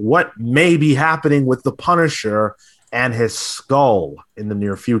and what may be happening with the Punisher and his skull in the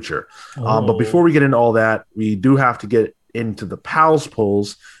near future. But before we get into all that, we do have to get into the Pals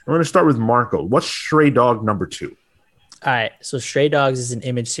polls. I'm going to start with Marco. What's Stray Dog number 2? All right. So Stray Dogs is an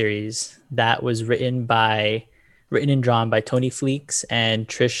Image series that was written and drawn by Tony Fleeks and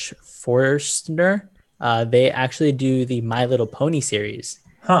Trish Forstner. They actually do the My Little Pony series.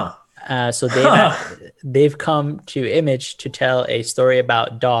 So they've come to Image to tell a story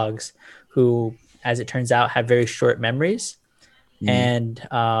about dogs who, as it turns out, have very short memories. And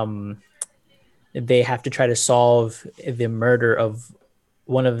they have to try to solve the murder of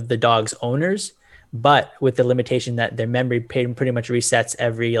one of the dog's owners, but with the limitation that their memory pretty much resets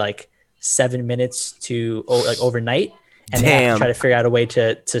every 7 minutes to overnight. And they have to try to figure out a way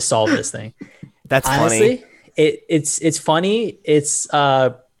to solve this thing. That's honestly funny. It's funny. It's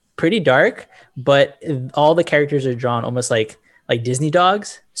pretty dark, but all the characters are drawn almost like Disney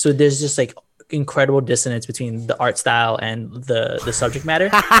dogs. So there's just incredible dissonance between the art style and the subject matter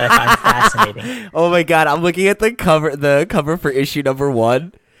that I find fascinating. Oh my god, I'm looking at the cover for issue number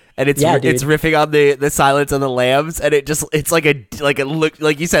 1. And it's riffing on the Silence of the Lambs, and it's like a look,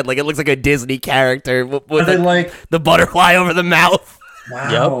 like you said, it looks like a Disney character with the butterfly over the mouth.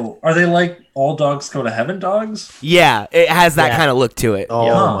 Wow. Yep. Are they like All Dogs Go to Heaven dogs? Yeah, it has that kind of look to it.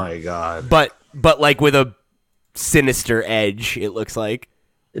 Oh my god. But with a sinister edge, it looks like.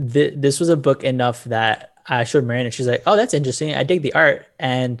 This was a book enough that I showed Miranda, and she's like, "Oh, that's interesting. I dig the art."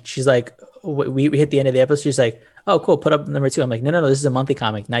 And she's like, we hit the end of the episode. She's like, "Oh, cool. Put up number 2." I'm like, no. This is a monthly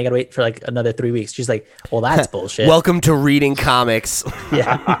comic. Now you gotta wait for another 3 weeks. She's like, "Well, that's bullshit." Welcome to reading comics.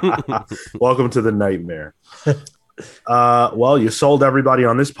 Yeah. Welcome to the nightmare. Well, you sold everybody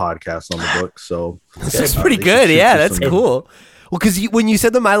on this podcast on the book, so that's pretty good. Yeah, that's cool. Well, because when you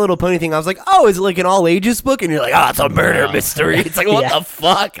said the My Little Pony thing, I was like, "Oh, is it like an all ages book?" And you're like, "Oh, it's a murder mystery." It's like, what the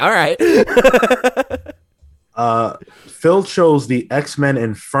fuck? All right. Phil chose the X-Men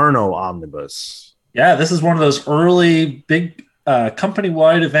Inferno omnibus. Yeah, this is one of those early big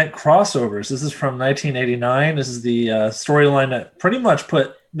company-wide event crossovers. This is from 1989. This is the storyline that pretty much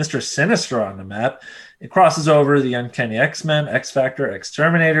put Mr. Sinister on the map. It crosses over the Uncanny X-Men, X-Factor,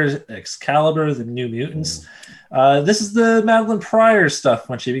 X-Terminators, Excalibur, the New Mutants. This is the Madeline Pryor stuff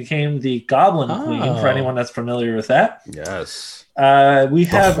when she became the Goblin Queen, for anyone that's familiar with that. Yes. We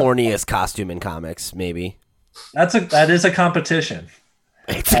have the horniest costume in comics, maybe. That is a competition.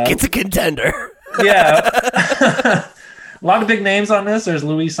 It's a contender. Yeah. A lot of big names on this. There's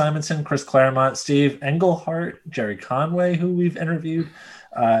Louise Simonson, Chris Claremont, Steve Englehart, Jerry Conway, who we've interviewed,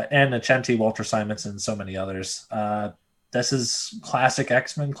 and Achenti, Walter Simonson, so many others. This is classic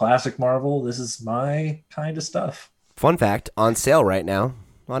X-Men, classic Marvel. This is my kind of stuff. Fun fact, on sale right now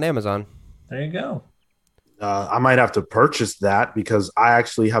on Amazon. There you go. I might have to purchase that because I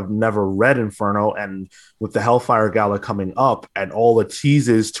actually have never read Inferno, and with the Hellfire Gala coming up and all the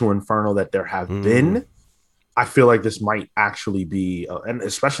teases to Inferno that there have been, I feel like this might actually be, and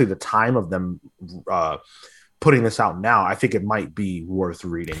especially the time of them putting this out now, I think it might be worth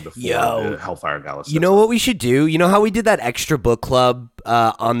reading before the Hellfire Gala. You know what we should do? You know how we did that extra book club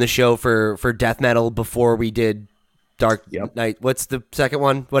on the show for Death Metal before we did Dark Knight. What's the second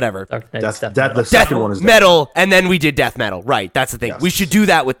one? Whatever. Dark Knight's Death Metal. the second one is Metal, and then we did Death Metal. Right, that's the thing. Yes. We should do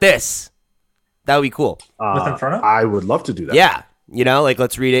that with this. That would be cool. With Inferno? I would love to do that. Yeah, like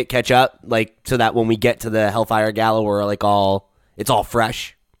let's read it, catch up, like so that when we get to the Hellfire Gala, we're like it's all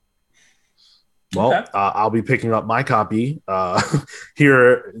fresh. Well, Okay. I'll be picking up my copy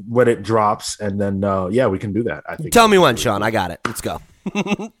here when it drops, and then we can do that. I think. Tell me when, Sean. I got it. Let's go.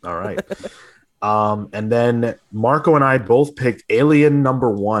 All right. And then Marco and I both picked Alien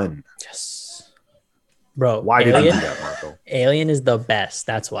 #1. Yes. Bro, Why did you Alien, do that, Marco? Alien is the best.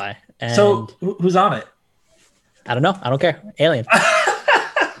 That's why. And So who's on it? I don't know. I don't care. Alien.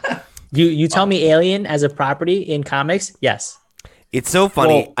 You tell me Alien as a property in comics? Yes. It's so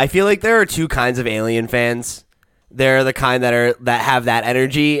funny. Well, I feel like there are two kinds of Alien fans. They're the kind that have that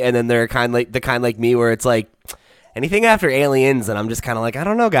energy, and then they're the kind like me where it's like anything after Aliens, and I'm just kind of like, I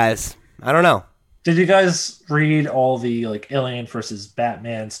don't know, guys. I don't know. Did you guys read all the like Alien versus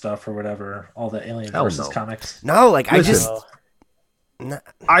Batman stuff or whatever? All the Alien Hell versus no. comics? No, like Listen,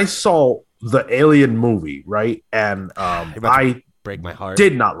 I saw the Alien movie, right? And I break my heart.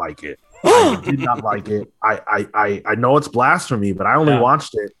 did not like it. I did not like it. I know it's blasphemy, but I only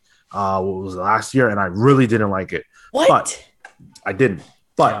watched it what was it, last year, and I really didn't like it. What? But I didn't.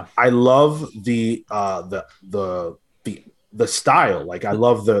 But I love the style. Like I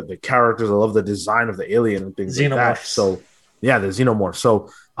love the characters. I love the design of the alien and things like that. So yeah, the xenomorph. So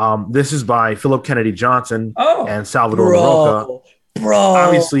this is by Philip Kennedy Johnson and Salvador LaRocca. Bro.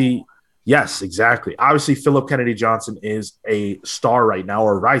 Obviously, yes, exactly. Obviously, Philip Kennedy Johnson is a star right now,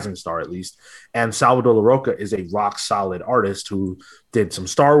 or a rising star at least. And Salvador LaRocca is a rock solid artist who did some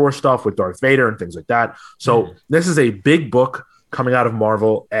Star Wars stuff with Darth Vader and things like that. So this is a big book coming out of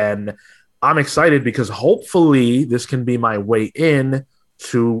Marvel, and I'm excited because hopefully this can be my way in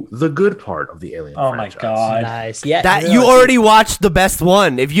to the good part of the Alien franchise. My god. Nice. Yeah. That you already watched the best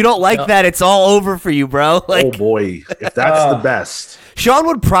one. If you don't like that, it's all over for you, bro. Like, oh boy, if that's the best. Sean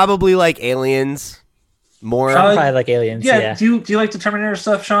would probably like Aliens more. probably like Aliens. Yeah. Do you like the Terminator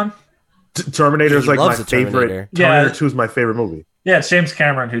stuff, Sean? Terminator is He like my loves the favorite. Terminator. Terminator 2 is my favorite movie. Yeah, it's James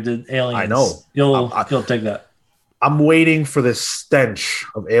Cameron who did Aliens. I know. You'll dig that. I'm waiting for the stench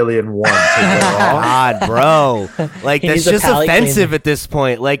of Alien 1 to wear off. God, bro. Like, He that's needs a just palate offensive cleanser. at this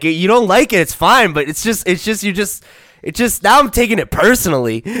point. Like, you don't like it, it's fine, but it's just now I'm taking it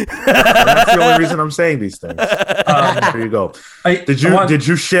personally. That's the only reason I'm saying these things. There you go. Did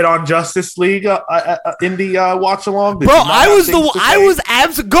you shit on Justice League in the watch along? Bro, go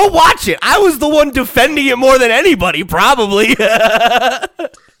watch it. I was the one defending it more than anybody, probably.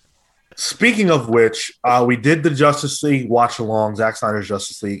 Speaking of which, we did the Justice League watch along, Zack Snyder's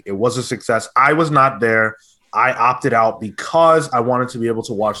Justice League. It was a success. I was not there. I opted out because I wanted to be able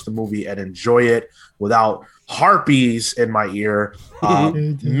to watch the movie and enjoy it without harpies in my ear,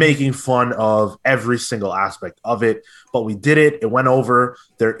 making fun of every single aspect of it. But we did it. It went over.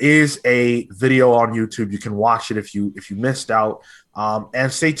 There is a video on YouTube. You can watch it if you missed out. And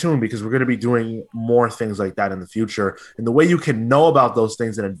stay tuned because we're going to be doing more things like that in the future. And the way you can know about those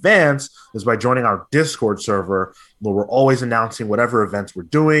things in advance is by joining our Discord server, where we're always announcing whatever events we're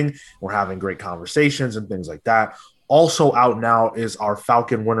doing. We're having great conversations and things like that. Also out now is our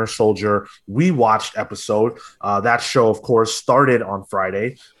Falcon Winter Soldier We Watched episode. That show, of course, started on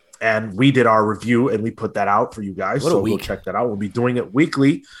Friday. And we did our review and we put that out for you guys. So go check that out. We'll be doing it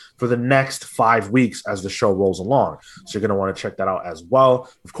weekly for the next 5 weeks as the show rolls along. So you're going to want to check that out as well.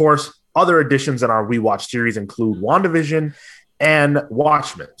 Of course, other additions in our We Watch series include WandaVision and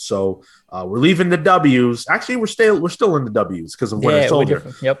Watchmen. So we're leaving the W's. Actually, we're still in the W's because of Winter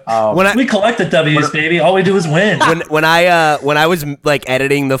Soldier. Yep. We collect the W's, baby. All we do is win. When I was like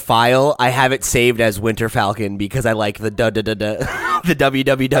editing the file, I have it saved as Winter Falcon because I like the WWWF.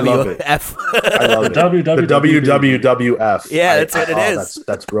 I love it. The WWWF. Yeah, that's what it is.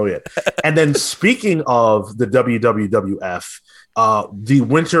 That's brilliant. And then speaking of the WWWF, the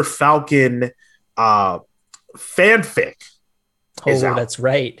Winter Falcon fanfic. Oh, that's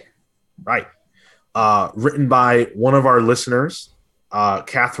right. Right. Written by one of our listeners.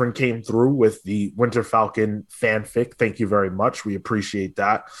 Catherine came through with the Winter Falcon fanfic. Thank you very much. We appreciate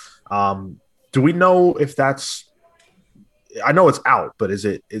that. Do we know if that's... I know it's out, but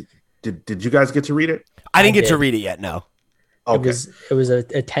did you guys get to read it? I didn't get to read it yet, no. Okay. It was a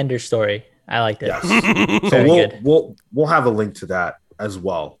tender story. I liked it. Yes. So we'll have a link to that as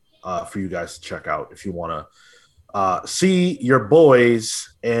well for you guys to check out if you want to see your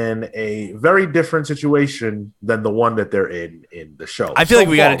boys in a very different situation than the one that they're in the show. I feel like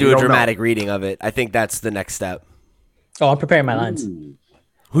we got to do a dramatic reading of it. I think that's the next step. Oh, I'm preparing my lines.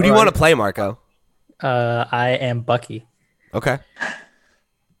 Who do you want to play, Marco? I am Bucky. Okay.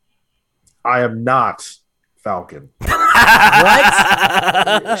 I am not Falcon. What?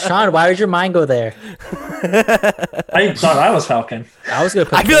 Sean, why did your mind go there? I thought I was Falcon. I was gonna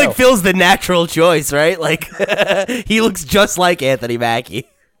put I feel like Phil's the natural choice, right? Like he looks just like Anthony Mackie.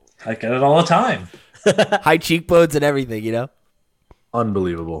 I get it all the time. High cheekbones and everything, you know?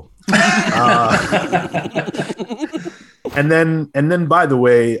 Unbelievable. And then, by the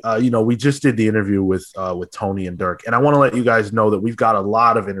way, we just did the interview with Tony and Dirk, and I want to let you guys know that we've got a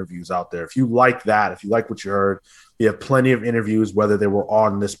lot of interviews out there. If you like that, if you like what you heard, we have plenty of interviews, whether they were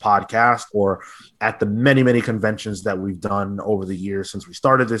on this podcast or at the many, many conventions that we've done over the years since we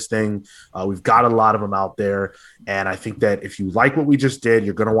started this thing. We've got a lot of them out there, and I think that if you like what we just did,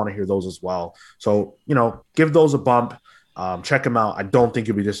 you're going to want to hear those as well. So, give those a bump. Check them out. I don't think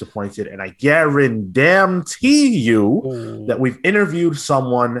you'll be disappointed. And I guarantee you that we've interviewed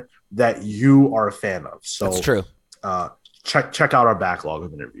someone that you are a fan of. So that's true. Check out our backlog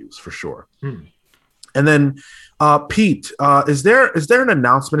of interviews for sure. And then, Pete, is there an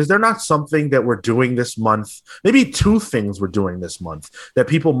announcement? Is there not something that we're doing this month? Maybe two things we're doing this month that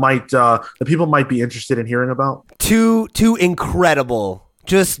people might be interested in hearing about. Two incredible.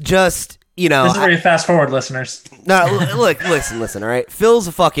 Just this is where you fast forward, listeners. No, look, listen. All right, Phil's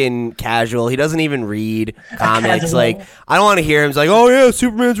a fucking casual. He doesn't even read comics. Like, I don't want to hear him. He's like, oh yeah,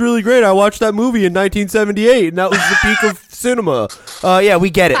 Superman's really great. I watched that movie in 1978, and that was the peak of cinema. Yeah,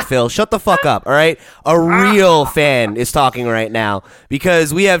 we get it, Phil. Shut the fuck up. All right, a real fan is talking right now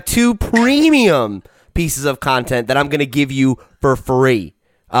because we have two premium pieces of content that I'm going to give you for free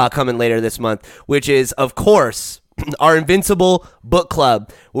coming later this month, which is, of course, our Invincible book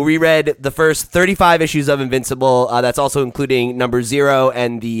club, where we read the first 35 issues of Invincible. That's also including number 0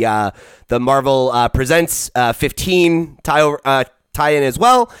 and the Marvel Presents 15 tie-in as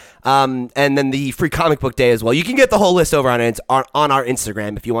well, and then the free comic book day as well. You can get the whole list over on our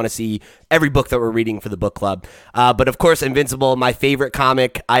Instagram if you want to see every book that we're reading for the book club. But of course, Invincible, my favorite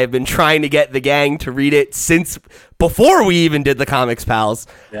comic. I have been trying to get the gang to read it since before we even did the Comics Pals,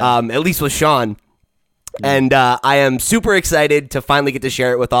 at least with Sean. And I am super excited to finally get to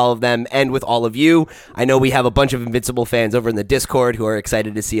share it with all of them and with all of you. I know we have a bunch of Invincible fans over in the Discord who are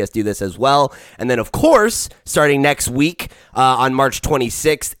excited to see us do this as well. And then, of course, starting next week on March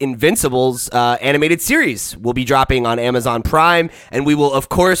 26th, Invincible's animated series will be dropping on Amazon Prime. And we will, of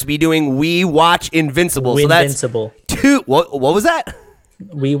course, be doing We Watch Invincible. So that's Invincible. What was that?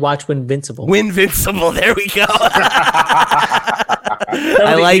 We Watch Winvincible. Winvincible. There we go.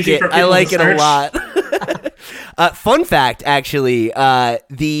 I like it. I like it a lot. Fun fact, actually,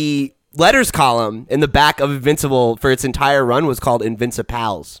 the letters column in the back of Invincible for its entire run was called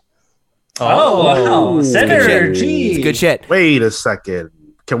Invincipals. Oh, wow. Synergy. It's good shit. Wait a second.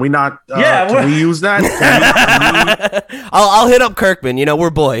 Can we not? Can we use that? I'll hit up Kirkman.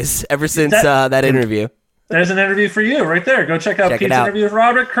 We're boys ever since that interview. There's an interview for you right there. Go check out Pete's interview with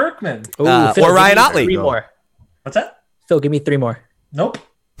Robert Kirkman. Ooh, Phil, or Ryan Otley. 3 more. What's that? Phil, give me 3 more. Nope.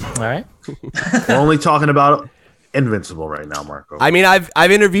 All right. We're only talking about Invincible right now, Marco. I mean, I've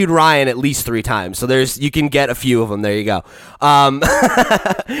interviewed Ryan at least 3 times, so you can get a few of them. There you go. But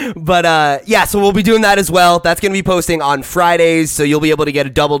so we'll be doing that as well. That's going to be posting on Fridays, so you'll be able to get a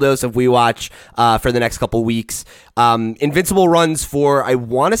double dose of We Watch for the next couple weeks. Invincible runs for, I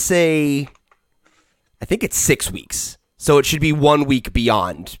want to say, I think it's 6 weeks, so it should be 1 week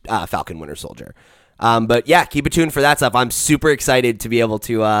beyond Falcon Winter Soldier. But yeah, keep it tuned for that stuff. I'm super excited to be able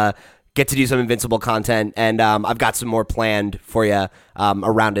to get to do some Invincible content, and I've got some more planned for you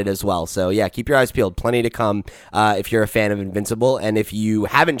around it as well. So yeah, keep your eyes peeled. Plenty to come if you're a fan of Invincible, and if you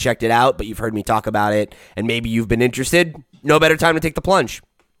haven't checked it out, but you've heard me talk about it, and maybe you've been interested, no better time to take the plunge.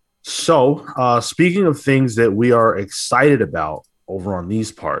 So speaking of things that we are excited about over on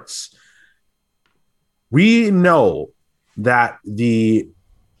these parts, we know that the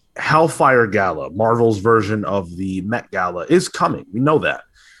Hellfire Gala, Marvel's version of the Met Gala, is coming. We know that.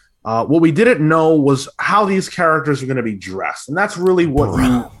 What we didn't know was how these characters are going to be dressed, and that's really what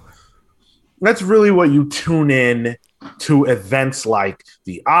you tune in to events like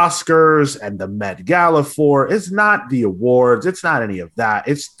the Oscars and the Met Gala for. It's not the awards, it's not any of that.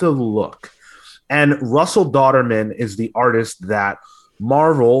 It's the look. And Russell Dauterman is the artist that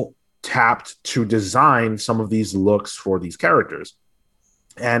Marvel tapped to design some of these looks for these characters.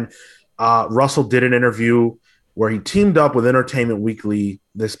 And Russell did an interview where he teamed up with Entertainment Weekly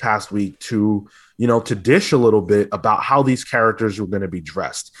this past week to dish a little bit about how these characters were going to be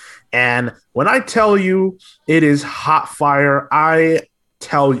dressed. And when I tell you it is hot fire, I'm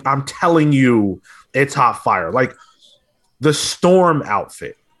telling you it's hot fire. Like the Storm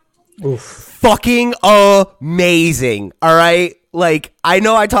outfit Fucking amazing. All right. Like, I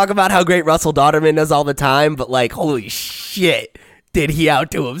know I talk about how great Russell Dauterman does all the time, but like, holy shit, did he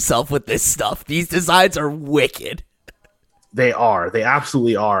outdo himself with this stuff? These designs are wicked. They are. They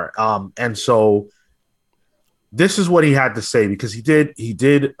absolutely are. And so this is what he had to say, because he did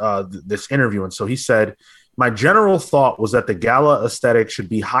this interview. And so he said, my general thought was that the gala aesthetic should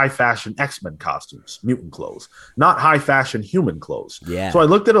be high fashion X-Men costumes, mutant clothes, not high fashion human clothes. Yeah. So I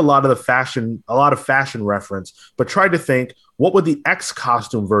looked at a lot of fashion reference, but tried to think, what would the X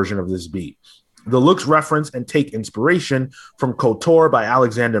costume version of this be? The looks reference and take inspiration from Couture by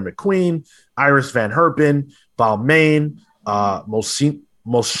Alexander McQueen, Iris Van Herpen, Balmain,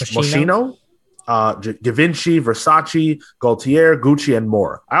 Moschino, Givenchy, Versace, Gaultier, Gucci, and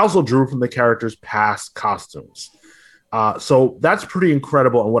more. I also drew from the characters' past costumes. So that's pretty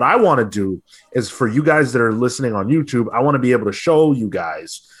incredible. And what I want to do is, for you guys that are listening on YouTube, I want to be able to show you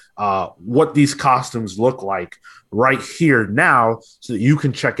guys what these costumes look like right here now, so that you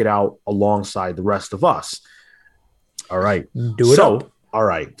can check it out alongside the rest of us. All right. All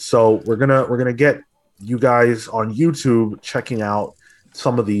right. So we're gonna get you guys on YouTube checking out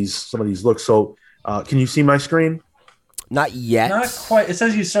some of these looks. So can you see my screen? Not yet. Not quite. It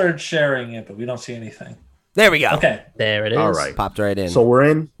says you started sharing it, but we don't see anything. There we go. Okay. There it is. All right. Popped right in. So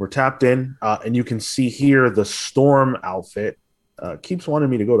we're tapped in, and you can see here the Storm outfit. Keeps wanting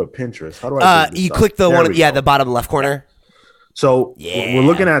me to go to Pinterest. How do I do this you stuff? click the There one, we yeah, go. the bottom left corner. So we're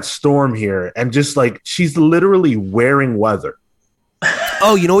looking at Storm here, and just like, she's literally wearing weather.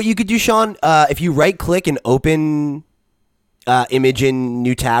 Oh, you know what you could do, Sean? If you right click and open image in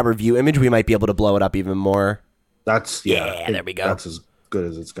new tab or view image, we might be able to blow it up even more. That's there we go. That's as good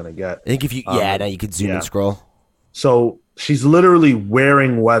as it's gonna get. I think if you now you could zoom and scroll. So she's literally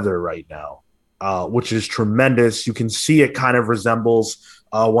wearing weather right now, which is tremendous. You can see it kind of resembles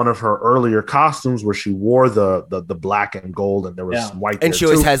one of her earlier costumes, where she wore the black and gold, and there was some white. And she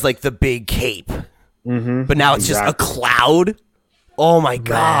always has like the big cape, but now it's just a cloud. Oh my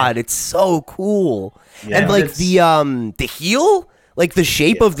god, it's so cool. Yeah, and like the heel, like the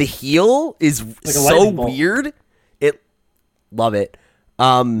shape of the heel is like so weird. Love it.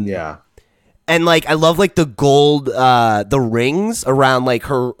 Yeah. And like I love like the gold the rings around like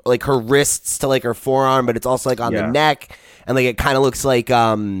her wrists to like her forearm, but it's also like on the neck, and like it kind of looks like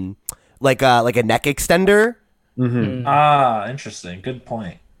a neck extender. Mm-hmm. Ah, interesting. Good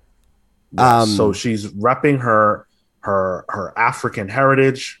point. So she's repping her African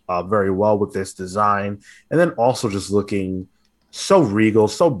heritage very well with this design, and then also just looking so regal,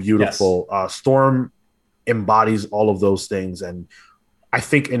 so beautiful. Yes. Storm embodies all of those things, and I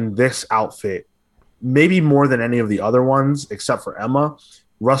think in this outfit, maybe more than any of the other ones except for Emma,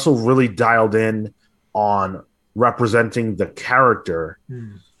 Russell really dialed in on representing the character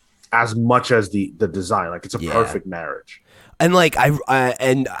as much as the design. Like, it's a perfect marriage. And like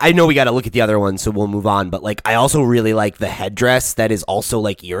I know we got to look at the other one, so we'll move on. But like I also really like the headdress that is also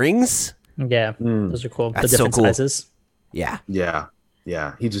like earrings. Yeah, those are cool. That's the different so cool. sizes. Yeah.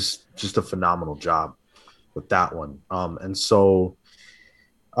 He just a phenomenal job with that one. And so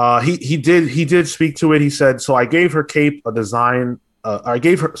he did speak to it. He said, "So I gave her cape a design. I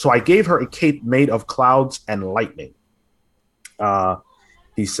gave her a cape made of clouds and lightning."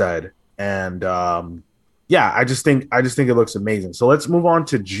 He said, and I just think it looks amazing. So let's move on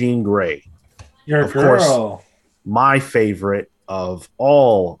to Jean Grey. Your girl, course, my favorite of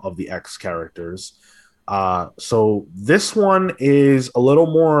all of the X characters. So this one is a little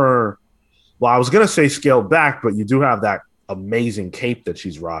more. Well, I was gonna say scaled back, but you do have that amazing cape that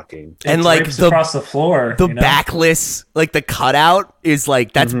she's rocking, and like across the floor, the backless, like the cutout is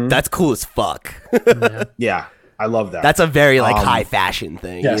like that's cool as fuck. Yeah, I love that. That's a very like high fashion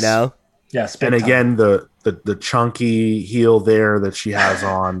thing, you know. Yes, and again the chunky heel there that she has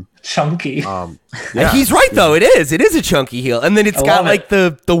on. Chunky. And he's right though. It is a chunky heel, and then it's got like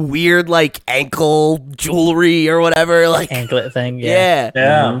the weird like ankle jewelry or whatever, like anklet thing. Yeah.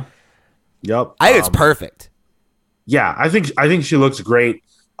 Mm-hmm. Yep. I think it's perfect. Yeah, I think she looks great.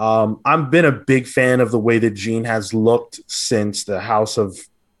 I've been a big fan of the way that Jean has looked since the House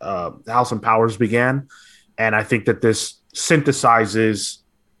and Powers began, and I think that this synthesizes.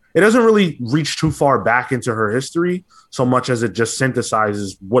 It doesn't really reach too far back into her history so much as it just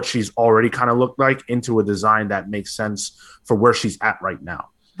synthesizes what she's already kind of looked like into a design that makes sense for where she's at right now.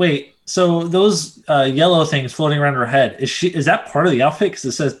 Wait, so those yellow things floating around her head, is that part of the outfit? Because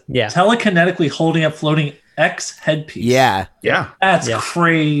it says telekinetically holding up floating X headpiece. Yeah. That's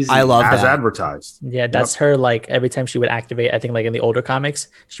crazy. I love that. As advertised. Yeah, that's her, like, every time she would activate, I think, like, in the older comics,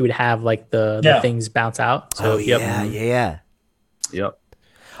 she would have, like, the things bounce out. So, yeah. Yep.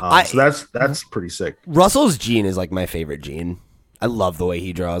 So that's pretty sick. Russell's Jean is like my favorite Jean. I love the way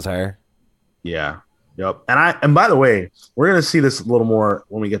he draws her. Yeah. Yep. And by the way, we're gonna see this a little more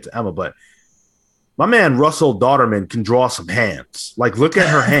when we get to Emma, but my man Russell Dauterman can draw some hands. Like, look at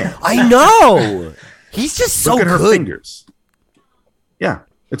her hands. I know. He's just so look at her good. fingers. Yeah,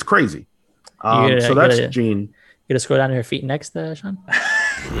 it's crazy. So that's Jean. You gonna scroll down to her feet next, Sean?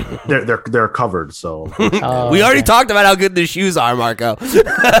 They're covered. So we already talked about how good the shoes are, Marco.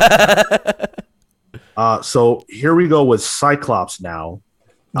 So here we go with Cyclops now.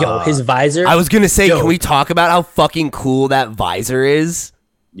 Yo, his visor. I was gonna say, can we talk about how fucking cool that visor is?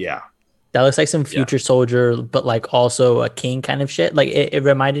 Yeah. That looks like some future soldier, but like also a king kind of shit. Like it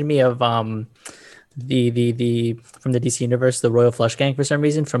reminded me of the from the DC universe, the Royal Flush Gang for some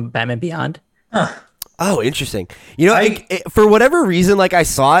reason from Batman Beyond. Huh. Oh, interesting. You know, for whatever reason, like I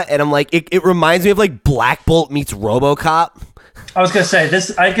saw it and I'm like, it reminds me of like Black Bolt meets RoboCop. I was gonna say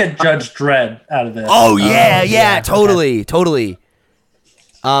this. I get Judge Dredd out of this. Oh yeah, totally.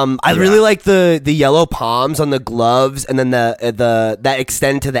 I really like the yellow palms on the gloves, and then the that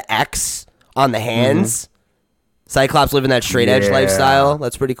extend to the X on the hands. Mm-hmm. Cyclops living that straight edge lifestyle.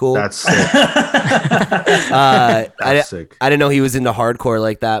 That's pretty cool. That's sick. Sick. I didn't know he was into hardcore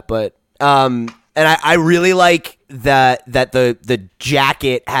like that, but and I really like that the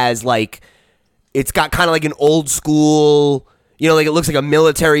jacket has like, it's got kind of like an old school, you know, like it looks like a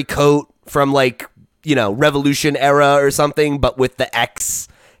military coat from like, you know, Revolution era or something, but with the X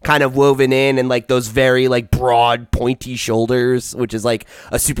kind of woven in and like those very like broad pointy shoulders, which is like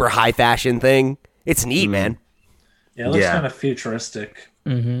a super high fashion thing. It's neat, man. Yeah, it looks kind of futuristic.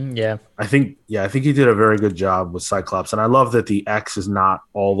 Mm-hmm, yeah. I think he did a very good job with Cyclops, and I love that the X is not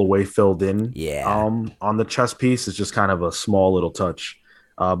all the way filled in. Yeah. On the chest piece, it's just kind of a small little touch.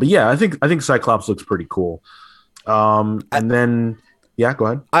 But yeah, I think Cyclops looks pretty cool. And then yeah, go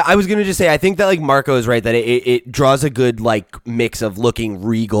ahead. I was gonna just say, I think that like Marco is right that it draws a good like mix of looking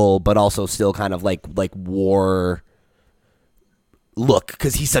regal, but also still kind of like war look,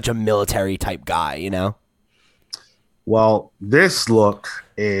 because he's such a military type guy, you know. Well, this look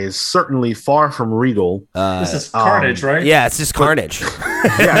is certainly far from regal. This is Carnage, right? Yeah, it's just Carnage.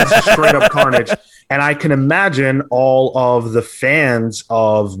 Yeah, it's just straight up Carnage. And I can imagine all of the fans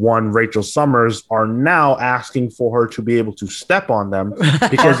of one Rachel Summers are now asking for her to be able to step on them,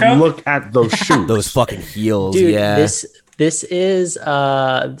 because look at those shoes. Those fucking heels. Dude, yeah. This is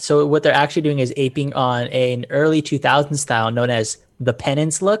so what they're actually doing is aping on an early 2000s style known as the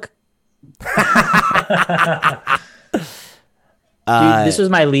penance look. Dude, this was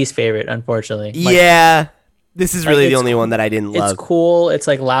my least favorite, unfortunately. Yeah, this is really the only one that I didn't love. It's cool. It's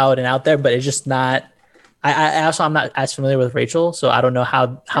like loud and out there, but it's just not. I also, I'm not as familiar with Rachel, so I don't know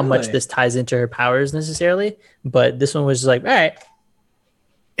how much this ties into her powers necessarily. But this one was just like, all right.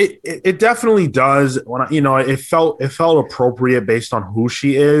 It definitely does. When it felt appropriate based on who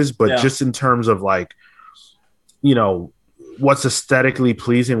she is, but just in terms of like, you know, what's aesthetically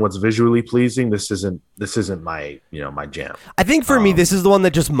pleasing, what's visually pleasing, this isn't my my jam. I think for me, this is the one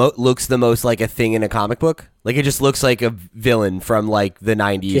that just looks the most like a thing in a comic book. Like it just looks like a villain from like the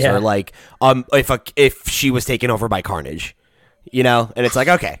 90s, or like if she was taken over by Carnage, you know. And it's like,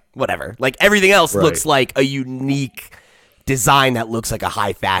 okay, whatever. Like everything else looks like a unique design that looks like a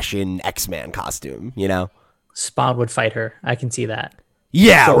high fashion X-Man costume, you know. Spawn would fight her. I can see that.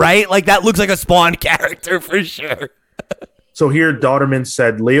 Yeah, right. Like that looks like a Spawn character for sure. So here, Dauterman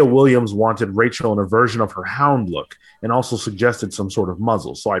said Leah Williams wanted Rachel in a version of her hound look and also suggested some sort of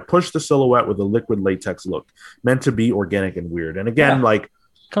muzzle. So I pushed the silhouette with a liquid latex look, meant to be organic and weird. And again, like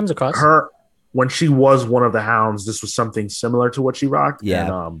comes across her when she was one of the hounds, this was something similar to what she rocked.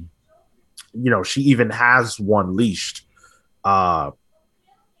 Yeah. And, you know, she even has one leashed.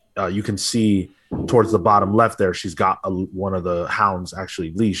 You can see towards the bottom left there, she's got one of the hounds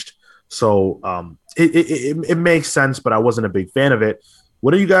actually leashed. So it makes sense, but I wasn't a big fan of it.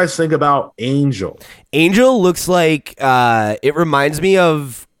 What do you guys think about Angel? Angel looks like it reminds me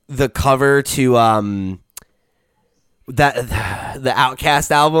of the cover to the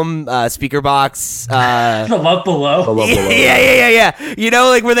Outcast album, Speaker Box. The Love Below. Yeah. You know,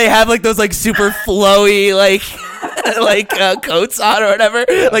 like where they have like those like super flowy like coats on or whatever,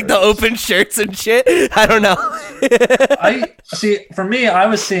 like the open shirts and shit. I don't know. I see. For me, I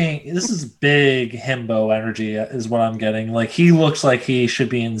was seeing this is big himbo energy is what I'm getting. Like he looks like he should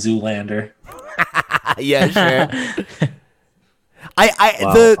be in Zoolander. Yeah, sure.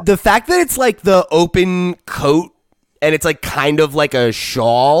 The fact that it's like the open coat and it's like kind of like a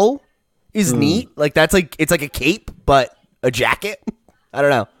shawl is neat. Like that's like, it's like a cape but a jacket. I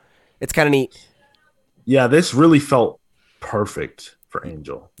don't know. It's kind of neat. Yeah, this really felt perfect for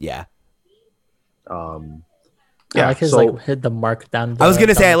Angel. Yeah. I like his hit the mark down. I was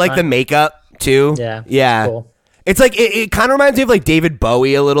gonna say I like the makeup too. Yeah. Cool. It's like it kind of reminds me of like David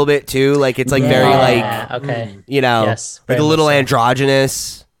Bowie a little bit too. Like it's like very like okay, like a little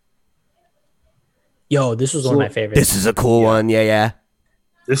androgynous. Yo, this was one of my favorites. This is a cool one. Yeah.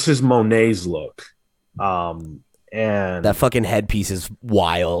 This is Monet's look, and that fucking headpiece is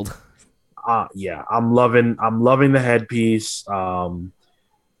wild. Yeah, I'm loving the headpiece.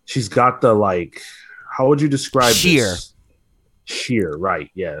 She's got the like, how would you describe this? Sheer, right?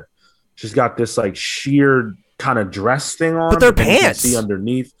 Yeah, she's got this like sheer kind of dress thing on, but they're pants. You can see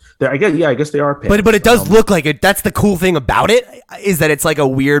underneath. I guess they are pants. But it does look like it. That's the cool thing about it, is that it's like a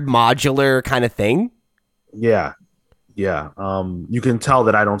weird modular kind of thing. Yeah. You can tell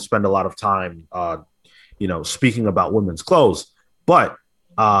that I don't spend a lot of time, speaking about women's clothes, but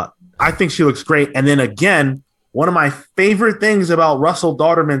I think she looks great. And then again, one of my favorite things about Russell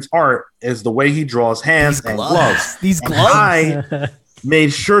Dauterman's art is the way he draws hands and gloves. These gloves. I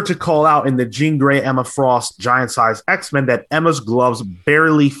made sure to call out in the Jean Grey Emma Frost giant size X-Men that Emma's gloves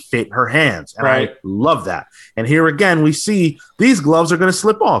barely fit her hands. And I love that. And here again, we see these gloves are going to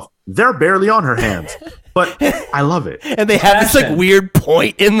slip off. They're barely on her hands, but I love it. And they have this like weird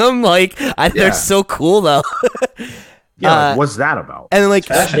point in them. Like they're so cool though. What's that about? And like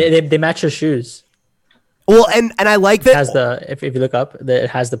they match her shoes. Well, and I like that. It has if you look up, it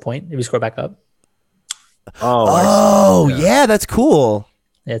has the point. If you scroll back up. Yeah, that's cool.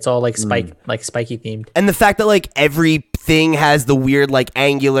 Yeah, it's all like spiky themed. And the fact that like everything has the weird like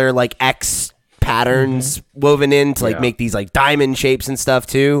angular like X patterns woven in to like make these like diamond shapes and stuff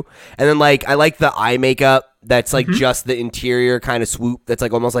too. And then like I like the eye makeup that's like just the interior kind of swoop. That's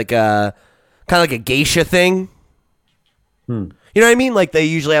like almost like a kind of like a geisha thing. You know what I mean? Like they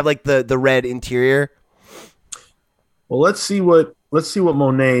usually have like the red interior. Well, let's see what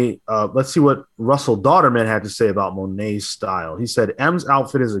Monet, let's see what Russell Dauterman had to say about Monet's style. He said, M's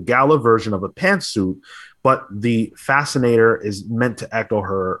outfit is a gala version of a pantsuit, but the fascinator is meant to echo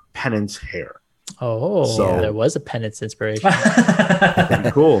her penance hair. There was a penance inspiration.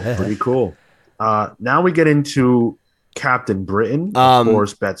 Pretty cool. Now we get into Captain Britain, of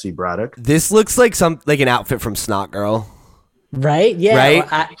course, Betsy Braddock. This looks like an outfit from Snot Girl. Right? Yeah. Right?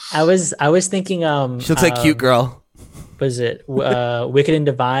 I was thinking she looks like Cute Girl. Was it Wicked and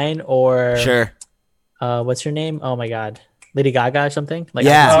Divine or sure? What's her name? Oh my God, Lady Gaga or something? Like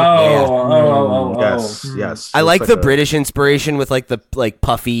yes. I like the British inspiration with like the like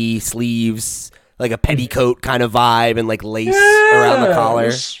puffy sleeves, like a petticoat kind of vibe, and like lace around the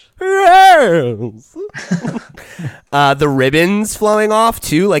collar. The ribbons flowing off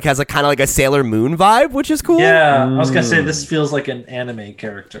too, like has a kind of like a Sailor Moon vibe, which is cool. Yeah, I was gonna say this feels like an anime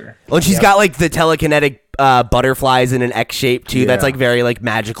character. Well, and she's got like the telekinetic butterflies in an X shape too. That's like very like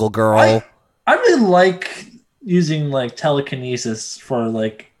magical girl. I really like using like telekinesis for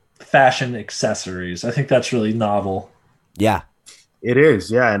like fashion accessories. I think that's really novel. Yeah. It is,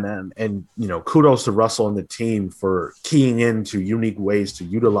 yeah, and kudos to Russell and the team for keying into unique ways to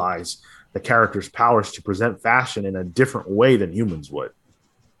utilize the character's powers to present fashion in a different way than humans would.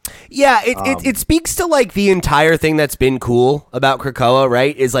 Yeah, it speaks to like the entire thing that's been cool about Krakoa,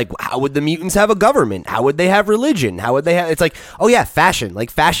 right? Is like, how would the mutants have a government? How would they have religion? How would they have? It's like, oh yeah, fashion. Like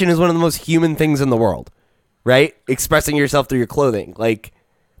fashion is one of the most human things in the world, right? Expressing yourself through your clothing, like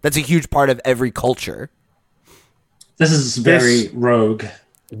that's a huge part of every culture. This is very rogue.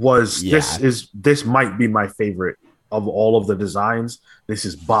 This might be my favorite of all of the designs. This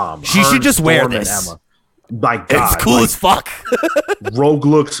is bomb. She should just wear this. Emma. My God, it's cool as fuck. Rogue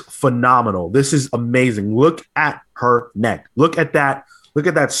looks phenomenal. This is amazing. Look at her neck. Look at that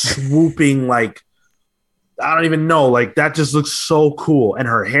swooping like I don't even know. Like that just looks so cool, and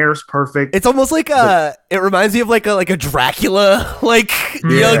her hair's perfect. It's almost like it reminds me of like a Dracula, like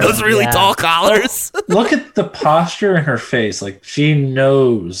like those really tall collars. Look at the posture in her face. Like she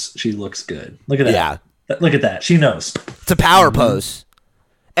knows she looks good. Look at that. Yeah. Look at that. She knows. It's a power pose.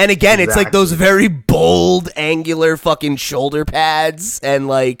 And again, it's like those very bold, angular fucking shoulder pads, and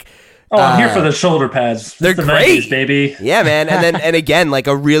like. Oh, I'm here for the shoulder pads. They're the great, 90s, baby. Yeah, man. And again, like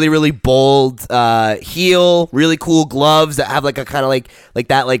a really, really bold heel, really cool gloves that have like a kind of like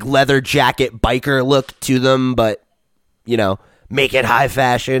that like leather jacket biker look to them, but make it high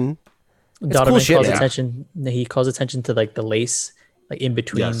fashion. Dauterman he calls attention to like the lace, like in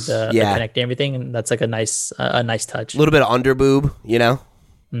between the connecting everything, and that's like a nice touch. A little bit of underboob,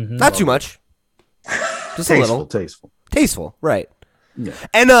 not too much, just a little tasteful, right? Yeah.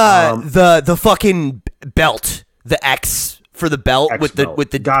 And the fucking belt, the X for the belt with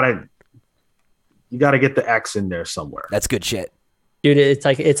the you gotta get the X in there somewhere. That's good shit. Dude, it's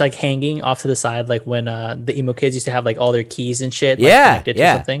like hanging off to the side, like when the emo kids used to have like all their keys and shit, like, connected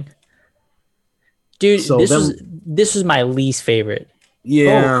to something. Dude, So this was my least favorite.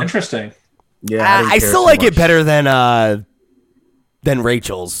 Yeah, oh, interesting. Yeah, I still like it better than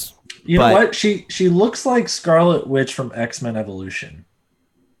Rachel's. You know what? She looks like Scarlet Witch from X-Men Evolution.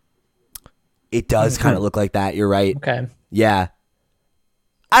 It does kind of look like that. You're right. Okay. Yeah.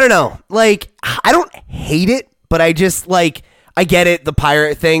 I don't know. Like, I don't hate it, but I just like, I get it, the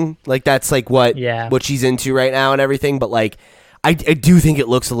pirate thing. Like, that's like what she's into right now and everything. But like, I do think it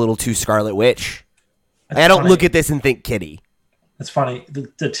looks a little too Scarlet Witch. I don't look at this and think Kitty. It's funny.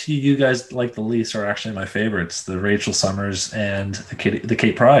 The two you guys like the least are actually my favorites: the Rachel Summers and the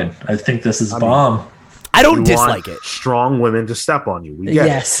Kate Pride. I think this is bomb. I don't dislike it. Strong women to step on you. We get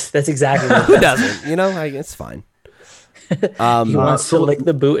it. That's exactly what who doesn't. You know, it's fine. He wants to lick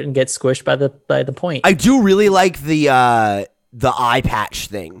the boot and get squished by the point. I do really like the eye patch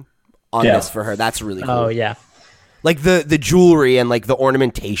thing on this for her. That's really cool. Oh yeah. Like the jewelry and like the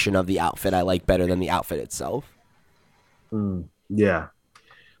ornamentation of the outfit I like better than the outfit itself. Yeah.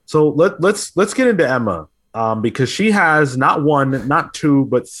 So let's get into Emma. Because she has not one, not two,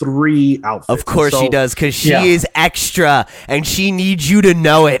 but 3 outfits. Of course she does, because she is extra, and she needs you to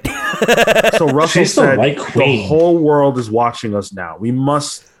know it. So Russell She's said, the whole world is watching us now. We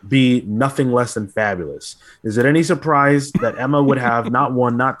must be nothing less than fabulous. Is it any surprise that Emma would have not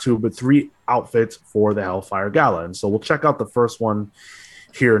one, not two, but 3 outfits for the Hellfire Gala? And so we'll check out the first one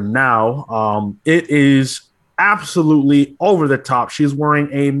here now. It is absolutely over the top. She's wearing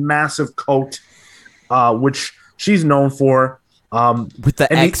a massive coat, which she's known for. With the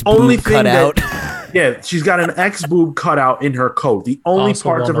X boob cut out. Yeah, she's got an X boob cut out in her coat. The only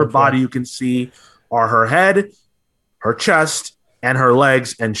parts of her body you can see are her head, her chest, and her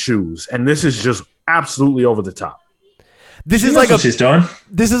legs and shoes. And this is just absolutely over the top. This is like what she's doing.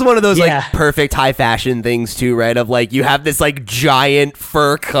 This is one of those like perfect high fashion things too, right? Of like you have this like giant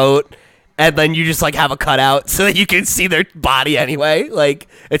fur coat, and then you just like have a cutout so that you can see their body anyway. Like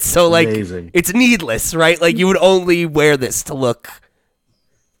it's so like amazing. It's needless, right? Like you would only wear this to look,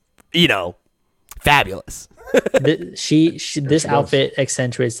 fabulous. This outfit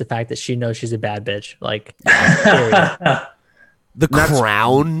accentuates the fact that she knows she's a bad bitch. Like the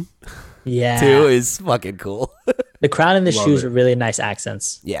crown, too is fucking cool. The crown and the shoes are really nice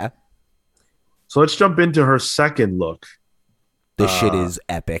accents. Yeah. So let's jump into her second look. This shit is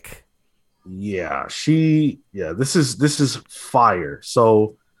epic. Yeah, this is fire.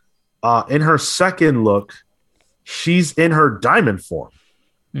 So in her second look, she's in her diamond form.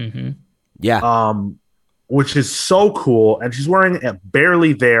 Mm-hmm. Yeah. Which is so cool. And she's wearing a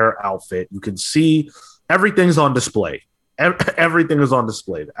barely there outfit. You can see everything's on display. Everything is on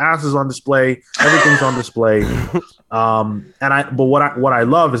display. The ass is on display. Everything's on display. But what I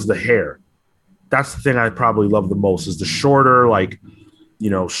love is the hair. That's the thing I probably love the most is the shorter, like,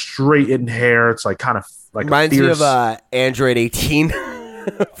 straightened hair. It's like kind of like reminds me of Android 18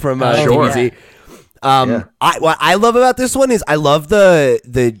 from DBZ. What I love about this one is I love the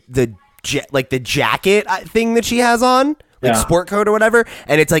jacket thing that she has on, like sport coat or whatever,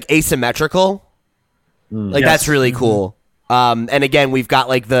 and it's like asymmetrical. That's really cool. And again, we've got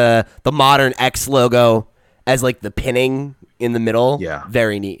like the modern X logo as like the pinning in the middle. Yeah,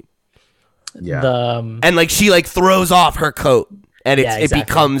 very neat. Yeah, and like she like throws off her coat. And it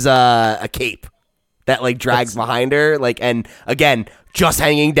becomes a cape that like drags behind her, like, and again, just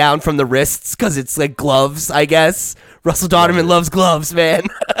hanging down from the wrists because it's like gloves, I guess. Russell Donnerman loves gloves, man.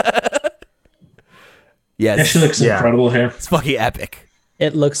 Yes, yeah, she looks incredible here. It's fucking epic.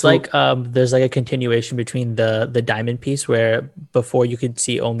 It looks like there's like a continuation between the diamond piece where before you could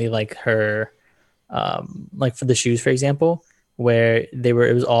see only like her, like for the shoes, for example. Where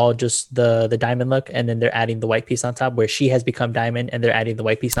it was all just the diamond look, and then they're adding the white piece on top, where she has become diamond, and they're adding the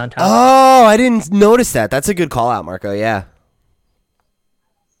white piece on top. Oh, I didn't notice that. That's a good call out, Marco. Yeah.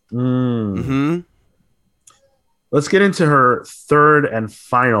 Mm-hmm. Let's get into her third and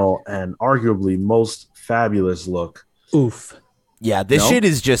final and arguably most fabulous look. Oof. Yeah, this shit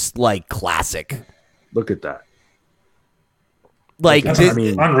is just like classic. Look at that. Like,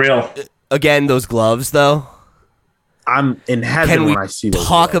 unreal. Again, those gloves, though. I'm in heaven when I see those.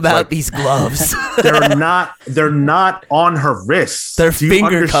 Talk about these gloves. They're not on her wrists. They're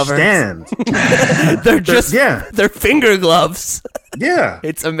finger covers. They're finger gloves. Yeah.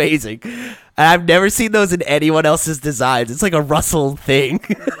 It's amazing. I've never seen those in anyone else's designs. It's like a Russell thing.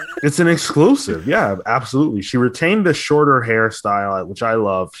 It's an exclusive. Yeah, absolutely. She retained the shorter hairstyle, which I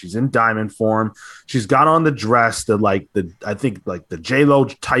love. She's in diamond form. She's got on the dress, I think the J-Lo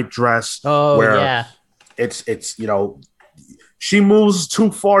type dress. Oh, yeah. It's she moves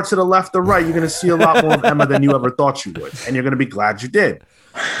too far to the left or right, you're going to see a lot more of Emma than you ever thought you would, and you're going to be glad you did.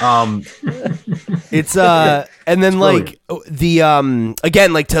 It's and then like the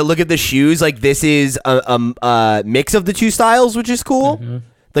again, like to look at the shoes, like this is a mix of the two styles, which is cool. Mm-hmm.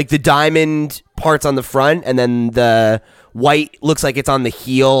 Like the diamond parts on the front, and then the white looks like it's on the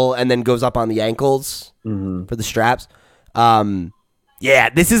heel, and then goes up on the ankles for the straps. Yeah,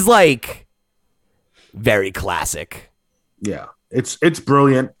 this is like very classic. Yeah, it's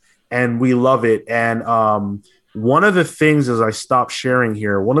brilliant, and we love it. And one of the things, as I stopped sharing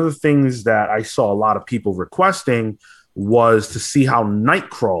here, one of the things that I saw a lot of people requesting was to see how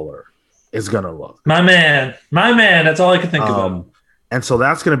Nightcrawler is going to look. My man. That's all I could think about. And so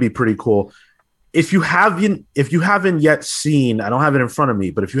that's going to be pretty cool. If you haven't yet seen, I don't have it in front of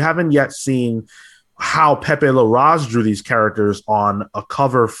me, but if you haven't yet seen how Pepe Larraz drew these characters on a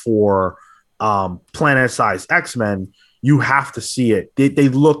cover for Planet-Size X-Men, you have to see it. They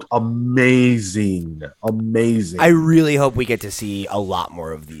look amazing. I really hope we get to see a lot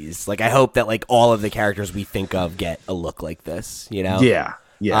more of these. Like, I hope that like all of the characters we think of get a look like this, you know? Yeah.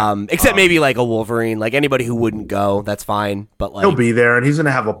 Except maybe like a Wolverine, like anybody who wouldn't go, that's fine. But like he'll be there, and he's gonna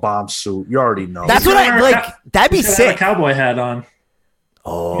have a bomb suit. You already know. That's what I like. That'd be sick. Have a cowboy hat on.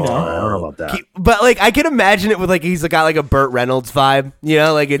 Oh, I don't know about that. But like, I can imagine it with like he's got like a Burt Reynolds vibe. You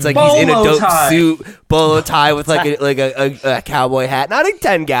know, like it's like he's in a dope suit, bolo tie with like a cowboy hat, not a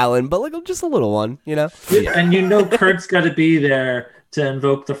 10-gallon, but like just a little one. You know, and Kurt's got to be there to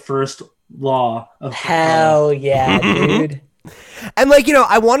invoke the first law of hell yeah, dude. And like, you know,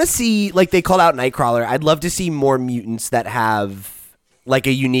 I want to see, like they called out Nightcrawler. I'd love to see more mutants that have like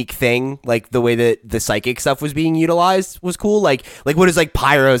a unique thing, like the way that the psychic stuff was being utilized was cool. Like what does like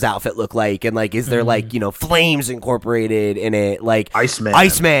Pyro's outfit look like? And like, is there like, you know, flames incorporated in it? Like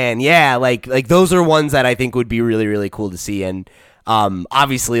Iceman. Yeah. Like those are ones that I think would be really, really cool to see. And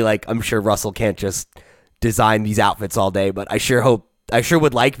obviously, like, I'm sure Russell can't just design these outfits all day, but I sure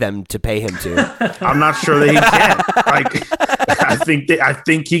would like them to pay him to. I'm not sure that he can. Like, I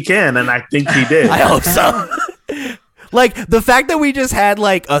think he can, and I think he did. I hope so. Like the fact that we just had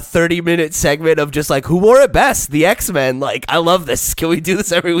like a 30-minute segment of just like who wore it best, the X-Men. Like, I love this. Can we do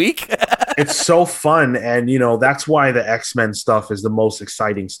this every week? It's so fun, and you know that's why the X-Men stuff is the most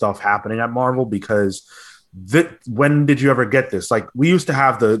exciting stuff happening at Marvel, because when did you ever get this? Like, we used to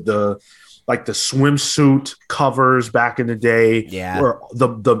have the swimsuit covers back in the day, where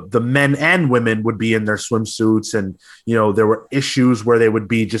the men and women would be in their swimsuits, and you know there were issues where they would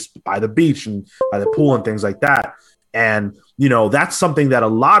be just by the beach and by the pool and things like that. And you know that's something that a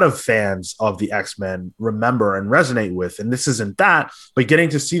lot of fans of the X-Men remember and resonate with. And this isn't that, but getting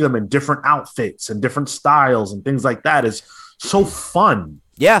to see them in different outfits and different styles and things like that is so fun.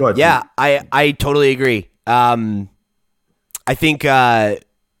 Yeah, I totally agree. I think.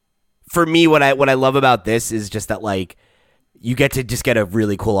 For me, what I love about this is just that like you get to just get a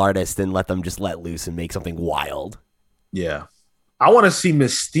really cool artist and let them just let loose and make something wild. Yeah, I want to see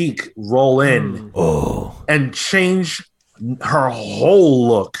Mystique roll in and change her whole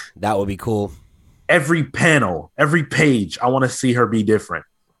look. That would be cool. Every panel, every page, I want to see her be different.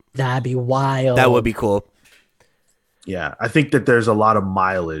 That'd be wild. That would be cool. Yeah, I think that there's a lot of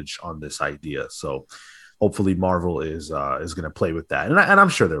mileage on this idea, so. Hopefully Marvel is going to play with that. And I'm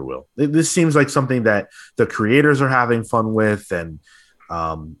sure there will. This seems like something that the creators are having fun with. And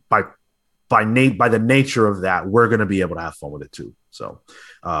by the nature of that, we're going to be able to have fun with it too. So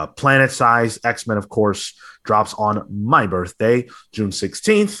Planet-Size X-Men, of course, drops on my birthday, June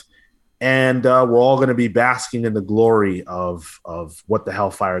 16th. And we're all going to be basking in the glory of what the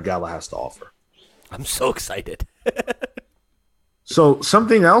Hellfire Gala has to offer. I'm so excited. So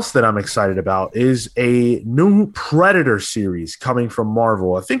something else that I'm excited about is a new Predator series coming from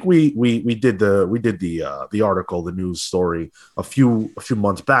Marvel. I think we did the article, the news story a few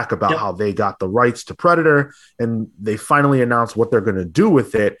months back about how they got the rights to Predator, and they finally announced what they're going to do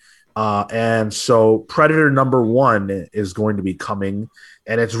with it. And so Predator #1 is going to be coming,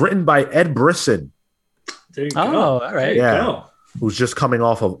 and it's written by Ed Brisson. There you go. All right. Yeah. Who's just coming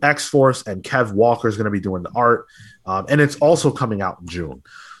off of X-Force, and Kev Walker is going to be doing the art. And it's also coming out in June.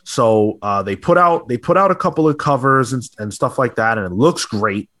 So they put out a couple of covers and stuff like that, and it looks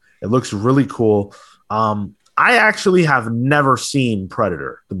great. It looks really cool. I actually have never seen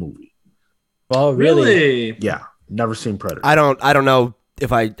Predator, the movie. Oh, really? Yeah, never seen Predator. I don't know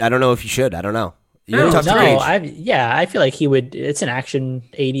if you should. I don't know. I feel like he would. It's an action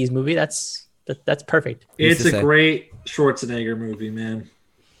 80s movie. That's perfect. It's a great Schwarzenegger movie, man.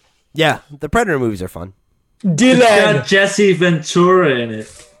 Yeah, the Predator movies are fun. Dylan got Jesse Ventura in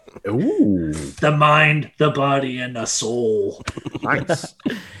it. Ooh, The mind, the body, and the soul. nice.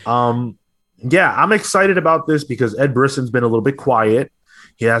 Yeah, I'm excited about this because Ed Brisson's been a little bit quiet.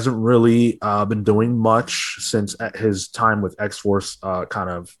 He hasn't really been doing much since his time with X-Force kind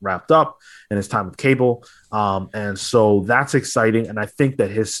of wrapped up and his time with Cable. And so that's exciting. And I think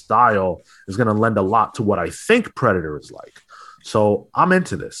that his style is going to lend a lot to what I think Predator is like. So I'm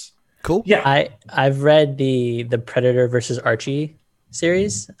into this. Cool. Yeah. I've read the Predator versus Archie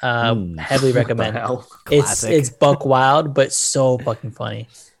series. Heavily recommend. It's buck wild, but so fucking funny.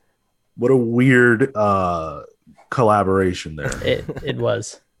 What a weird collaboration there. It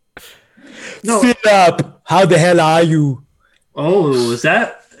was. No. Sit up. How the hell are you? Oh, is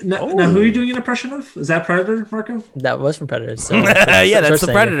that now who are you doing an impression of? Is that Predator, Marco? That was from Predator. So yeah, that's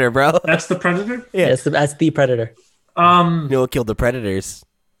the Predator, bro. That's the Predator? Yeah, that's the Predator. You'll kill the Predators.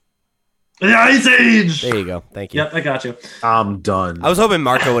 The Ice Age. There you go. Thank you. Yep, I got you. I'm done. I was hoping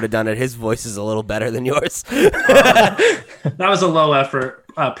Marco would have done it. His voice is a little better than yours. That was a low effort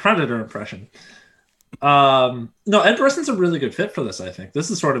Predator impression. No, Ed Brisson's a really good fit for this, I think.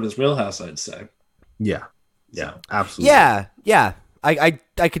 This is sort of his wheelhouse, I'd say. Yeah, absolutely. Yeah. I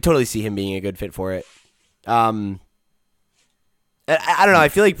could totally see him being a good fit for it. I don't know. I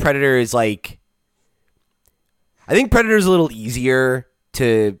feel like Predator is like... I think Predator is a little easier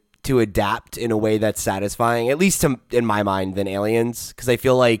to adapt in a way that's satisfying, at least in my mind, than Aliens. Because I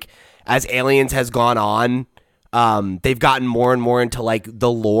feel like as Aliens has gone on, they've gotten more and more into like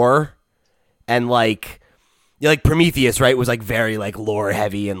the lore, and like Prometheus, right, was like very like lore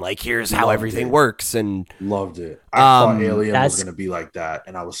heavy, and like here's how everything works, and loved it. I thought Alien was gonna be like that,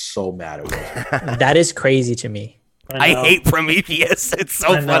 and I was so mad it was. That is crazy to me. I hate Prometheus. It's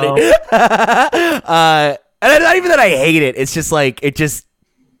so funny. And not even that I hate it. It's just like it's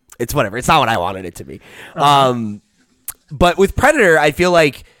whatever. It's not what I wanted it to be. But with Predator, I feel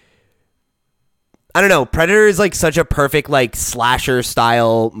like, I don't know, Predator is like such a perfect like slasher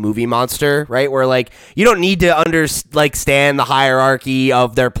style movie monster, right? Where like you don't need to understand the hierarchy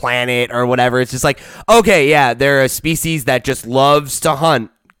of their planet or whatever. It's just like, okay, yeah, they're a species that just loves to hunt.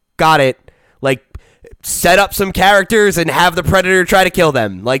 Got it. Like, set up some characters and have the Predator try to kill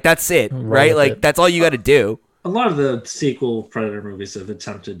them. Like, that's it, right? Like, that's all you got to do. A lot of the sequel Predator movies have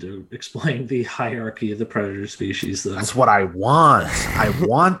attempted to explain the hierarchy of the Predator species, though. That's what I want. I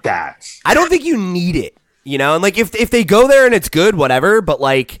want that. I don't think you need it, you know? And, like, if they go there and it's good, whatever, but,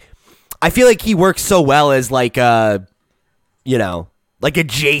 like, I feel like he works so well as, like, you know, like a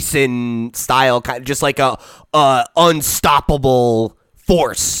Jason style, kind of just like a unstoppable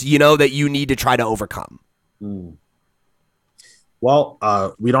force, you know, that you need to try to overcome.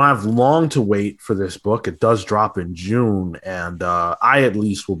 Well, we don't have long to wait for this book. It does drop in June, and I at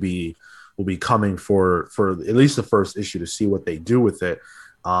least will be coming for at least the first issue to see what they do with it,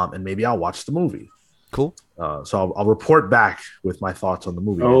 and maybe I'll watch the movie. Cool. So I'll report back with my thoughts on the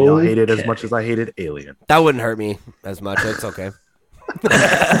movie. Maybe I'll hate it as much as I hated Alien. That wouldn't hurt me as much. It's okay.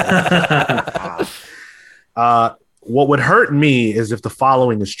 What would hurt me is if the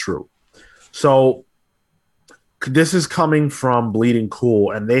following is true. So this is coming from Bleeding Cool,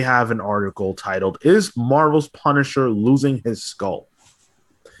 and they have an article titled, "Is Marvel's Punisher Losing His Skull?"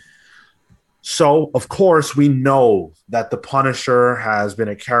 So, of course, we know that the Punisher has been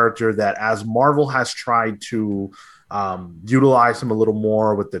a character that, as Marvel has tried to utilize him a little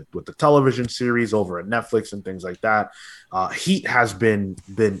more with the television series over at Netflix and things like that, heat has been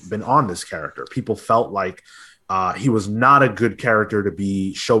on this character. People felt like he was not a good character to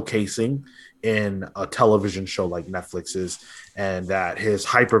be showcasing in a television show like Netflix's, and that his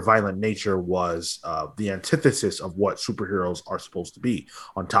hyper-violent nature was the antithesis of what superheroes are supposed to be.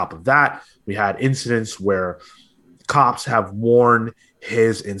 On top of that, we had incidents where cops have worn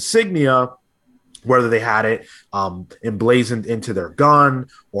his insignia, whether they had it emblazoned into their gun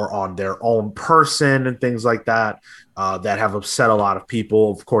or on their own person and things like that, that have upset a lot of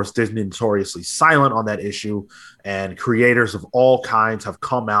people. Of course, Disney notoriously silent on that issue, and creators of all kinds have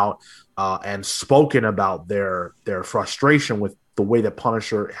come out and spoken about their frustration with the way that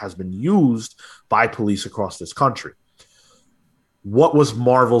Punisher has been used by police across this country. What was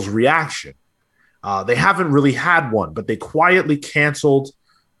Marvel's reaction? They haven't really had one, but they quietly canceled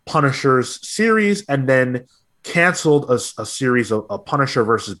Punisher's series and then canceled a series of Punisher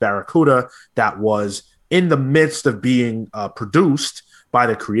versus Barracuda that was in the midst of being produced by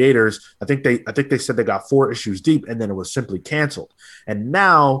the creators. I think they said they got 4 issues deep, and then it was simply canceled. And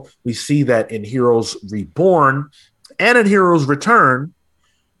now we see that in Heroes Reborn and in Heroes Return,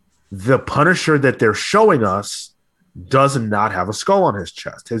 the Punisher that they're showing us does not have a skull on his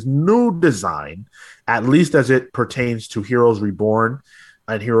chest. His new design, at least as it pertains to Heroes Reborn,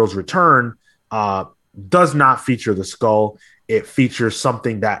 and Heroes Return does not feature the skull. It features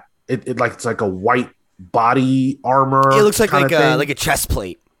something that it's like a white body armor. It looks like a chest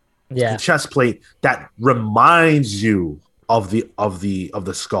plate. Yeah, a chest plate that reminds you of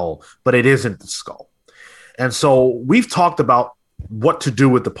the skull, but it isn't the skull. And so we've talked about what to do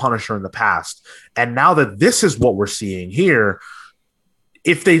with the Punisher in the past, and now that this is what we're seeing here,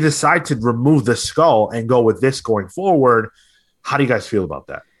 if they decide to remove the skull and go with this going forward, how do you guys feel about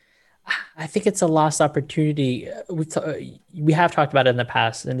that? I think it's a lost opportunity. We have talked about it in the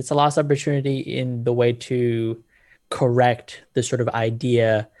past, and it's a lost opportunity in the way to correct the sort of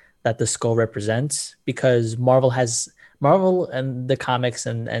idea that the skull represents, because Marvel and the comics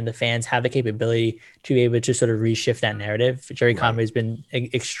and the fans have the capability to be able to sort of reshift that narrative. Jerry Conway has been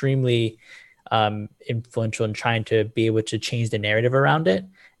extremely influential in trying to be able to change the narrative around it.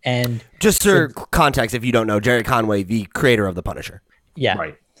 And just for context, if you don't know, Jerry Conway, the creator of the Punisher. Yeah.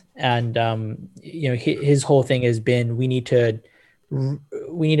 Right. And his whole thing has been we need to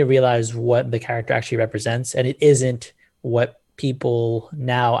realize what the character actually represents, and it isn't what people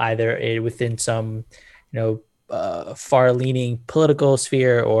now either within some far leaning political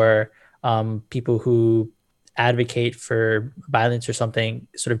sphere or people who advocate for violence or something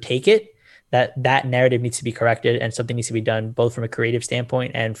sort of take it. That narrative needs to be corrected, and something needs to be done both from a creative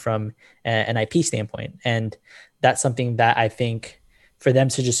standpoint and from an IP standpoint. And that's something that I think for them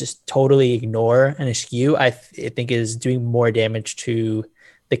to just totally ignore and eschew, I think is doing more damage to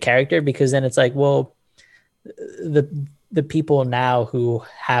the character, because then it's like, well, the people now who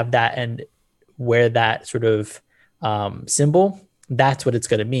have that and wear that sort of symbol, that's what it's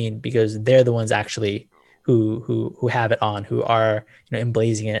going to mean, because they're the ones actually who have it on, who are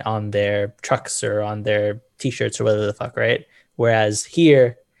emblazing it on their trucks or on their t-shirts or whatever the fuck, right? Whereas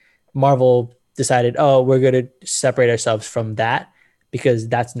here, Marvel decided, oh, we're going to separate ourselves from that, because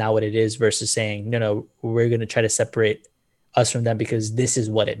that's not what it is, versus saying, no, we're going to try to separate us from them because this is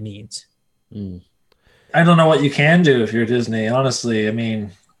what it means. I don't know what you can do if you're Disney, honestly. I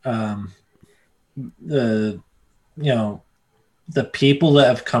mean, the people that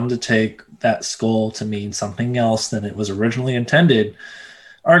have come to take that skull to mean something else than it was originally intended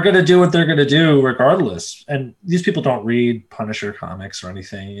are going to do what they're going to do regardless. And these people don't read Punisher comics or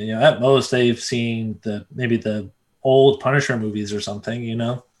anything. At most they've seen maybe the old Punisher movies or something.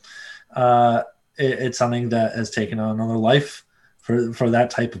 It's something that has taken on another life for that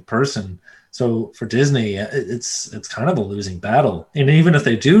type of person. So for Disney, it's kind of a losing battle. And even if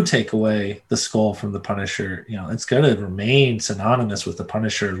they do take away the skull from the Punisher, it's going to remain synonymous with the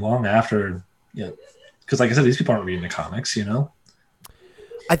Punisher long after. Because like I said, these people aren't reading the comics.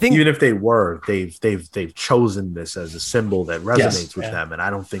 I think even if they were, they've chosen this as a symbol that resonates with them, and I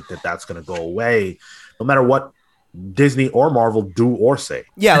don't think that that's going to go away, no matter what Disney or Marvel do or say.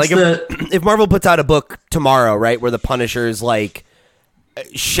 Yeah, like if Marvel puts out a book tomorrow, right, where the Punisher's like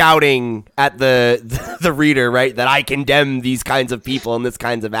shouting at the reader, right, that I condemn these kinds of people and this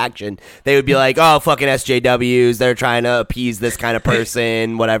kinds of action, they would be like, oh, fucking SJWs, they're trying to appease this kind of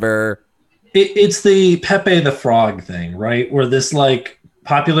person, whatever. It's the Pepe the Frog thing, right, where this like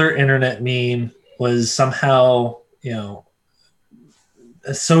popular internet meme was somehow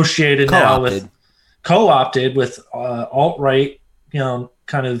associated co-opted with alt-right,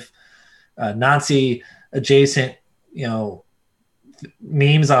 kind of Nazi adjacent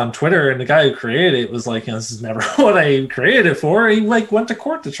memes on Twitter, and the guy who created it was like, this is never what I created it for. He like went to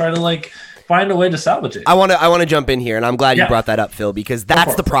court to try to find a way to salvage it. I want to jump in here, and I'm glad you brought that up, Phil, because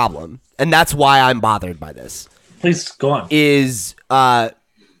that's the problem, and that's why I'm bothered by this. Please go on. Is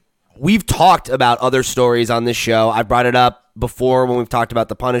we've talked about other stories on this show. I brought it up before when we've talked about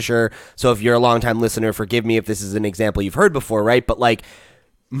the Punisher. So if you're a longtime listener, forgive me if this is an example you've heard before, right? But like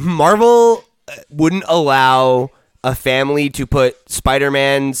Marvel wouldn't allow a family to put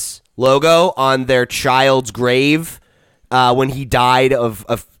Spider-Man's logo on their child's grave when he died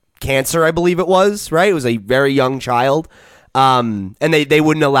of cancer, I believe it was, right? It was a very young child. And they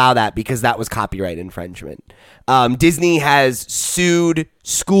wouldn't allow that because that was copyright infringement. Disney has sued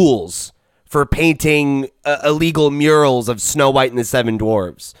schools for painting illegal murals of Snow White and the Seven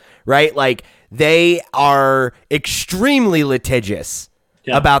Dwarves, right? Like, they are extremely litigious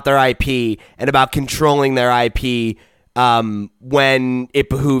about their IP and about controlling their IP when it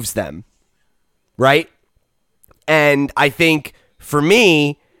behooves them, right? And I think, for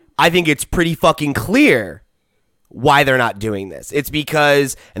me, I think it's pretty fucking clear why they're not doing this. It's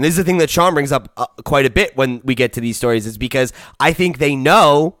because, and this is the thing that Sean brings up quite a bit when we get to these stories, is because I think they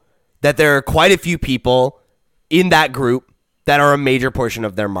know that there are quite a few people in that group that are a major portion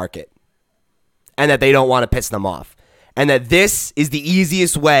of their market and that they don't want to piss them off. and that this is the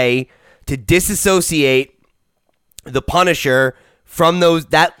easiest way to disassociate the Punisher from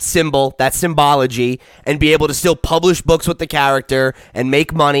that symbology, and be able to still publish books with the character and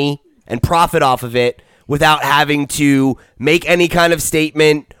make money and profit off of it without having to make any kind of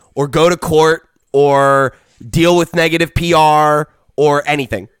statement or go to court or deal with negative PR or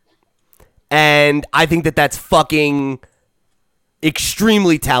anything. And I think that that's fucking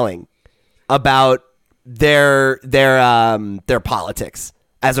extremely telling about their politics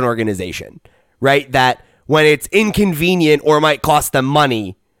as an organization, right? That when it's inconvenient or might cost them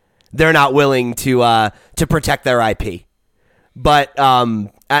money, they're not willing to protect their IP. But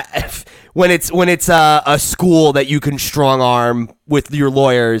when it's a school that you can strong arm with your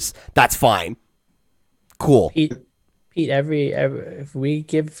lawyers, that's fine. Cool. Pete, every if we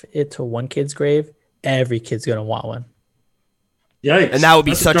give it to one kid's grave, every kid's gonna want one. Yikes! And that would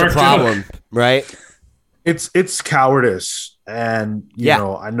be such a problem, right? It's cowardice, and you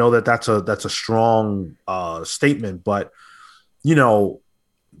know, I know that's a strong statement, but you know,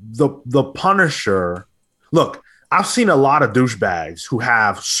 the Punisher. Look, I've seen a lot of douchebags who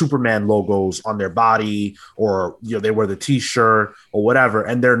have Superman logos on their body, or you know, they wear the T-shirt or whatever,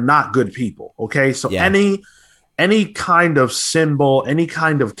 and they're not good people. Okay, so any kind of symbol, any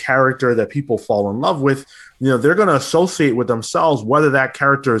kind of character that people fall in love with, you know, they're going to associate with themselves whether that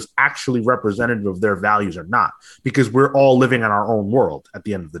character is actually representative of their values or not, because we're all living in our own world at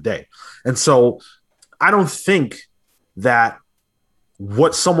the end of the day. And so I don't think that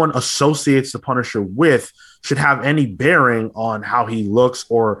what someone associates the Punisher with should have any bearing on how he looks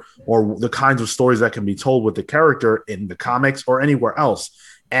or the kinds of stories that can be told with the character in the comics or anywhere else.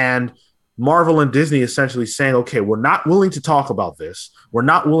 And Marvel and Disney essentially saying, okay, we're not willing to talk about this. We're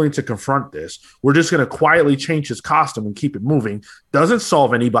not willing to confront this. We're just going to quietly change his costume and keep it moving. Doesn't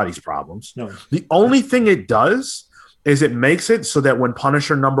solve anybody's problems. No. The only thing it does is it makes it so that when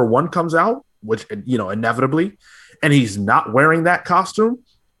Punisher #1 comes out, which, you know, inevitably, and he's not wearing that costume,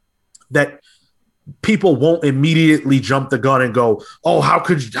 that people won't immediately jump the gun and go, oh, how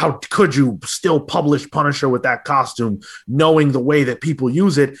could you still publish Punisher with that costume, knowing the way that people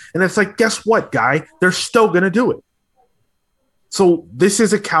use it? And it's like, guess what, guy? They're still going to do it. So this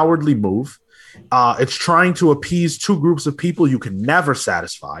is a cowardly move. It's trying to appease two groups of people you can never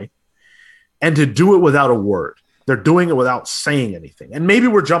satisfy, and to do it without a word. They're doing it without saying anything. And maybe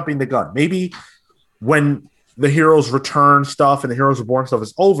we're jumping the gun. Maybe when the Heroes Return stuff and the Heroes Reborn stuff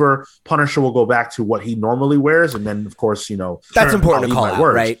is over, Punisher will go back to what he normally wears. And then, of course, you know, that's important to call out,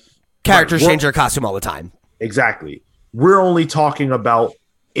 right? Characters change their costume all the time. Exactly. We're only talking about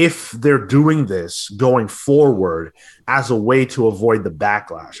if they're doing this going forward as a way to avoid the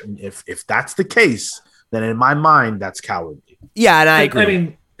backlash. And if that's the case, then in my mind, that's cowardly. Yeah, and I agree. I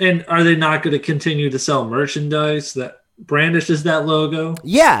mean, and are they not going to continue to sell merchandise that brandishes that logo?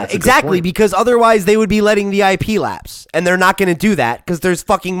 Yeah, exactly, because otherwise they would be letting the IP lapse, and they're not going to do that because there's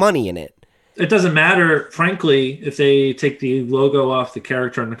fucking money in it. It doesn't matter, frankly, if they take the logo off the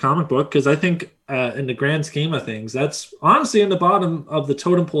character in the comic book, because I think in the grand scheme of things, that's honestly in the bottom of the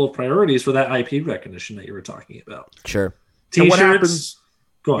totem pole of priorities for that IP recognition that you were talking about. Sure. T-shirts. What happens?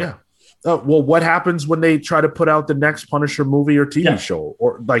 Go on. Yeah. Well, what happens when they try to put out the next Punisher movie or TV show?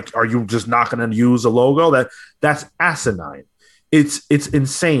 Or like, are you just not going to use a logo? That's asinine. It's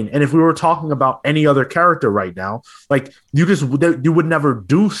insane. And if we were talking about any other character right now, like you would never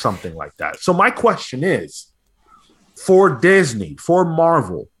do something like that. So my question is, for Disney, for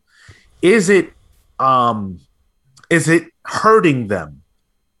Marvel, is it hurting them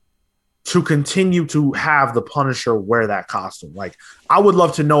to continue to have the Punisher wear that costume? Like, I would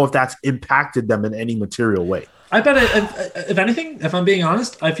love to know if that's impacted them in any material way. I bet if anything, if I'm being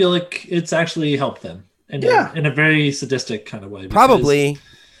honest, I feel like it's actually helped them in a very sadistic kind of way. Probably.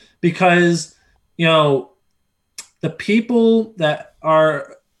 Because, you know, the people that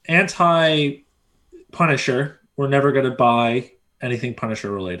are anti-Punisher were never going to buy anything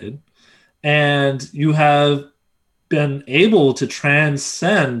Punisher related. And you have been able to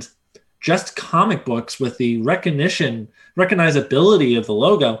transcend just comic books with the recognizability of the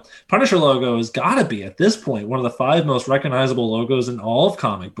logo. Punisher logo has got to be, at this point, one of the 5 most recognizable logos in all of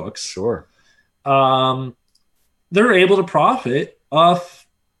comic books. Sure. They're able to profit off,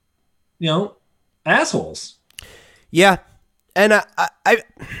 you know, assholes. Yeah. And I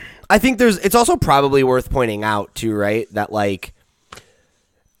think it's also probably worth pointing out too, right? That like,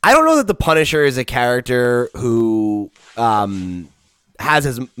 I don't know that the Punisher is a character who has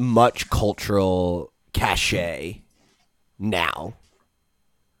as much cultural cachet now,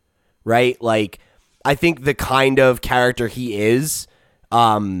 right? Like, I think the kind of character he is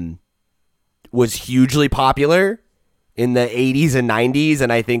was hugely popular in the 80s and 90s,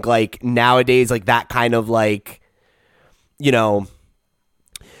 and I think like nowadays, like that kind of like, you know,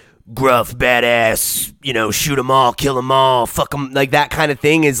 gruff, badass, you know, shoot them all, kill them all, fuck them, like that kind of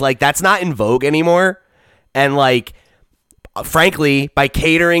thing is like, that's not in vogue anymore. And like, frankly, by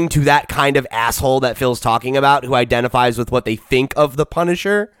catering to that kind of asshole that Phil's talking about, who identifies with what they think of the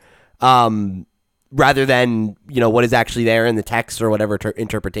Punisher, rather than, you know, what is actually there in the text or whatever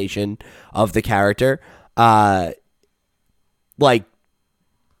interpretation of the character, like,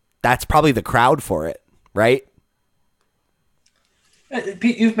 that's probably the crowd for it, right?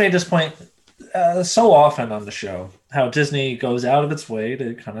 Pete, you've made this point so often on the show, how Disney goes out of its way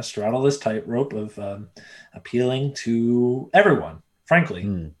to kind of straddle this tightrope of appealing to everyone,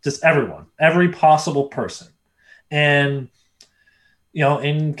 frankly, just everyone, every possible person. And, you know,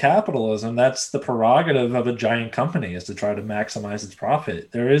 in capitalism, that's the prerogative of a giant company, is to try to maximize its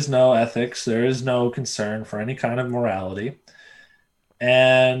profit. There is no ethics. There is no concern for any kind of morality.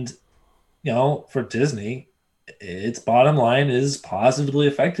 And, you know, for Disney, its bottom line is positively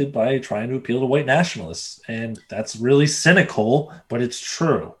affected by trying to appeal to white nationalists. And that's really cynical, but it's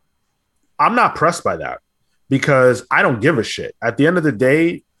true. I'm not pressed by that because I don't give a shit. At the end of the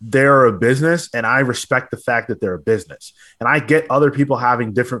day, they're a business, and I respect the fact that they're a business. And I get other people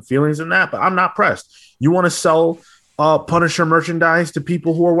having different feelings in that, but I'm not pressed. You want to sell Punisher merchandise to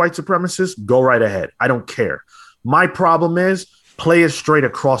people who are white supremacists? Go right ahead. I don't care. My problem is play it straight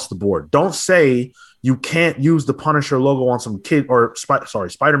across the board. Don't say you can't use the Punisher logo on some kid, or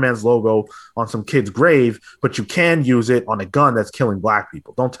Spider-Man's logo on some kid's grave, but you can use it on a gun that's killing black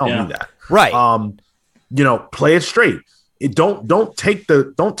people. Don't tell me that. Right. You know, play it straight. Don't take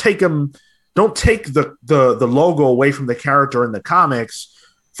the logo away from the character in the comics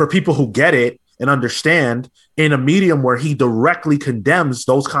for people who get it and understand, in a medium where he directly condemns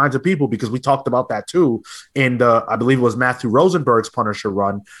those kinds of people, because we talked about that too in the, I believe it was Matthew Rosenberg's Punisher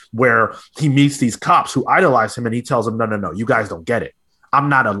run, where he meets these cops who idolize him and he tells them, no, you guys don't get it. I'm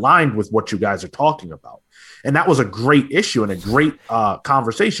not aligned with what you guys are talking about. And that was a great issue and a great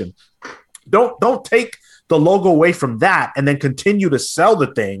conversation. Don't take the logo away from that and then continue to sell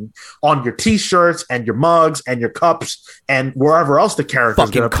the thing on your t-shirts and your mugs and your cups and wherever else the characters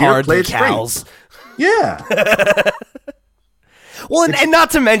fucking card decals. Yeah. Well, and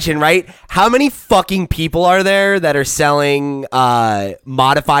not to mention, right, how many fucking people are there that are selling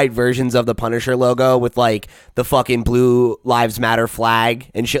modified versions of the Punisher logo with like the fucking Blue Lives Matter flag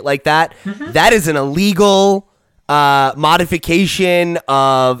and shit like that? Mm-hmm. That is an illegal modification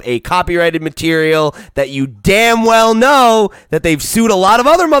of a copyrighted material that you damn well know that they've sued a lot of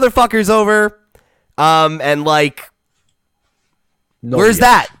other motherfuckers over. And like, where's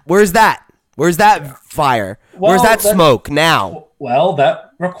that fire? Where's that smoke now? Well,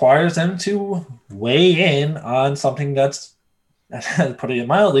 that requires them to weigh in on something that's, putting it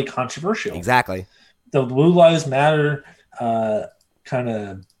mildly, controversial. Exactly. The Blue Lives Matter kind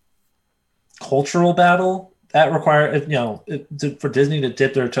of cultural battle that require, for Disney to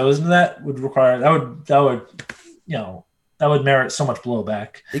dip their toes into that would merit so much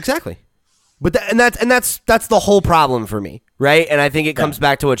blowback. Exactly. But that's the whole problem for me, right? And I think it comes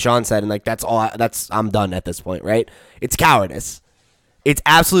back to what Sean said, and like I'm done at this point, right? It's cowardice. It's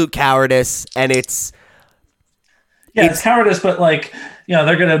absolute cowardice, and it's cowardice, but like,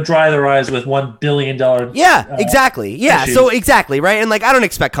 they're gonna dry their eyes with $1 billion. Yeah, exactly. Yeah, issues. so exactly, right? And like, I don't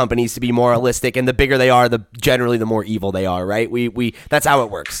expect companies to be moralistic, and the bigger they are, generally the more evil they are, right? We that's how it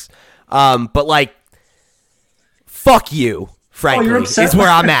works. But like, fuck you, frankly, is where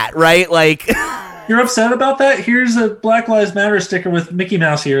I'm at, right? Like, you're upset about that? Here's a Black Lives Matter sticker with Mickey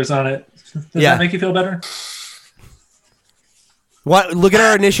Mouse ears on it. Does that make you feel better? What? Look at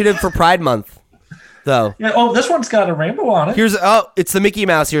our initiative for Pride Month. Though. Yeah, this one's got a rainbow on it. It's the Mickey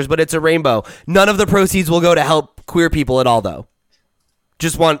Mouse ears, but it's a rainbow. None of the proceeds will go to help queer people at all, though.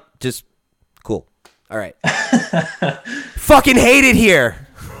 Just cool. All right. Fucking hate it here.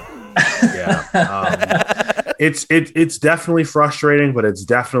 Yeah. It's definitely frustrating, but it's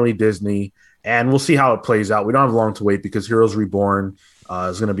definitely Disney, and we'll see how it plays out. We don't have long to wait because Heroes Reborn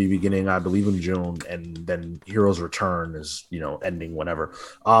is going to be beginning, I believe, in June, and then Heroes Return is, ending whenever.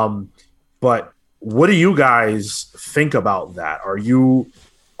 But what do you guys think about that? Are you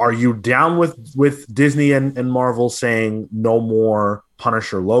down with Disney and Marvel saying no more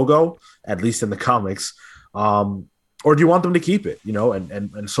Punisher logo, at least in the comics? Or do you want them to keep it?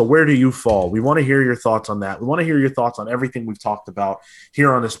 And so where do you fall? We want to hear your thoughts on that. We want to hear your thoughts on everything we've talked about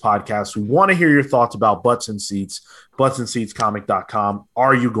here on this podcast. We want to hear your thoughts about Butts and Seats, buttsandseatscomic.com.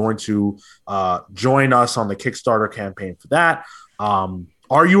 Are you going to join us on the Kickstarter campaign for that?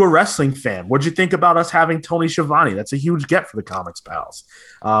 Are you a wrestling fan? What'd you think about us having Tony Schiavone? That's a huge get for the Comics Pals.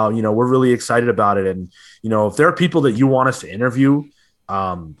 We're really excited about it. And, if there are people that you want us to interview,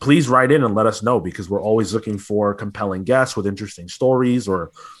 please write in and let us know, because we're always looking for compelling guests with interesting stories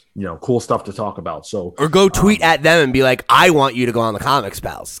or, cool stuff to talk about. So, or go tweet at them and be like, I want you to go on the Comics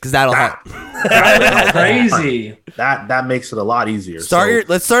Pals, because that'll help. That's crazy. That makes it a lot easier.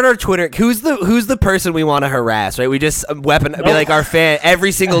 Let's start our Twitter. Who's the person we want to harass, right? We just be like our fan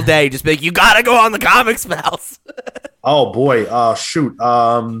every single day, just be like, you gotta go on the Comics Pals. Oh boy. Shoot.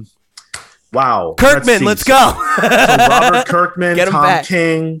 Wow. Kirkman, let's go. So Robert Kirkman, Get him Tom back.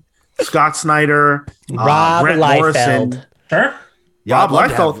 King, Scott Snyder, Rob Brent Liefeld. Morrison. Sure. Rob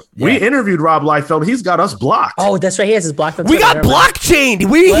Liefeld. We interviewed Rob Liefeld. He's got us blocked. Oh, that's right. He has his blocked. We got blockchained. He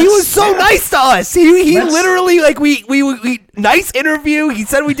was so nice to us. He literally we nice interview. He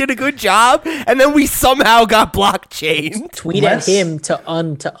said we did a good job, and then we somehow got blockchained. Tweet at him to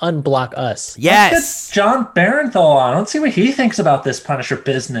unblock us. Yes. Let's get John Barenthal on. Let's see what he thinks about this Punisher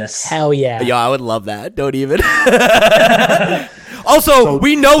business. Hell yeah. Yo, I would love that. Don't even. Also,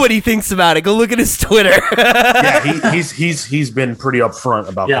 we know what he thinks about it. Go look at his Twitter. Yeah, he's been pretty upfront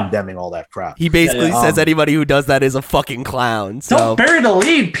about condemning all that crap. He basically says anybody who does that is a fucking clown. So. Don't bury the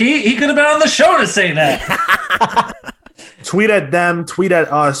lead, Pete. He could have been on the show to say that. Tweet at them, tweet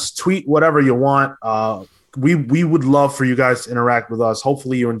at us, tweet whatever you want. We would love for you guys to interact with us.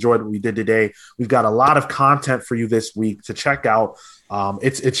 Hopefully you enjoyed what we did today. We've got a lot of content for you this week to check out.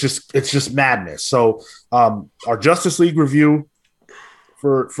 It's just madness. So our Justice League review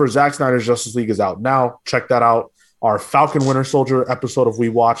for Zack Snyder's Justice League is out now. Check that out. Our Falcon Winter Soldier episode of We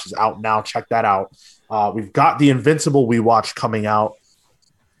Watch is out now. Check that out. We've got the Invincible We Watch coming out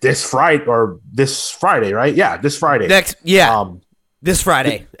this Friday, right? Yeah, this Friday. This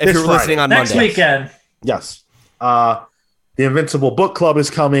Friday. If you're listening on next Monday. Weekend. Yes. The Invincible Book Club is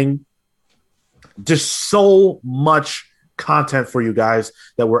coming. Just so much content for you guys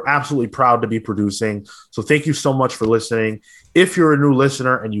that we're absolutely proud to be producing. So thank you so much for listening. If you're a new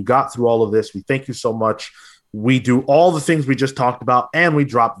listener and you got through all of this, we thank you so much. We do all the things we just talked about, and we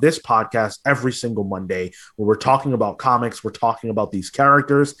drop this podcast every single Monday where we're talking about comics. We're talking about these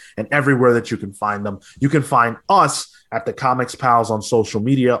characters, and everywhere that you can find them. You can find us at the Comics Pals on social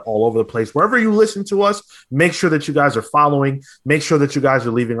media all over the place. Wherever you listen to us, make sure that you guys are following. Make sure that you guys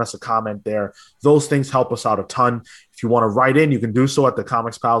are leaving us a comment there. Those things help us out a ton. If you want to write in, you can do so at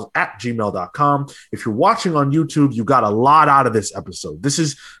thecomicspals@gmail.com. If you're watching on YouTube, you got a lot out of this episode. This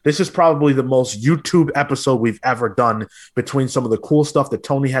is probably the most YouTube episode we've ever done, between some of the cool stuff that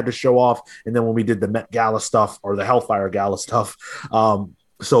Tony had to show off and then when we did the Met Gala stuff or the Hellfire Gala stuff.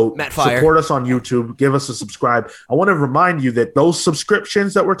 So support us on YouTube. Give us a subscribe. I want to remind you that those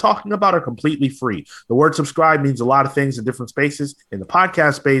subscriptions that we're talking about are completely free. The word subscribe means a lot of things in different spaces. In the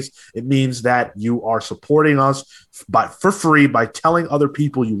podcast space, it means that you are supporting us for free by telling other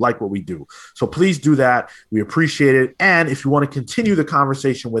people you like what we do. So please do that. We appreciate it. And if you want to continue the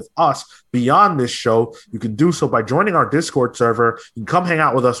conversation with us beyond this show, you can do so by joining our Discord server. You can come hang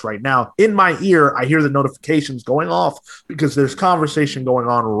out with us right now. In my ear, I hear the notifications going off because there's conversation going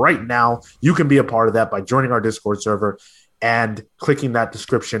on right now. You can be a part of that by joining our Discord server and clicking that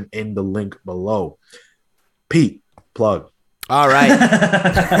description in the link below. Pete, plug. All right.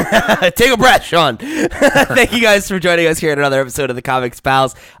 Take a breath, Sean. Thank you guys for joining us here at another episode of the Comics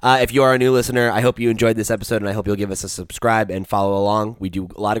Pals. If you are a new listener, I hope you enjoyed this episode, and I hope you'll give us a subscribe and follow along. We do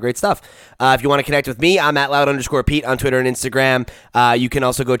a lot of great stuff. If you want to connect with me, I'm at @loud_Pete on Twitter and Instagram. You can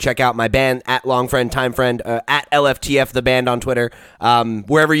also go check out my band at LongFriendTimeFriend, at LFTF the band on Twitter.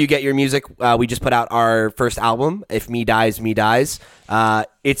 Wherever you get your music, we just put out our first album, If Me Dies, Me Dies.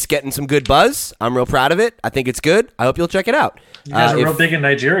 It's getting some good buzz. I'm real proud of it. I think it's good. I hope you'll check it out. You guys are real big in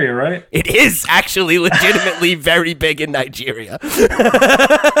Nigeria, right? It is actually legitimately very big in Nigeria,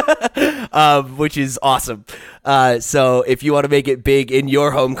 which is awesome. So if you want to make it big in your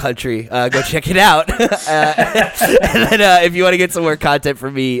home country, go check it out. And then if you want to get some more content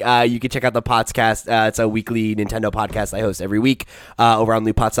from me, you can check out the Potscast. It's a weekly Nintendo podcast I host every week over on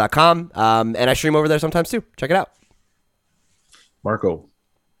lootpots.com. And I stream over there sometimes too. Check it out. Marco.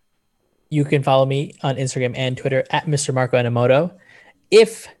 You can follow me on Instagram and Twitter at Mr. Marco Enomoto.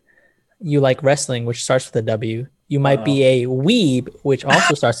 If you like wrestling, which starts with a W, you might be a weeb, which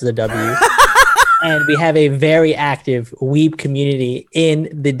also starts with a W. And we have a very active weeb community in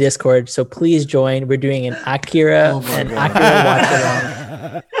the Discord, so please join. We're doing an Akira watch along.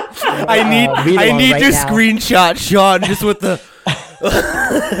 I need to screenshot Sean just with the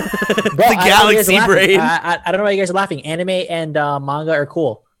the galaxy brain. I don't know why you guys are laughing. Anime and manga are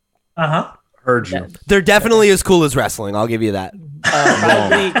cool. Heard you. They're definitely as cool as wrestling. I'll give you that.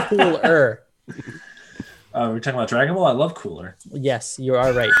 Probably cooler. We're talking about Dragon Ball. I love Cooler. Yes, you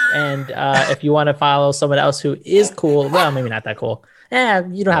are right. And if you want to follow someone else who is cool, well, maybe not that cool.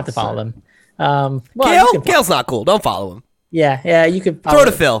 You don't have to follow them. Kale's not cool. Don't follow him. Yeah, you can follow throw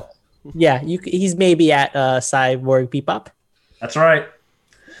to Phil. Yeah, he's maybe at Cyborg Bebop. That's right.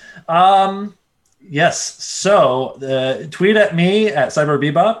 Yes. So tweet at me at Cyborg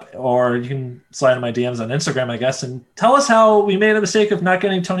Bebop, or you can slide in my DMs on Instagram, I guess, and tell us how we made a mistake of not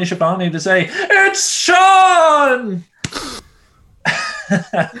getting Tony Schiavone to say it's Sean.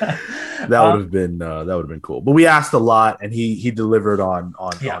 That would have been cool. But we asked a lot, and he delivered on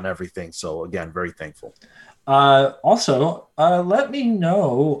everything. So again, very thankful. Also, let me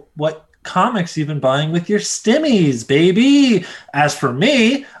know what comics you've been buying with your stimmies, baby. As for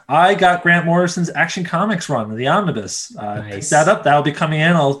me, I got Grant Morrison's Action Comics run, the omnibus. Nice. Pick that up. That'll be coming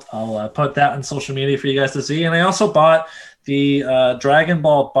in. I'll put that on social media for you guys to see. And I also bought the Dragon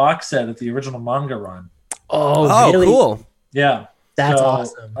Ball box set of the original manga run. Oh, really? Cool. Yeah. That's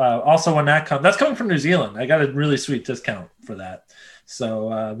awesome. Also, when that's coming from New Zealand, I got a really sweet discount for that.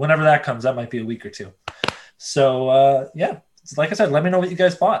 So whenever that comes, that might be a week or two. So like I said, let me know what you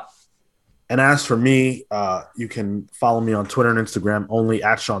guys bought. And as for me, you can follow me on Twitter and Instagram only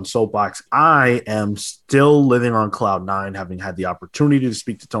at Sean Soapbox. I am still living on cloud 9, having had the opportunity to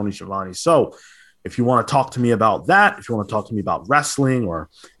speak to Tony Schiavone. So if you want to talk to me about that, if you want to talk to me about wrestling or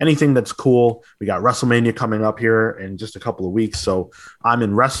anything that's cool, we got WrestleMania coming up here in just a couple of weeks. So I'm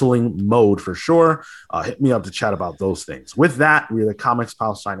in wrestling mode for sure. Hit me up to chat about those things. With that, we're the Comics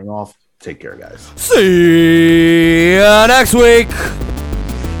Pal signing off. Take care, guys. See you next week.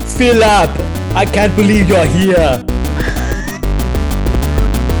 Philip, I can't believe you're here.